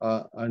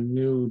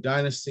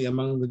dynasty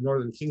among the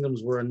northern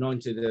kingdoms were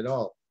anointed at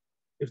all.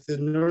 If the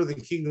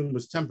northern kingdom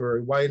was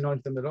temporary, why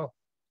anoint them at all?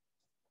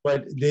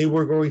 But they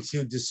were going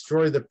to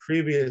destroy the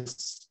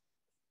previous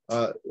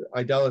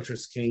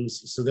idolatrous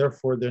kings, so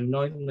therefore the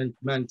anointment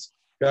meant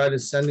God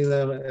is sending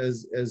them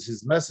as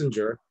his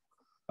messenger,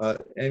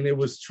 and it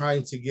was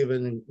trying to give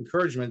an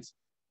encouragement.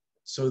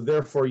 So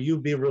therefore you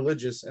be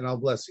religious and I'll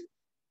bless you.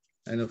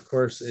 And of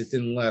course it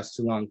didn't last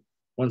too long.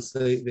 Once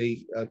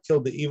they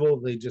killed the evil,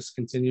 they just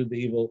continued the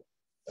evil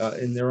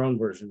in their own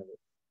version of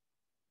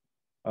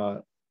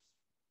it.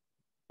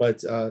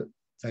 But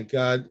thank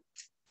God,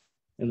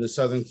 in the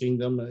southern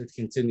kingdom, it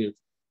continued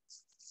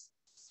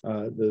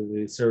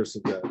the service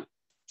of God.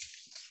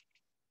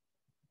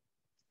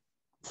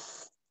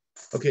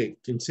 Okay,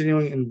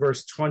 continuing in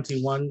verse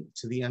 21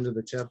 to the end of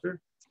the chapter.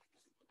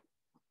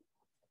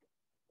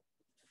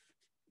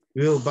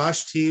 Vil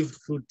bashtiv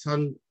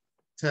kutan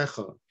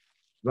techa,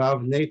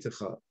 vav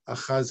netecha,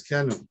 achaz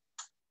kenu,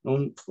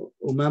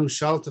 umem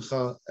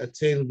shaltecha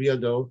etain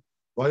biado,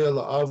 vaya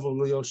la'av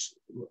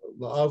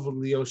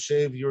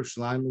liyoshev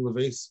Yerushalayim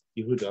leves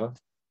Yehuda,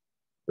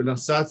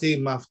 v'nasati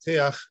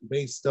mafteach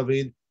beis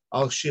David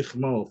al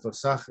shichmo,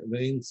 fasach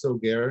ve'in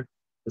soger,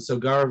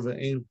 v'sogar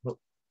ve'in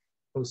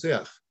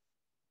poseach.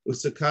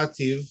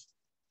 Usakativ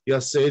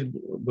Yased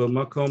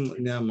b'makom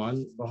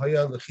Naaman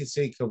v'haya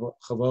l'chisei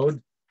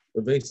kavod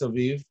b'beis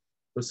aviv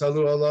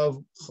v'salu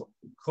alav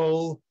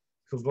kol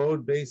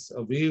kavod beis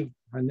aviv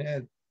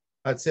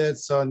hatzet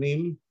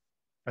saim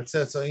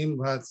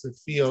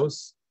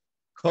hatzefios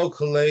kol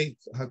kalei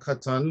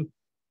hakatan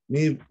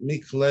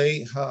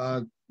miklei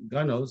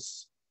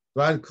ha'ganos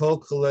vad kol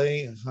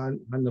kalei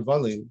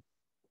hanavalim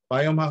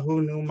bayom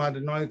hahu nu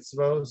madanoy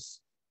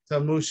tzvos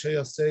tamush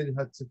yased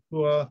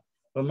hatzipua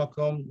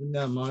B'makom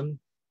Naaman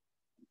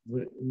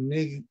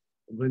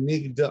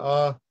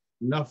v'nigda'a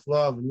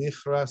nafla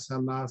v'nichras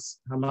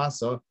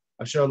hamasa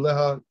asher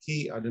leha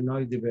ki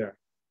Adonai diber.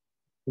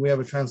 We have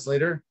a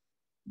translator,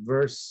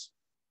 verse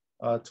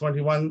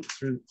 21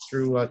 through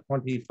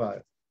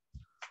 25.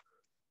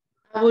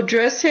 I will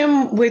dress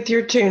him with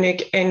your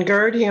tunic and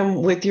gird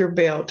him with your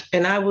belt,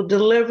 and I will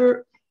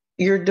deliver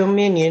your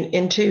dominion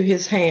into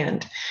his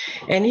hand,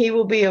 and he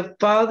will be a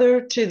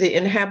father to the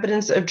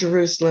inhabitants of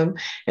Jerusalem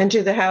and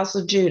to the house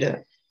of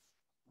Judah.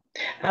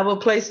 I will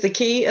place the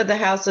key of the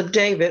house of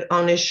David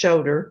on his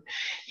shoulder.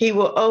 He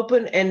will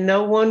open and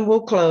no one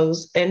will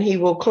close, and he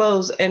will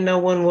close and no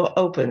one will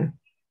open.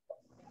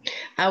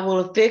 I will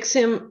affix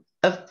him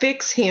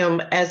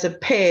as a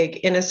peg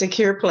in a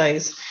secure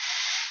place,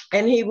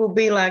 and he will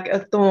be like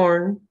a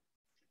throne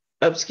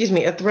of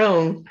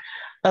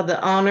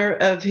the honor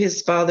of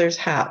his father's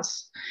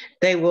house.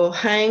 They will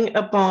hang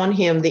upon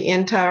him the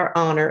entire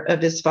honor of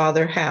his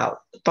father's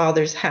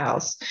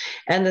house,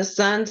 and the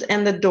sons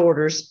and the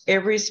daughters,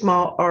 every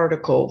small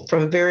article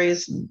from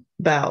various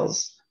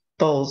bowls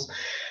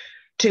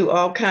to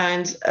all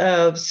kinds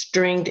of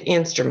stringed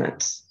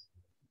instruments.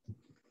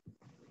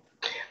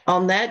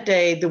 On that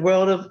day, the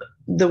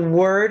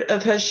word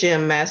of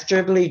Hashem, Master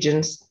of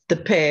Legions, the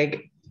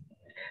peg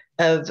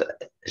of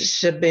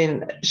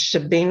Shebna,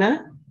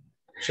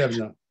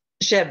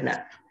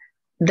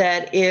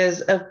 that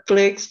is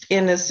affixed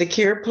in a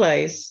secure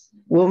place,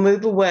 will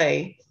move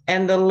away,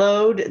 and the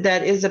load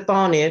that is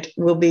upon it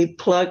will be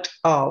plucked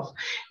off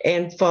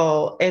and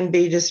fall and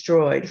be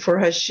destroyed, for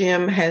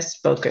Hashem has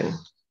spoken.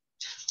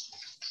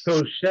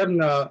 So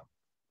Shebna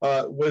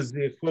was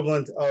the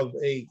equivalent of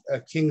a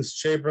king's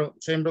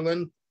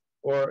chamberlain,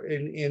 or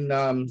in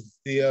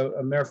the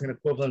American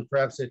equivalent,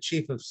 perhaps a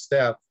chief of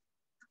staff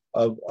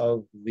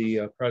of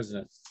the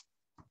president.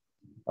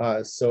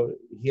 So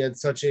he had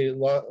such a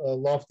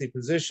lofty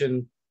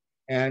position,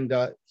 and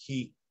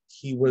he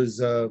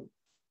was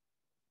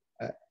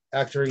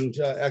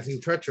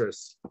acting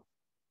treacherous.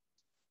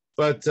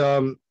 But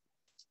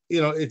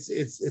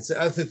it's an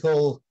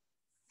ethical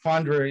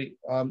quandary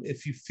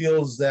if he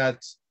feels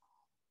that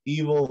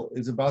evil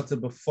is about to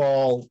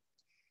befall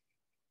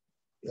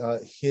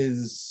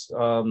his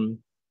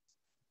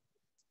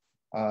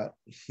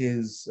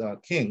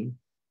king.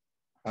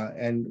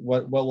 and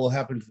what will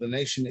happen to the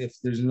nation if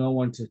there's no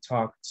one to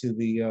talk to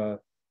the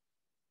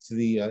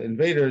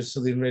invaders,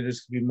 so the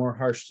invaders can be more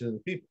harsh to the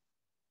people.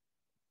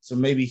 So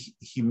maybe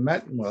he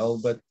meant well,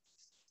 but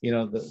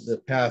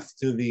the path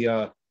to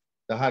the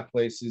hot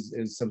place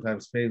is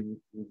sometimes paved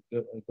with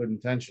good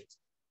intentions.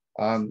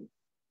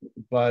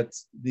 But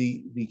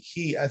the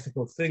key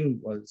ethical thing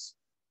was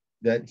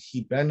that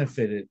he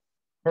benefited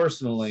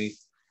personally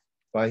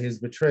by his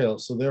betrayal.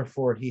 So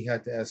therefore, he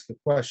had to ask a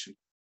question.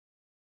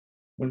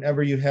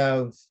 Whenever you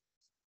have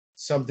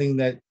something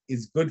that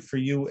is good for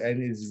you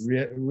and is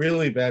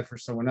really bad for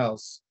someone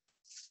else,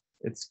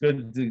 it's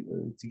good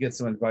to get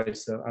some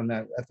advice on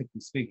that,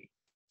 ethically speaking.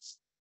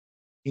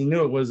 He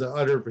knew it was an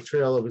utter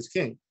betrayal of his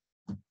king.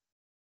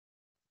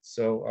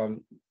 So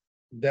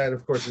that,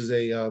 of course, is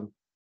a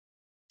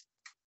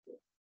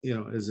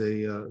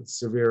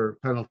severe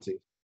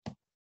penalty.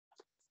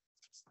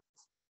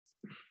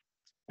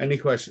 Any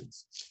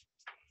questions?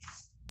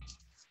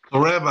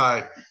 Well,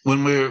 Rabbi,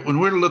 when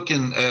we're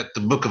looking at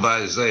the book of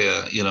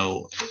Isaiah,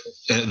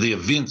 the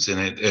events in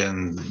it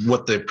and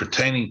what they're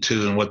pertaining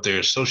to and what they're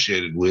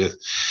associated with,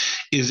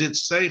 is it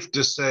safe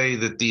to say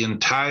that the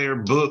entire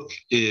book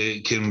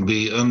can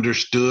be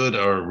understood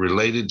or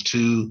related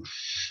to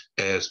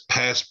as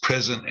past,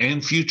 present,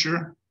 and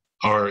future?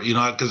 Or,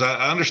 because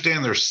I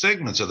understand there's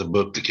segments of the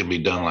book that can be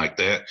done like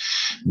that,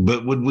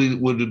 but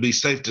would it be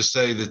safe to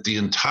say that the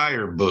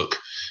entire book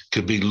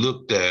could be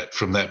looked at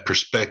from that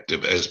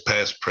perspective as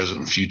past,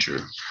 present, and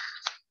future?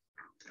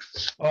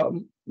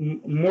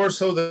 More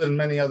so than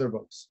many other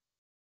books,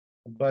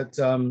 but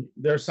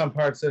there are some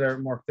parts that are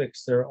more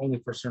fixed. They're only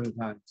for certain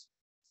times.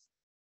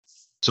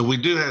 So we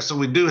do have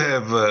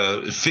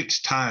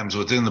fixed times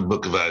within the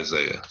book of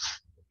Isaiah.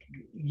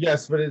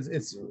 Yes, but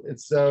it's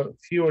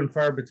few and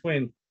far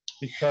between,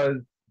 because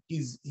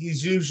he's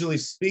usually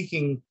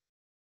speaking.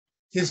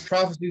 His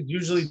prophecies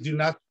usually do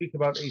not speak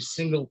about a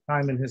single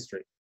time in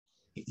history.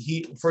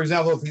 For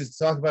example, if he's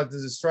talking about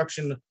the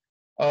destruction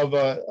of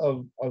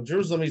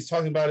Jerusalem, he's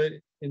talking about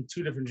it in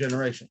two different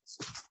generations.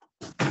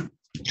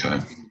 Okay.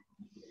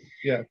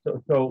 Yeah.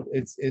 So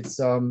it's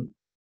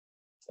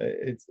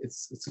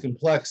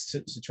complex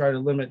to try to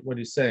limit what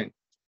he's saying.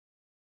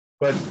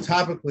 But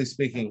topically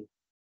speaking,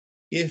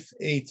 if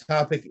a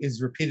topic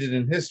is repeated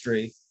in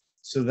history,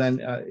 so then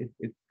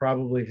it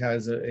probably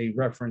has a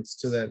reference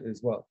to that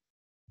as well.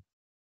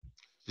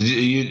 Do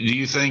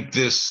you think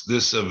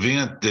this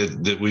event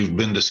that we've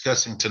been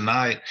discussing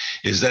tonight,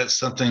 is that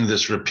something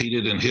that's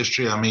repeated in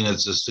history? I mean,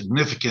 it's a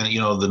significant,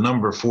 the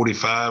number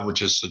 45,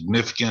 which is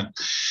significant,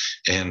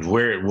 and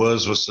where it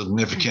was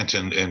significant,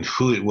 and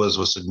who it was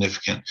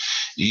significant.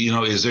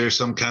 Is there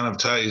some kind of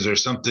tie? Is there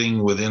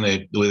something within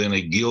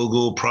a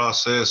Gilgal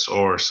process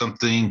or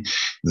something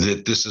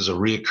that this is a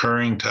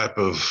reoccurring type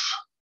of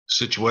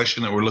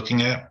situation that we're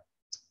looking at?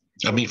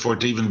 I mean, for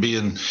it to even be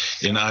in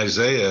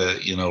Isaiah,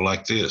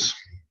 like this.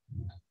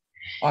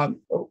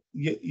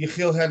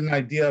 Yechiel had an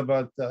idea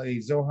about a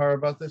Zohar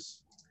about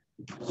this.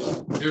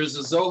 There's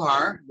a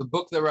Zohar, the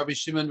book that Rabbi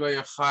Shimon Bar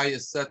Yochai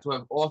is said to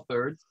have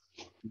authored,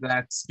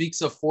 that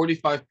speaks of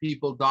 45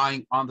 people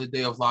dying on the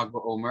day of Lag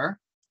BaOmer.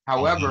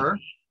 However,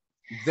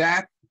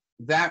 that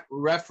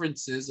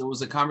references, it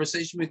was a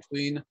conversation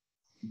between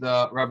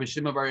the Rabbi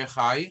Shimon Bar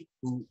Yochai,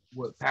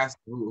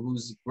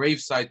 whose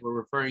gravesite we're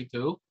referring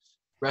to,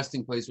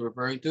 resting place we're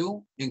referring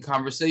to, in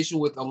conversation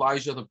with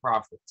Elijah the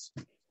prophet.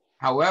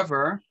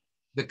 However,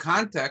 the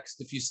context,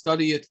 if you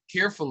study it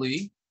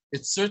carefully,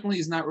 it certainly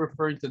is not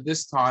referring to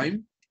this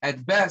time.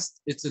 At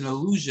best, it's an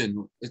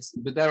allusion. It's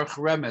b'derech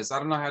remez. I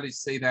don't know how to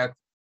say that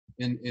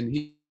in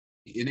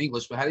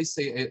English, but how do you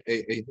say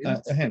a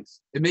hint? A hint.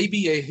 It may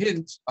be a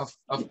hint of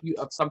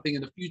something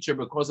in the future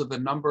because of the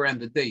number and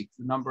the date,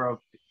 the number of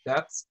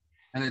deaths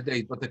and the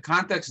date. But the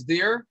context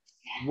there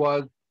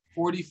was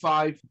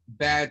 45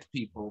 bad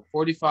people,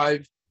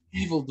 45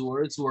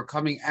 evildoers who are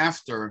coming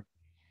after,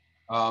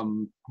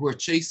 who are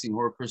chasing,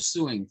 who are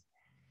pursuing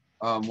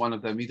one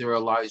of them, either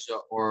Elijah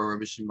or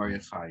Rabbi Shimon Bar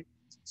Yochai.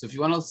 So if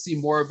you want to see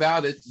more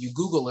about it, you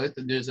Google it,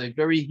 and there's a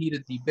very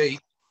heated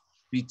debate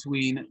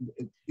between,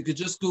 you could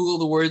just Google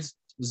the words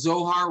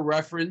Zohar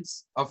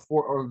reference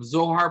or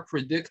Zohar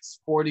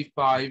predicts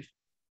 45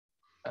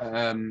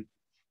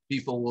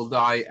 people will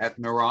die at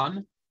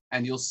Meron,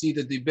 and you'll see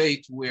the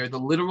debate where the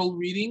literal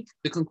reading,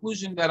 the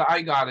conclusion that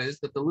I got is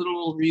that the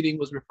literal reading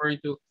was referring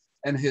to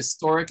an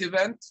historic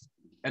event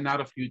and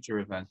not a future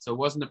event. So it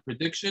wasn't a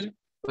prediction,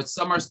 but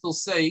some are still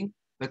saying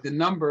that the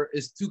number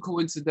is too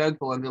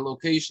coincidental and the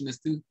location is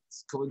too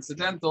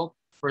coincidental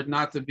for it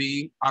not to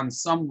be on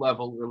some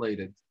level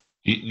related.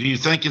 Do you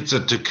think it's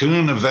a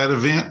tikkun of that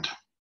event?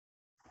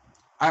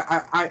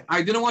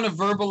 I didn't want to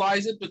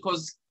verbalize it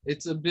because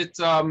it's a bit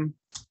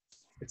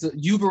it's a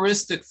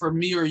hubristic for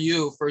me or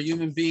you, for a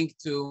human being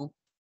to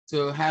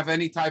have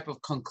any type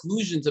of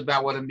conclusions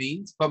about what it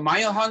means. But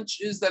my hunch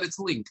is that it's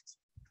linked.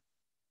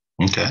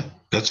 Okay,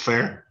 that's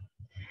fair.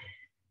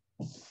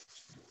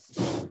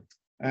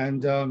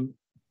 And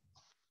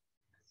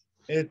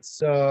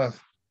it's also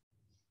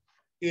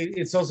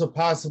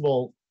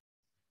possible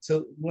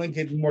to link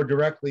it more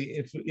directly,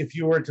 if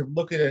you were to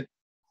look at it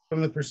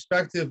from the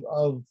perspective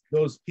of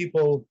those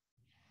people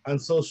on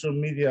social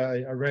media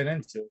I ran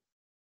into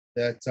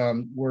that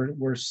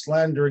were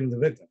slandering the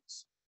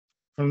victims.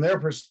 From their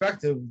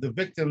perspective, the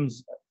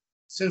victims,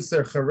 since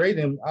they're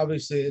Haredim,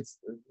 obviously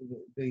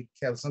they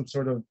have some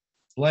sort of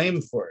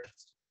blame for it.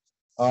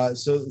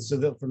 So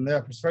that from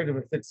their perspective,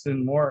 it fits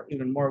in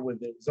even more with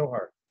the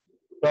Zohar.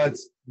 But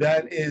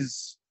that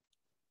is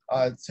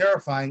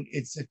terrifying.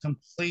 It's a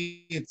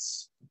complete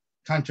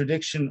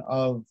contradiction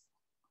of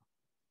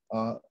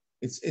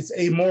it's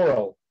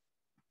amoral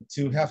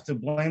to have to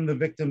blame the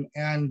victim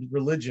and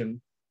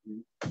religion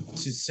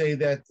to say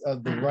that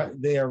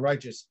they are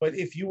righteous. But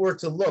if you were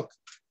to look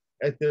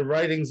at the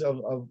writings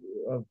of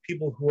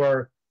people who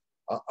are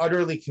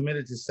utterly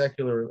committed to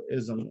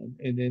secularism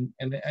in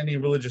any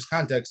religious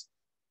context,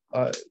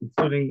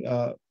 including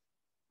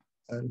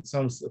in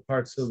some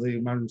parts of the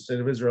modern state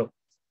of Israel,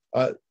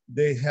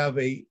 they have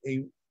a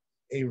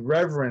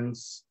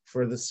reverence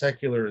for the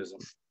secularism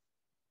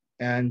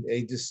and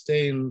a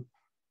disdain,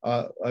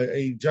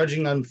 a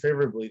judging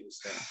unfavorably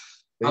disdain.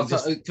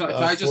 Can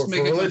I just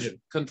make a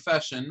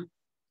confession?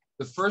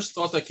 The first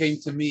thought that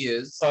came to me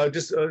is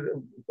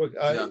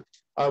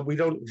we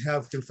don't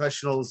have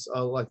confessionals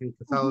like in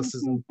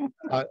Catholicism.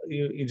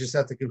 You just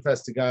have to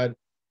confess to God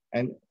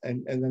and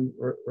then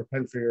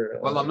repent for your.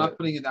 Well, I'm not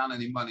putting down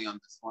any money on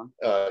this one.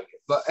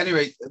 But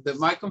anyway,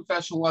 my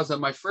confession was that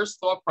my first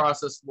thought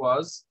process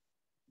was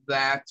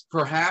that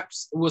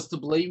perhaps it was to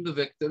blame the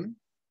victim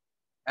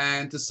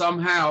and to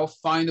somehow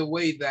find a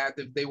way that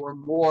if they were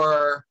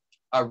more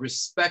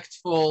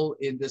respectful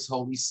in this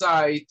holy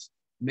site,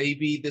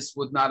 maybe this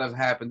would not have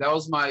happened. That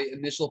was my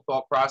initial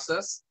thought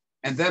process.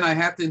 And then I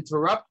had to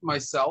interrupt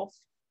myself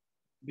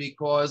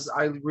because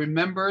I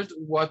remembered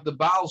what the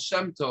Baal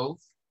Shem Tov,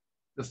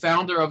 the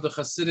founder of the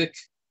Hasidic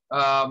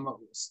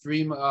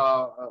stream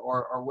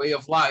or way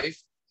of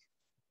life,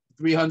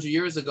 300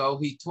 years ago,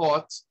 he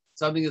taught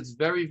something that's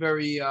very,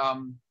 very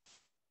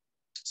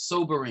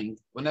sobering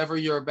whenever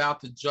you're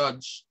about to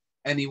judge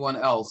anyone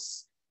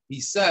else.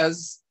 He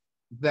says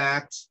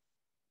that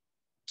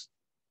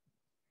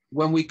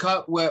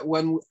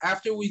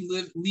after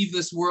we leave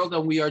this world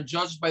and we are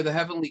judged by the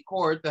heavenly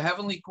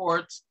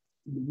court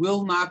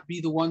will not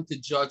be the one to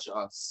judge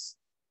us.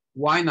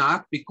 Why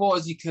not?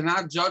 Because you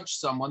cannot judge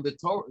someone. The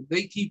Torah,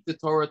 they keep the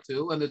Torah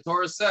too, and the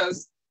Torah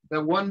says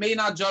that one may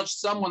not judge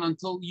someone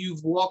until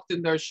you've walked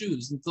in their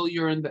shoes, until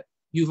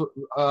you've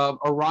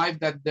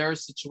arrived at their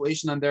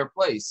situation and their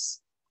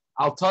place.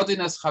 Do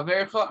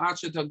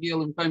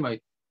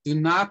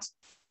not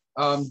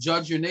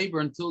judge your neighbor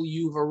until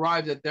you've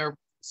arrived at their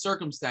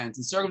circumstance.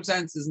 And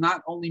circumstance does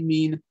not only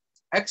mean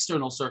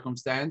external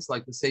circumstance,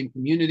 like the same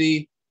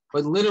community,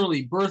 but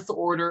literally birth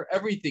order,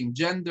 everything,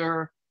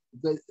 gender,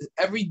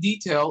 every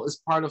detail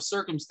is part of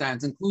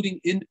circumstance, including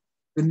in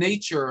the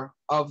nature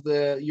of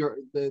the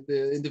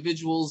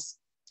individual's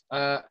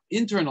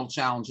internal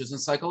challenges and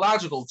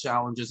psychological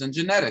challenges and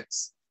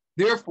genetics.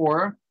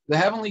 Therefore, the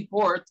heavenly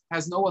court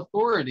has no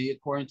authority,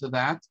 according to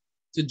that,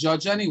 to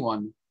judge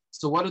anyone.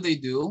 So what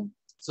do?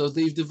 So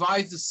they've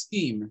devised a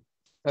scheme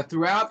that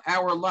throughout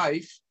our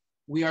life,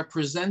 we are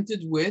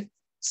presented with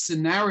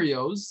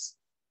scenarios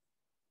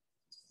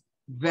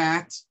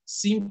that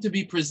seem to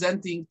be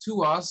presenting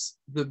to us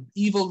the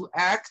evil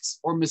acts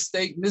or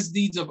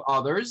misdeeds of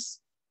others.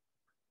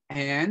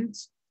 And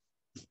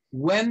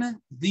when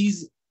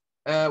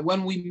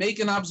we make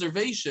an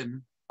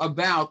observation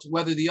about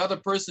whether the other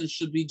person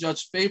should be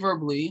judged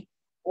favorably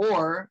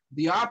or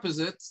the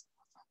opposite,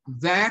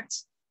 that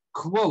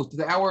quote,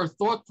 our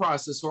thought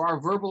process or our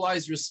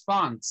verbalized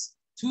response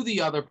to the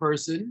other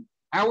person,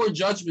 our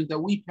judgment that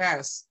we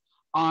pass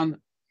on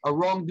a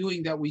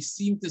wrongdoing that we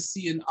seem to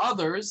see in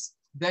others,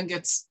 then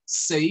gets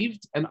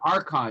saved and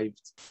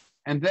archived.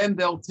 And then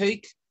they'll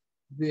take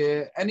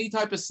any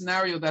type of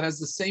scenario that has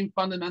the same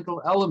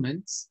fundamental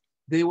elements,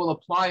 they will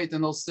apply it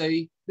and they'll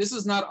say, this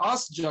is not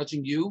us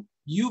judging you.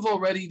 You've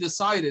already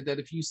decided that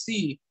if you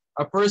see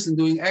a person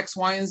doing X,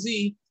 Y, and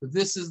Z,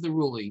 this is the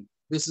ruling.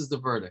 This is the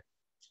verdict.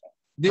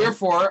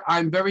 Therefore,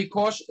 I'm very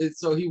cautious.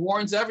 So he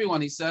warns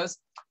everyone. He says,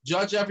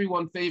 judge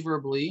everyone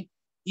favorably,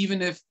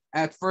 even if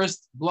at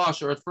first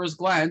blush or at first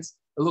glance,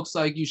 it looks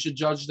like you should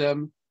judge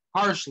them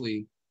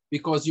harshly,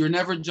 because you're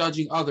never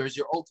judging others.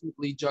 You're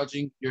ultimately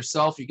judging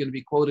yourself. You're going to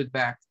be quoted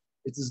back.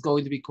 It is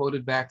going to be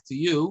quoted back to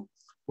you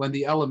when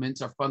the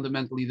elements are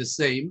fundamentally the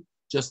same.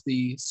 Just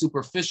the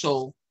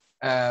superficial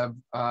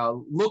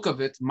look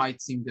of it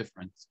might seem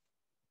different.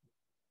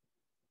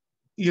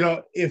 You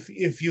know,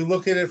 if you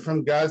look at it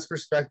from God's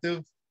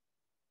perspective,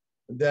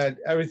 that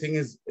everything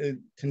is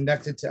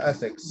connected to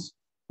ethics,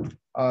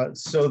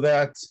 so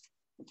that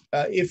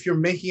if you're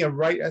making a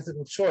right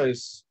ethical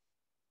choice,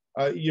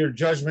 your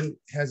judgment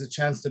has a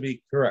chance to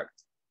be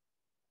correct.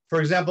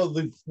 For example,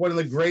 one of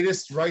the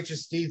greatest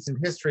righteous deeds in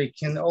history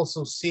can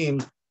also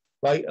seem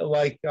like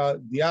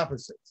the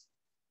opposite.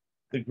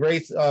 The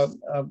great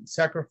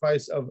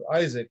sacrifice of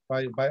Isaac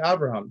by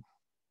Abraham.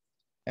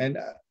 And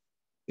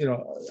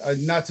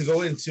not to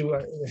go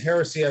into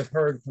heresy I've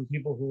heard from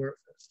people who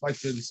like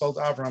to insult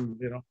Avram,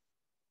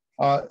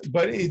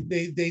 but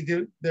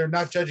they're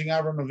not judging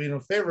Avram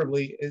Avinu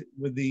favorably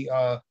with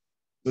the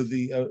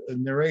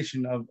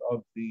narration of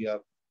the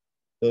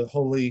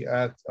holy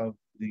act of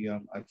the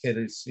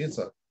Akedah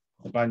Yitzhak,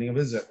 the binding of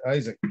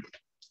Isaac.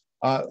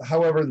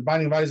 However, the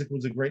binding of Isaac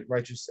was a great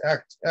righteous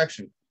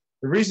action.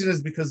 The reason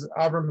is because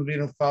Avram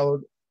Avinu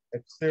followed a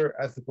clear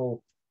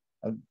ethical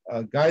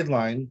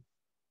guideline.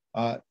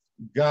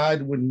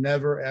 God would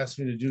never ask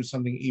me to do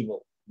something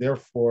evil.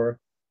 Therefore,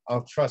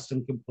 I'll trust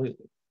him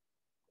completely.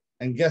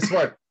 And guess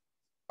what?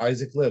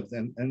 Isaac lived,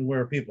 and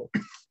we're people.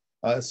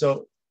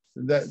 So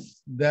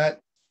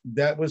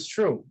that was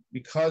true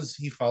because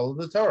he followed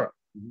the Torah.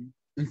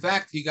 In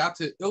fact, he got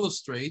to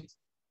illustrate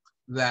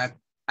that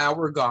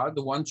our God,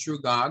 the one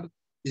true God,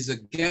 is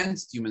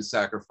against human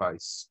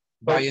sacrifice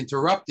by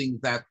interrupting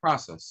that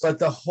process. But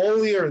the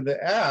holier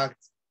the act,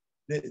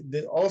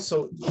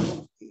 also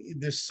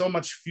there's so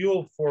much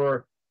fuel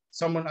for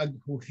someone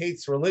who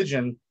hates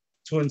religion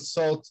to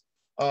insult,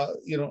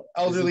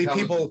 elderly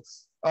people.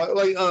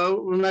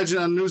 Imagine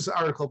a news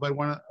article by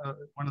one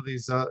of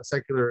these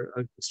secular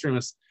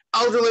extremists.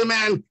 Elderly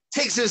man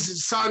takes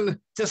his son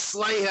to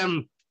slay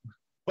him,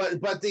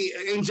 but the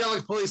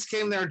angelic police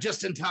came there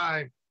just in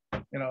time.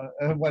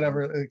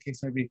 Whatever the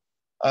case may be.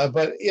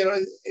 But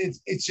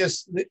it's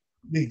just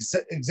the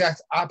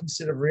exact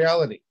opposite of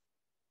reality.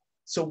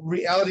 So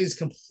reality is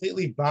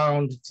completely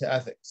bound to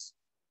ethics.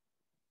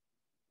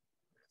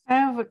 I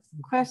have a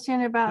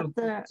question about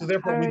so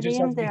therefore, we just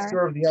have to be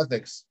sure of the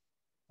ethics,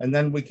 and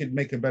then we could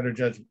make a better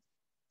judgment.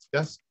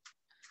 Yes?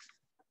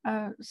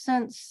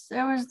 Since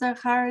there was the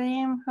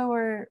Haredim who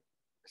were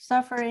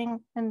suffering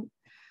and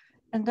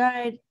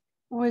died,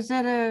 was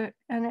it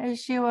an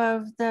issue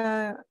of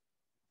the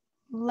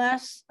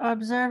less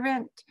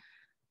observant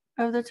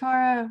of the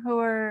Torah who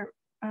were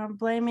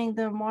blaming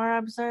the more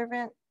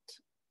observant,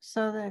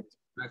 so that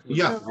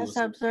the less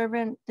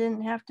observant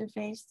didn't have to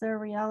face the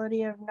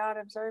reality of not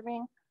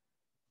observing?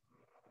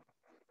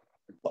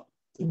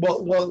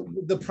 Well,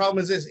 the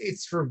problem is this: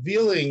 it's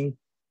revealing.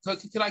 So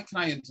can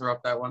I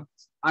interrupt that one?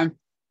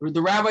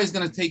 The rabbi is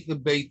going to take the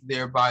bait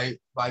there by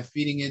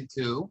feeding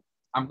into.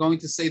 I'm going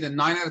to say that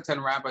 9 out of 10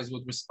 rabbis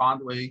would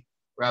respond the way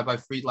Rabbi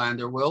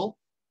Friedlander will,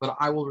 but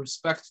I will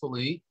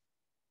respectfully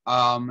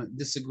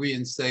disagree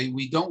and say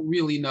we don't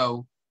really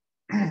know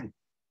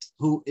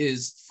who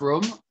is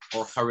from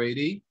or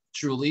Haredi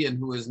truly and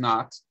who is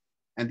not.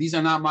 And these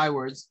are not my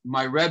words.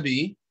 My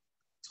Rebbe,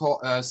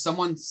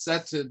 someone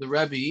said to the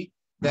Rebbe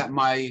that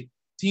my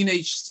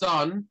teenage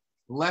son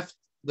left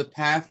the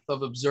path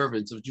of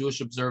observance, of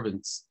Jewish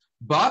observance.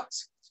 But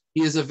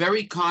he is a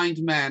very kind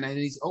man, and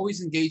he's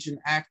always engaged in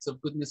acts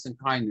of goodness and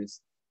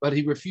kindness. But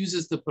he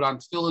refuses to put on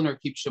tefillin or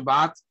keep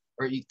Shabbat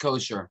or eat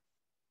kosher.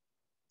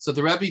 So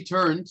the Rebbe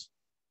turned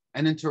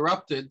and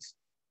interrupted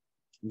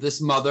this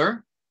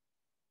mother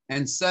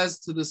and says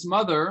to this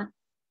mother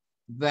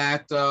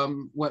that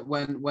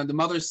when the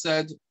mother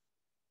said,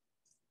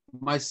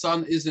 my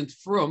son isn't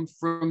frum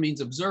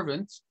means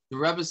observant, the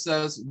Rebbe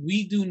says,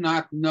 we do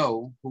not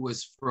know who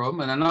is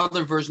frum. And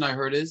another version I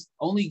heard is,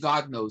 only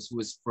God knows who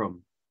is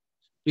frum.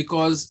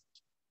 Because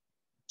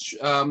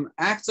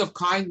acts of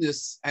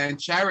kindness and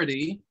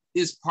charity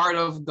is part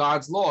of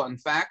God's law. In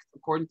fact,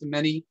 according to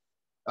many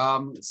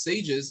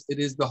sages, it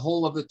is the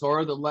whole of the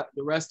Torah.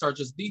 The rest are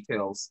just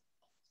details.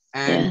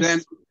 And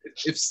then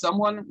if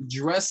someone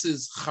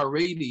dresses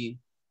Haredi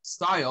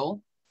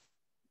style,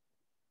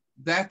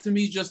 that to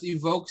me just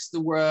evokes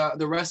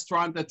the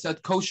restaurant that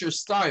said kosher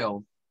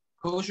style.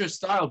 Kosher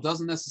style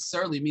doesn't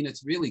necessarily mean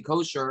it's really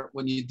kosher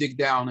when you dig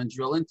down and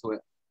drill into it.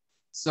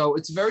 So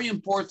it's very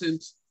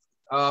important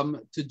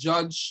to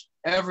judge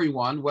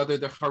everyone, whether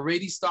they're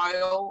Haredi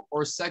style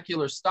or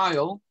secular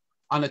style,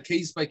 on a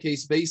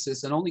case-by-case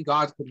basis, and only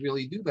God could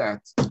really do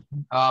that.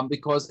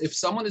 Because if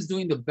someone is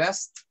doing the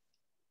best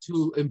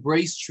to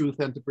embrace truth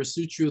and to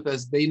pursue truth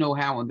as they know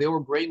how, and they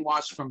were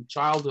brainwashed from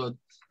childhood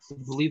to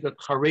believe that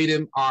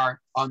Haredim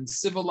are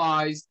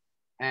uncivilized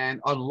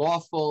and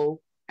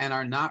unlawful and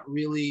are not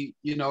really,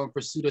 in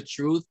pursuit of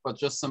truth, but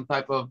just some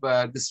type of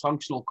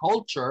dysfunctional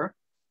culture,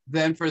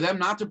 then for them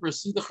not to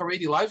pursue the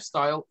Haredi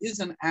lifestyle is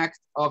an act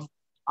of,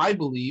 I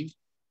believe,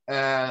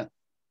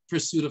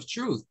 pursuit of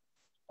truth.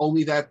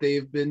 Only that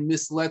they've been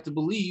misled to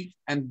believe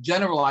and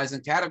generalize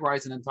and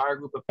categorize an entire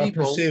group of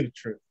people. A perceived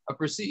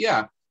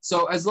truth.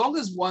 So as long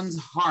as one's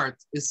heart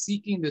is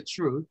seeking the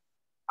truth,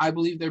 I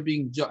believe they're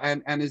being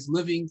and is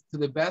living to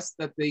the best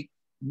that they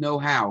know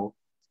how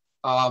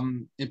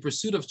in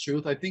pursuit of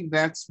truth. I think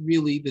that's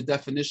really the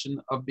definition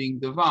of being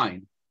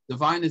divine.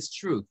 Divine is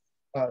truth.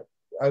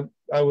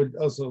 I would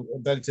also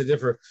beg to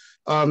differ.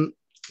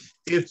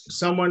 If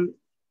someone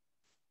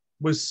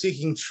was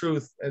seeking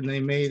truth and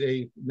they made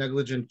a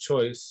negligent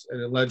choice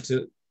and it led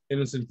to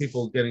innocent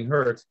people getting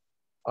hurt,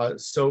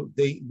 so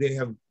they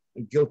have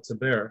guilt to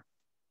bear.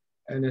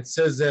 And it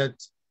says that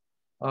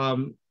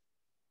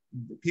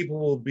people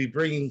will be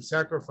bringing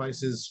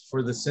sacrifices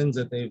for the sins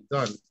that they've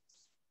done.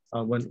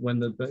 when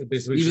the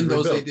basically even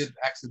those they did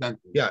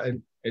accidentally. Yeah,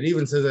 and it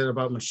even says that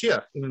about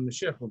Mashiach. Even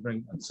Mashiach will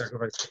bring a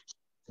sacrifice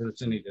for the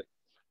sin he did.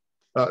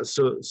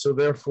 So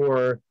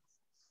therefore,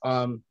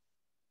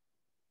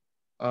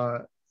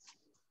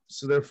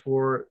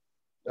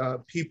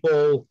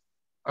 people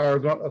are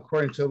going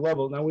according to the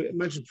level. Now we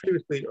mentioned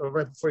previously, or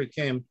right before you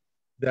came,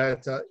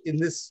 that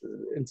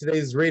in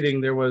today's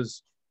reading there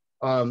was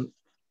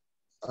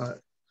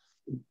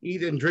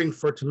eat and drink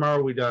for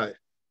tomorrow we die.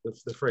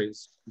 The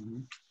phrase.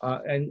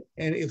 And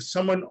if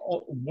someone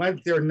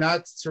went there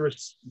not to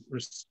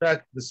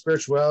respect the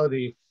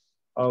spirituality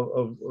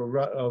of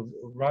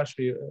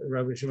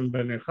Rabbi Shimon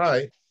ben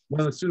Yochai,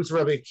 one of the students of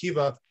Rabbi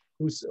Akiva,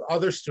 whose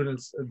other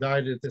students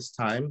died at this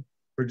time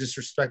for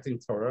disrespecting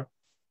Torah,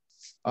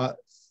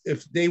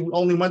 if they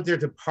only went there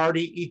to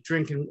party, eat,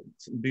 drink, and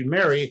be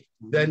merry,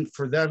 then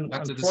for them,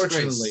 that's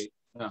unfortunately,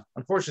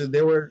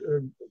 they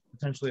were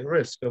potentially at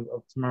risk of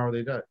tomorrow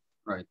they die.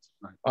 Right.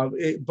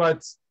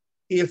 But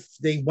if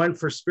they went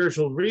for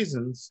spiritual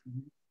reasons,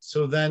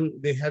 so then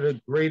they had a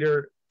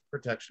greater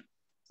protection.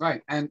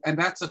 Right, and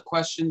that's a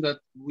question that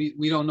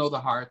we don't know the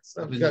hearts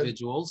of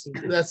individuals.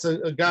 That's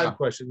a God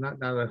question, not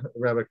a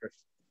rabbi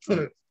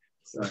question.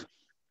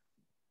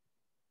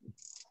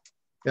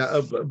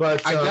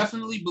 But I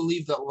definitely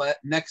believe that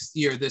next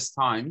year this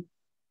time,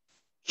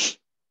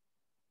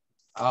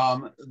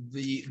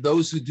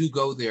 those who do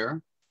go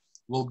there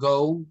will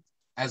go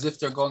as if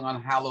they're going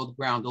on hallowed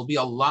ground. There'll be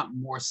a lot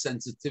more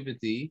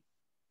sensitivity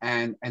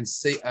and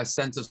say a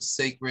sense of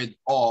sacred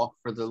awe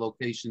for the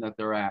location that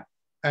they're at.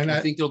 And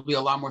I think there'll be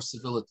a lot more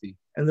civility.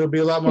 And there'll be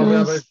a lot more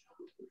rabbis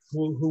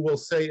who will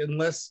say,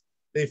 unless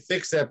they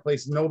fix that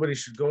place, nobody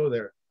should go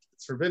there.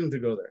 It's forbidden to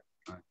go there.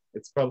 Right.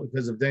 It's probably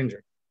because of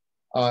danger.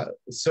 Rightfully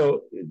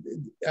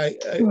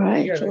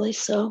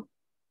so.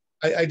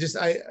 I just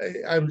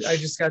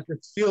got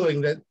this feeling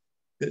that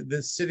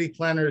the city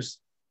planners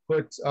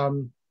put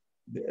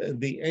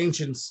the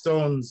ancient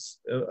stones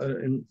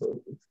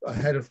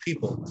ahead of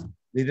people.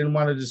 They didn't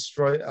want to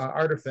destroy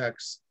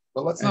artifacts.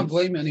 But let's not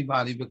blame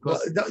anybody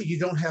because you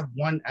don't have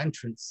one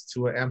entrance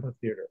to an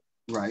amphitheater.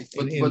 Right.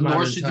 But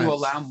nor should you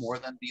allow more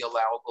than the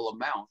allowable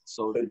amount.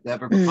 So it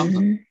never becomes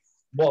them.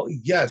 Well,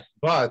 yes,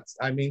 but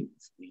I mean,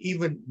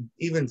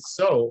 even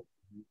so,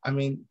 I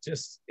mean,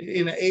 just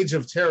in an age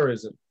of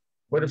terrorism,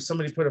 what if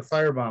somebody put a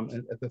firebomb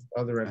at the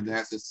other end? And they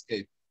have to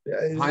escape.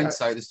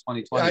 Hindsight is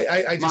 2020.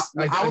 I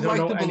would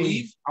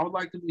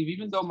like to believe,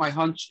 even though my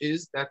hunch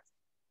is that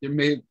there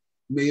may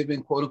have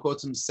been quote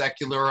unquote some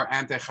secular or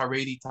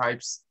anti-Haredi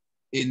types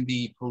in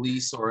the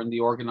police or in the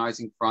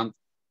organizing front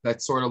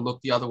that sort of look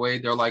the other way.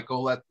 They're like,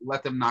 oh,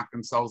 let them knock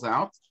themselves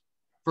out.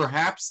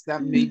 Perhaps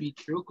that may be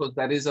true because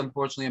that is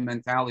unfortunately a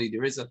mentality.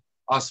 There is a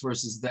us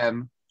versus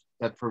them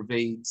that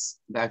pervades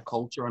that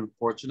culture,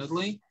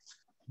 unfortunately.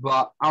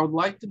 But I would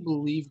like to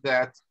believe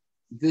that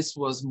this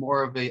was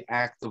more of an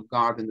act of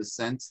God in the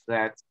sense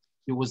that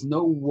there was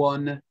no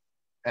one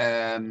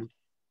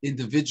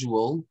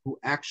individual who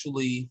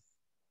actually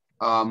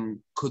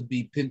could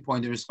be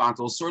pinpointed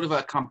responsible. Sort of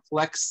a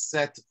complex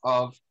set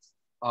of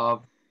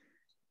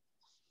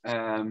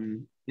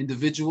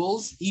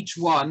individuals, each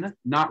one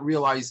not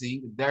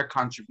realizing their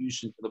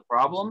contribution to the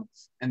problem,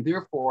 and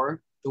therefore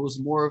it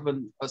was more of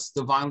a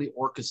divinely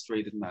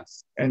orchestrated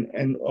mess.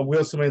 And we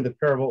also made the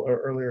parable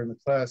earlier in the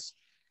class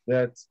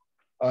that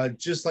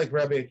just like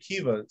Rabbi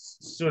Akiva's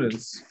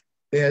students,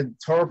 they had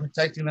Torah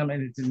protecting them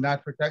and it did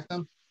not protect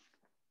them.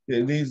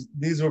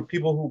 These were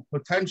people who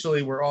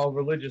potentially were all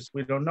religious.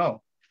 We don't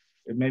know.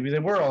 Maybe they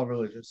were all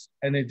religious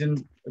and it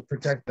didn't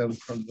protect them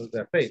from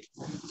their faith.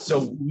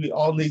 So we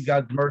all need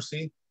God's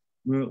mercy.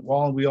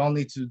 We all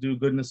need to do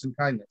goodness and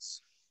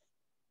kindness.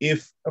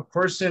 If a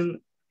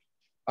person,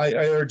 I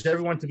urge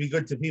everyone to be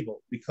good to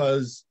people,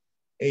 because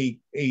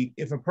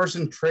if a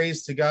person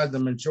prays to God, the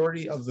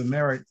majority of the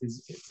merit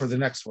is for the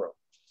next world.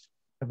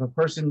 If a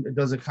person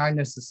does a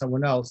kindness to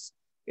someone else,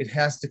 it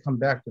has to come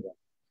back to them.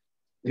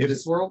 In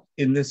this world?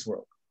 In this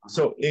world.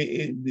 So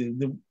it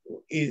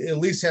at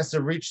least has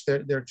to reach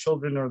their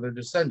children or their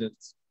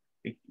descendants.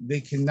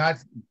 They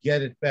cannot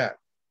get it back.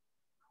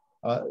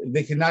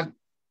 They cannot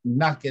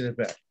not get it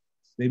back.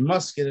 They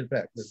must get it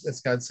back.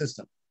 That's God's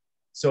system.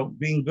 So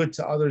being good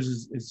to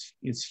others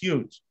is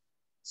huge.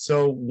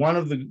 So one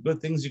of the good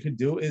things you could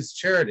do is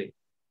charity.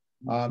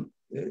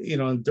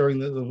 During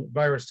the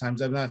virus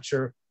times, I'm not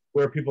sure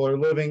where people are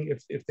living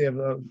if they have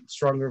a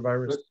stronger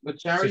virus. But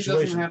charity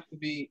doesn't have to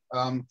be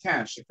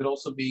cash. It could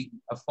also be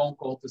a phone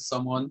call to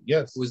someone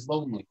who is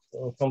lonely.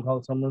 A phone call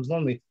to someone who's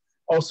lonely.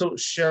 Also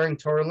sharing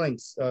Torah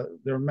links.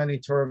 There are many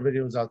Torah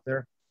videos out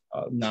there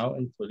now,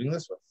 including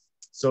this one.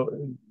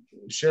 So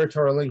share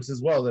Torah links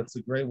as well. That's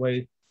a great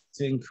way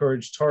to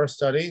encourage Torah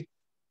study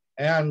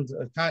and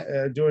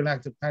do an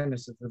act of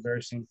kindness at the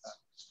very same time.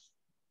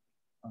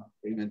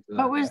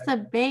 What was the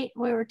bait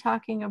we were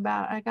talking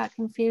about? I got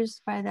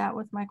confused by that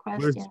with my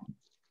question.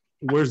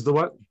 Where's the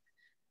what?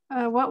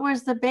 What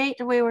was the bait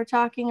we were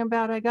talking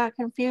about? I got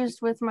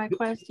confused with my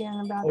question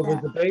about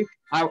that. The bait?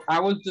 I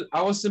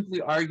was simply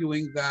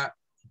arguing that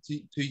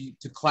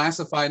to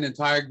classify an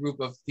entire group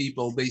of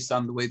people based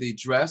on the way they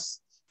dress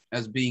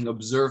as being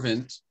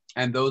observant,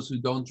 and those who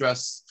don't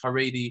dress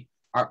Haredi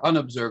are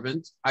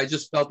unobservant. I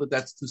just felt that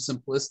that's too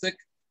simplistic,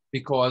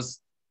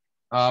 because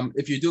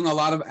if you're doing a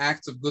lot of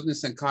acts of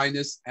goodness and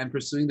kindness and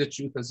pursuing the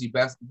truth as you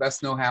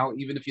best know how,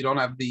 even if you don't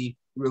have the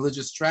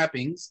religious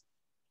trappings,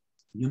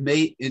 you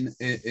may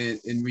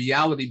in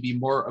reality be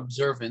more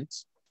observant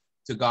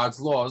to God's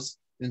laws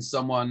than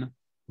someone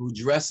who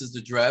dresses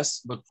the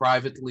dress, but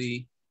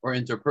privately or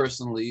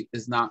interpersonally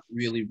is not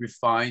really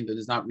refined and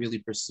is not really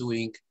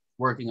pursuing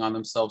working on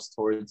themselves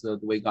towards the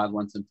way God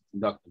wants them to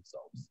conduct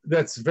themselves.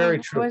 That's very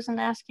true. I wasn't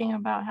asking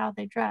about how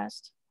they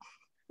dressed.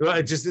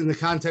 Well, just in the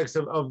context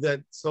of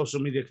that social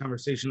media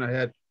conversation I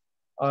had,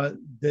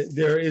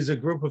 there is a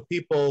group of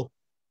people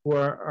who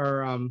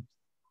are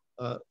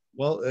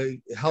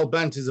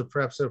hell-bent is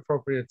perhaps an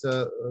appropriate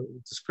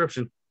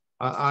description,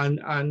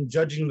 on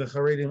judging the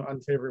Haredim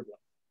unfavorably,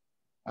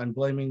 on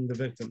blaming the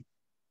victim.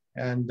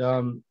 And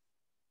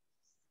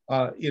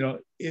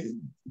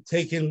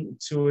taken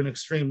to an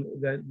extreme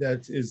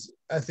that is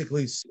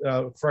ethically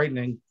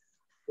frightening.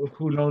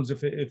 Who knows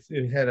if it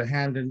had a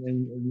hand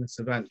in this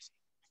event?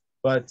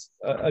 But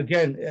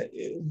again,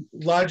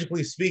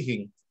 logically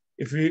speaking,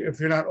 if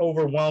you're not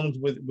overwhelmed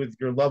with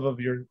your love of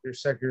your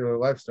secular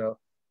lifestyle,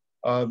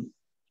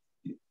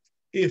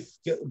 if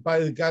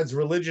by God's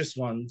religious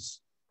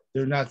ones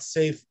they're not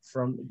safe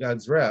from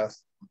God's wrath,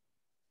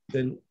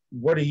 then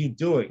what are you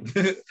doing?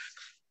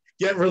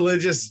 Get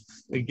religious,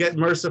 get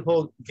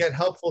merciful, get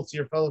helpful to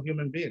your fellow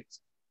human beings.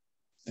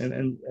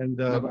 And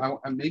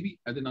maybe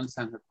I didn't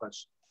understand her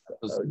question.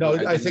 No,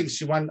 I think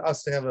she wanted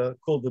us to have a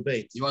cool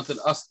debate. You wanted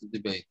us to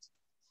debate.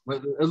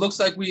 But it looks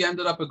like we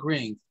ended up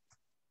agreeing.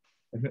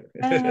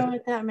 I don't know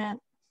what that meant.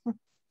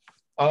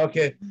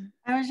 Okay.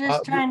 I was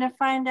just trying to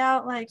find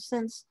out, like,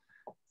 since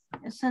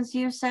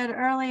you said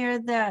earlier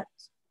that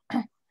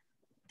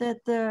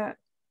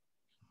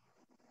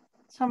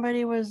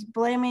somebody was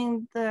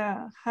blaming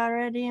the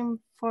Haredim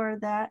for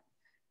that.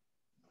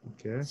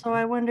 Okay. So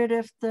I wondered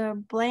if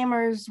the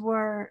blamers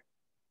were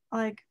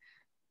like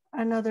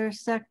another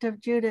sect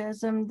of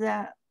Judaism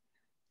that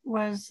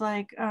was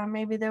like,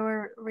 maybe there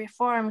were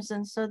reforms,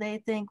 and so they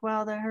think,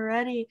 well, the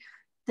Haredi,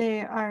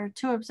 they are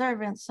too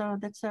observant, so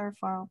that's their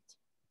fault.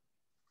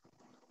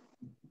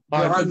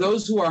 There are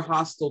those who are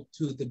hostile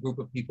to the group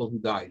of people who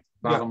died,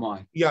 bottom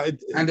line. Yeah.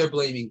 And they're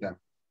blaming them.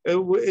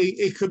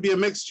 It could be a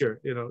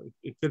mixture,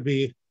 it could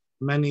be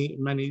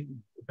many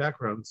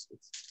backgrounds.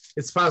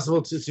 It's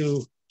possible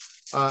to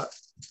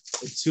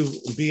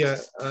be a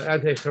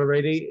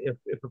anti-Haredi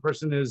if a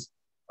person is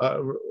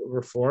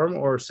Reform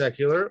or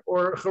secular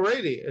or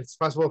Haredi. It's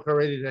possible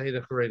Haredi to hate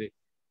a Haredi.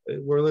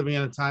 We're living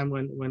in a time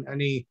when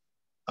any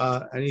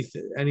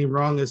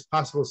wrong is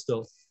possible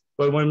still.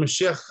 But when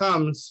Mashiach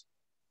comes,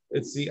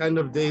 it's the end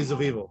of days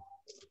of evil.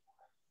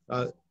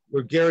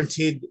 We're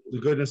guaranteed the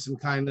goodness and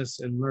kindness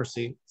and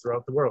mercy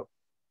throughout the world.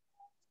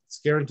 It's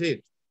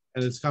guaranteed,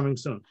 and it's coming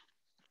soon.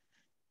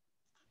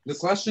 The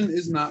question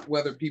is not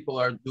whether people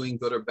are doing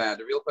good or bad.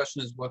 The real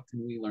question is, what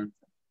can we learn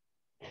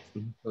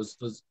from?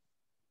 Because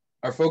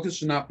our focus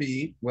should not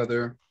be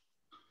whether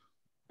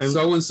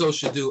so-and-so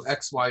should do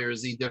X, Y, or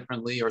Z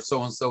differently, or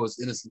so-and-so is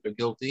innocent or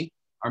guilty.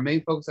 Our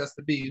main focus has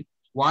to be,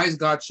 why is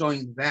God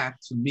showing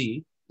that to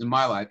me in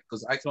my life?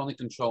 Because I can only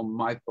control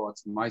my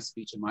thoughts, my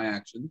speech, and my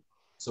action.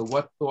 So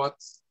what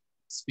thoughts,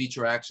 speech,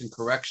 or action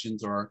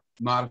corrections or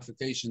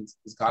modifications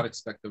does God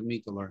expect of me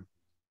to learn?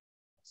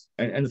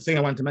 And the thing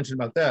I wanted to mention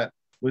about that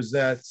was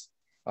that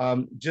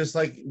just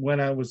like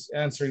when I was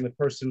answering the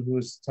person who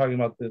was talking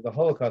about the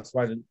Holocaust,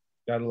 why did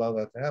God allow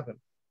that to happen?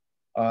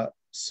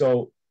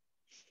 So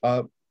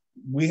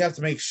we have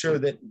to make sure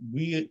that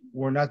we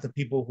were not the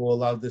people who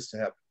allowed this to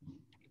happen.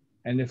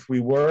 And if we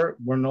were,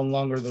 we're no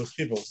longer those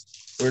people.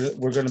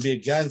 We're going to be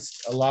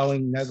against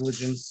allowing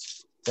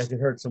negligence that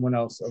could hurt someone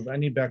else of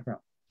any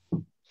background.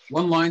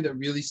 One line that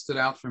really stood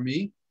out for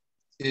me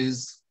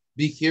is,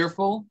 be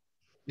careful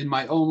in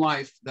my own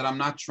life that I'm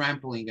not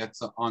trampling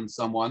on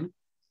someone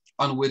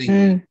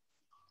unwittingly.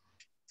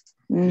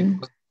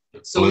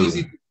 It's so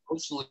easy to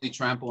emotionally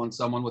trample on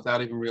someone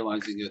without even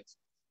realizing it.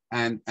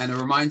 And it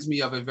reminds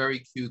me of a very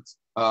cute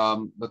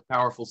but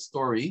powerful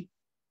story,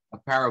 a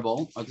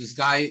parable of this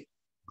guy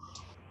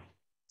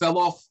fell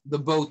off the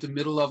boat in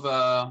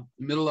the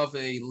middle of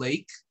a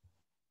lake,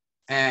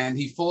 and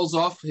he falls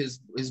off. His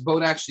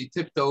boat actually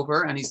tipped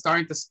over, and he's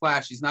starting to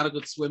splash. He's not a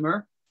good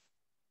swimmer,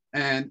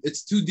 and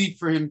it's too deep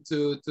for him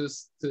to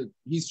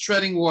he's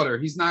treading water.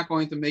 He's not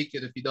going to make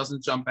it if he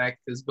doesn't jump back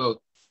to his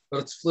boat.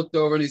 But it's flipped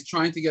over, and he's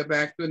trying to get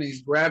back to it, and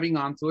he's grabbing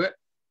onto it.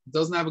 He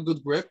doesn't have a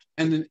good grip.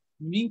 And in the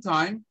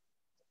meantime,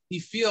 he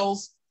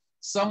feels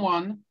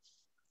someone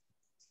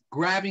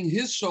grabbing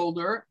his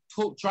shoulder,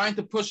 trying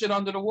to push it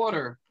under the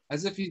water,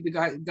 as if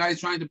the guy is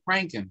trying to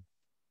prank him.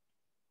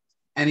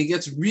 And he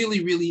gets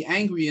really, really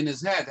angry in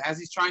his head. As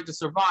he's trying to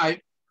survive,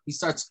 he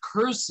starts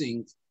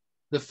cursing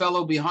the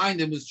fellow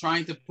behind him who's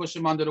trying to push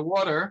him under the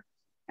water.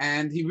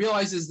 And he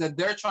realizes that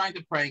they're trying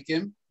to prank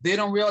him. They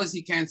don't realize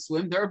he can't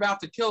swim. They're about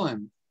to kill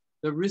him.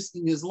 they're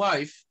risking his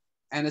life,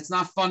 and it's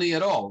not funny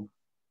at all.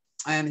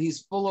 And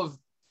he's full of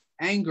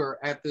anger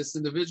at this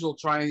individual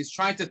he's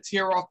trying to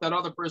tear off that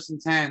other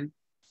person's hand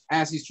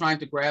as he's trying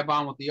to grab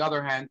on with the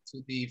other hand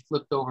to the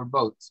flipped over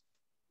boat.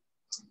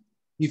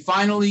 He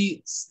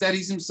finally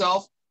steadies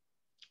himself.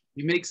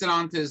 He makes it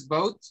onto his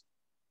boat,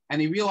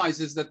 and he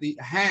realizes that the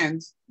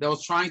hand that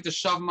was trying to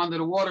shove him under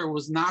the water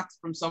was not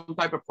from some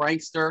type of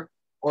prankster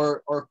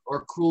or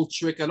cruel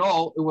trick at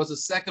all. It was a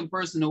second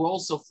person who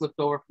also flipped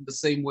over from the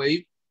same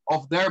wave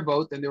off their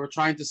boat, and they were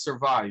trying to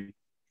survive.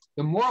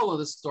 The moral of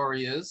the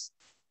story is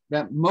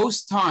that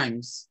most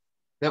times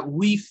that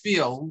we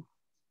feel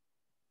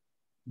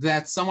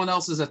that someone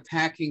else is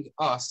attacking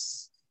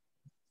us,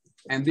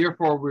 and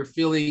therefore we're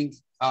feeling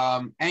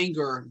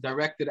anger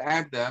directed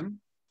at them,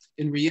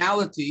 in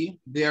reality,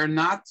 they're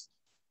not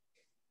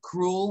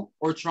cruel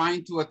or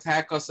trying to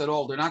attack us at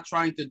all. They're not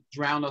trying to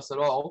drown us at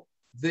all.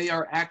 They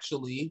are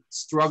actually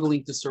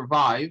struggling to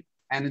survive,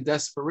 and in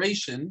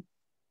desperation,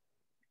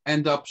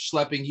 end up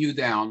schlepping you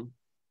down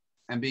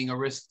and being a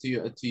risk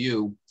to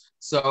you.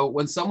 So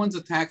when someone's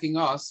attacking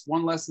us,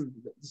 one lesson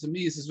to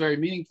me, this is very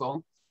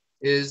meaningful,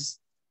 is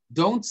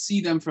don't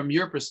see them from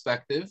your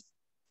perspective.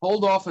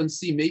 Hold off and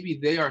see, maybe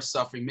they are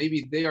suffering,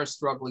 maybe they are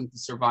struggling to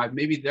survive,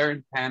 maybe they're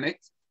in panic,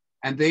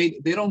 and they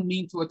don't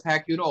mean to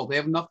attack you at all. They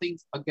have nothing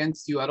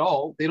against you at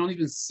all. They don't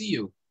even see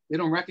you. They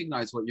don't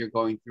recognize what you're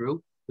going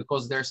through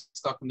because they're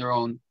stuck in their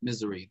own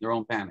misery, their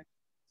own panic.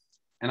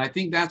 And I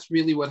think that's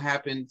really what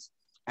happened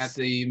at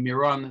the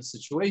Miran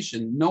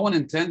situation. No one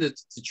intended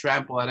to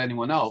trample at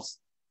anyone else.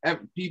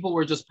 People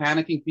were just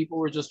panicking. People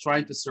were just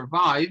trying to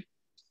survive.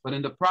 But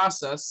in the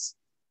process,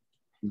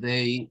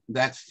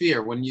 that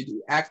fear, when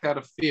you act out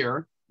of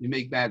fear, you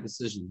make bad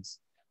decisions.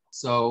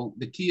 So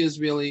the key is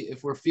really,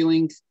 if we're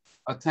feeling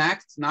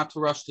attacked, not to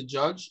rush to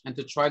judge and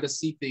to try to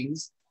see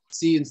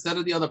instead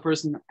of the other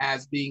person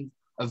as being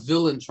a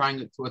villain trying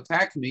to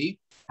attack me,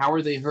 how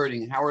are they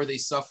hurting? How are they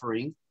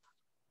suffering?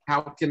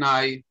 How can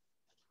I,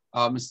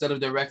 instead of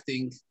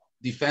directing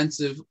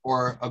defensive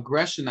or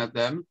aggression at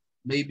them,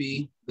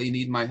 maybe they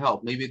need my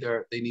help. Maybe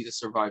they need to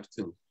survive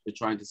too. They're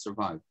trying to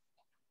survive.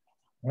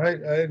 All right,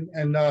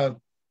 and I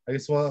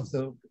guess we'll have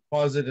to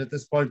pause it at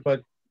this point,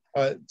 but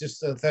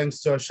just thanks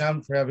to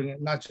Hashem for having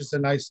not just a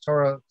nice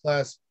Torah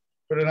class,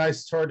 but a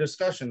nice Torah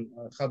discussion,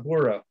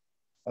 Chabura,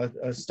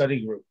 a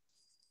study group.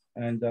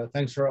 And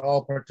thanks for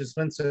all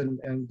participants,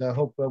 and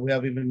hope we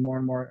have even more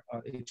and more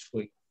each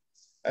week.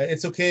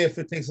 It's okay if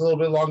it takes a little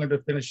bit longer to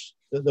finish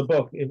the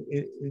book,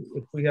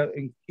 if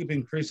we keep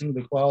increasing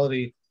the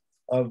quality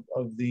of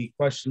the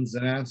questions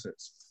and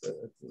answers.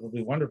 It'll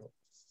be wonderful.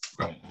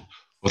 Right.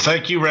 Well,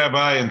 thank you,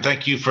 Rabbi, and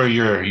thank you for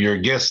your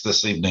guest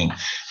this evening.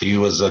 He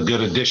was a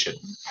good addition.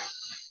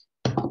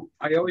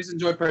 I always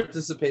enjoy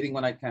participating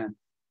when I can.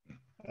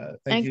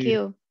 Thank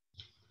you.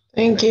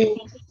 Thank you.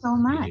 Thank you so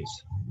much.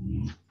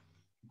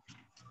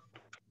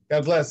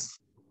 God bless.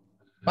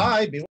 Bye. Be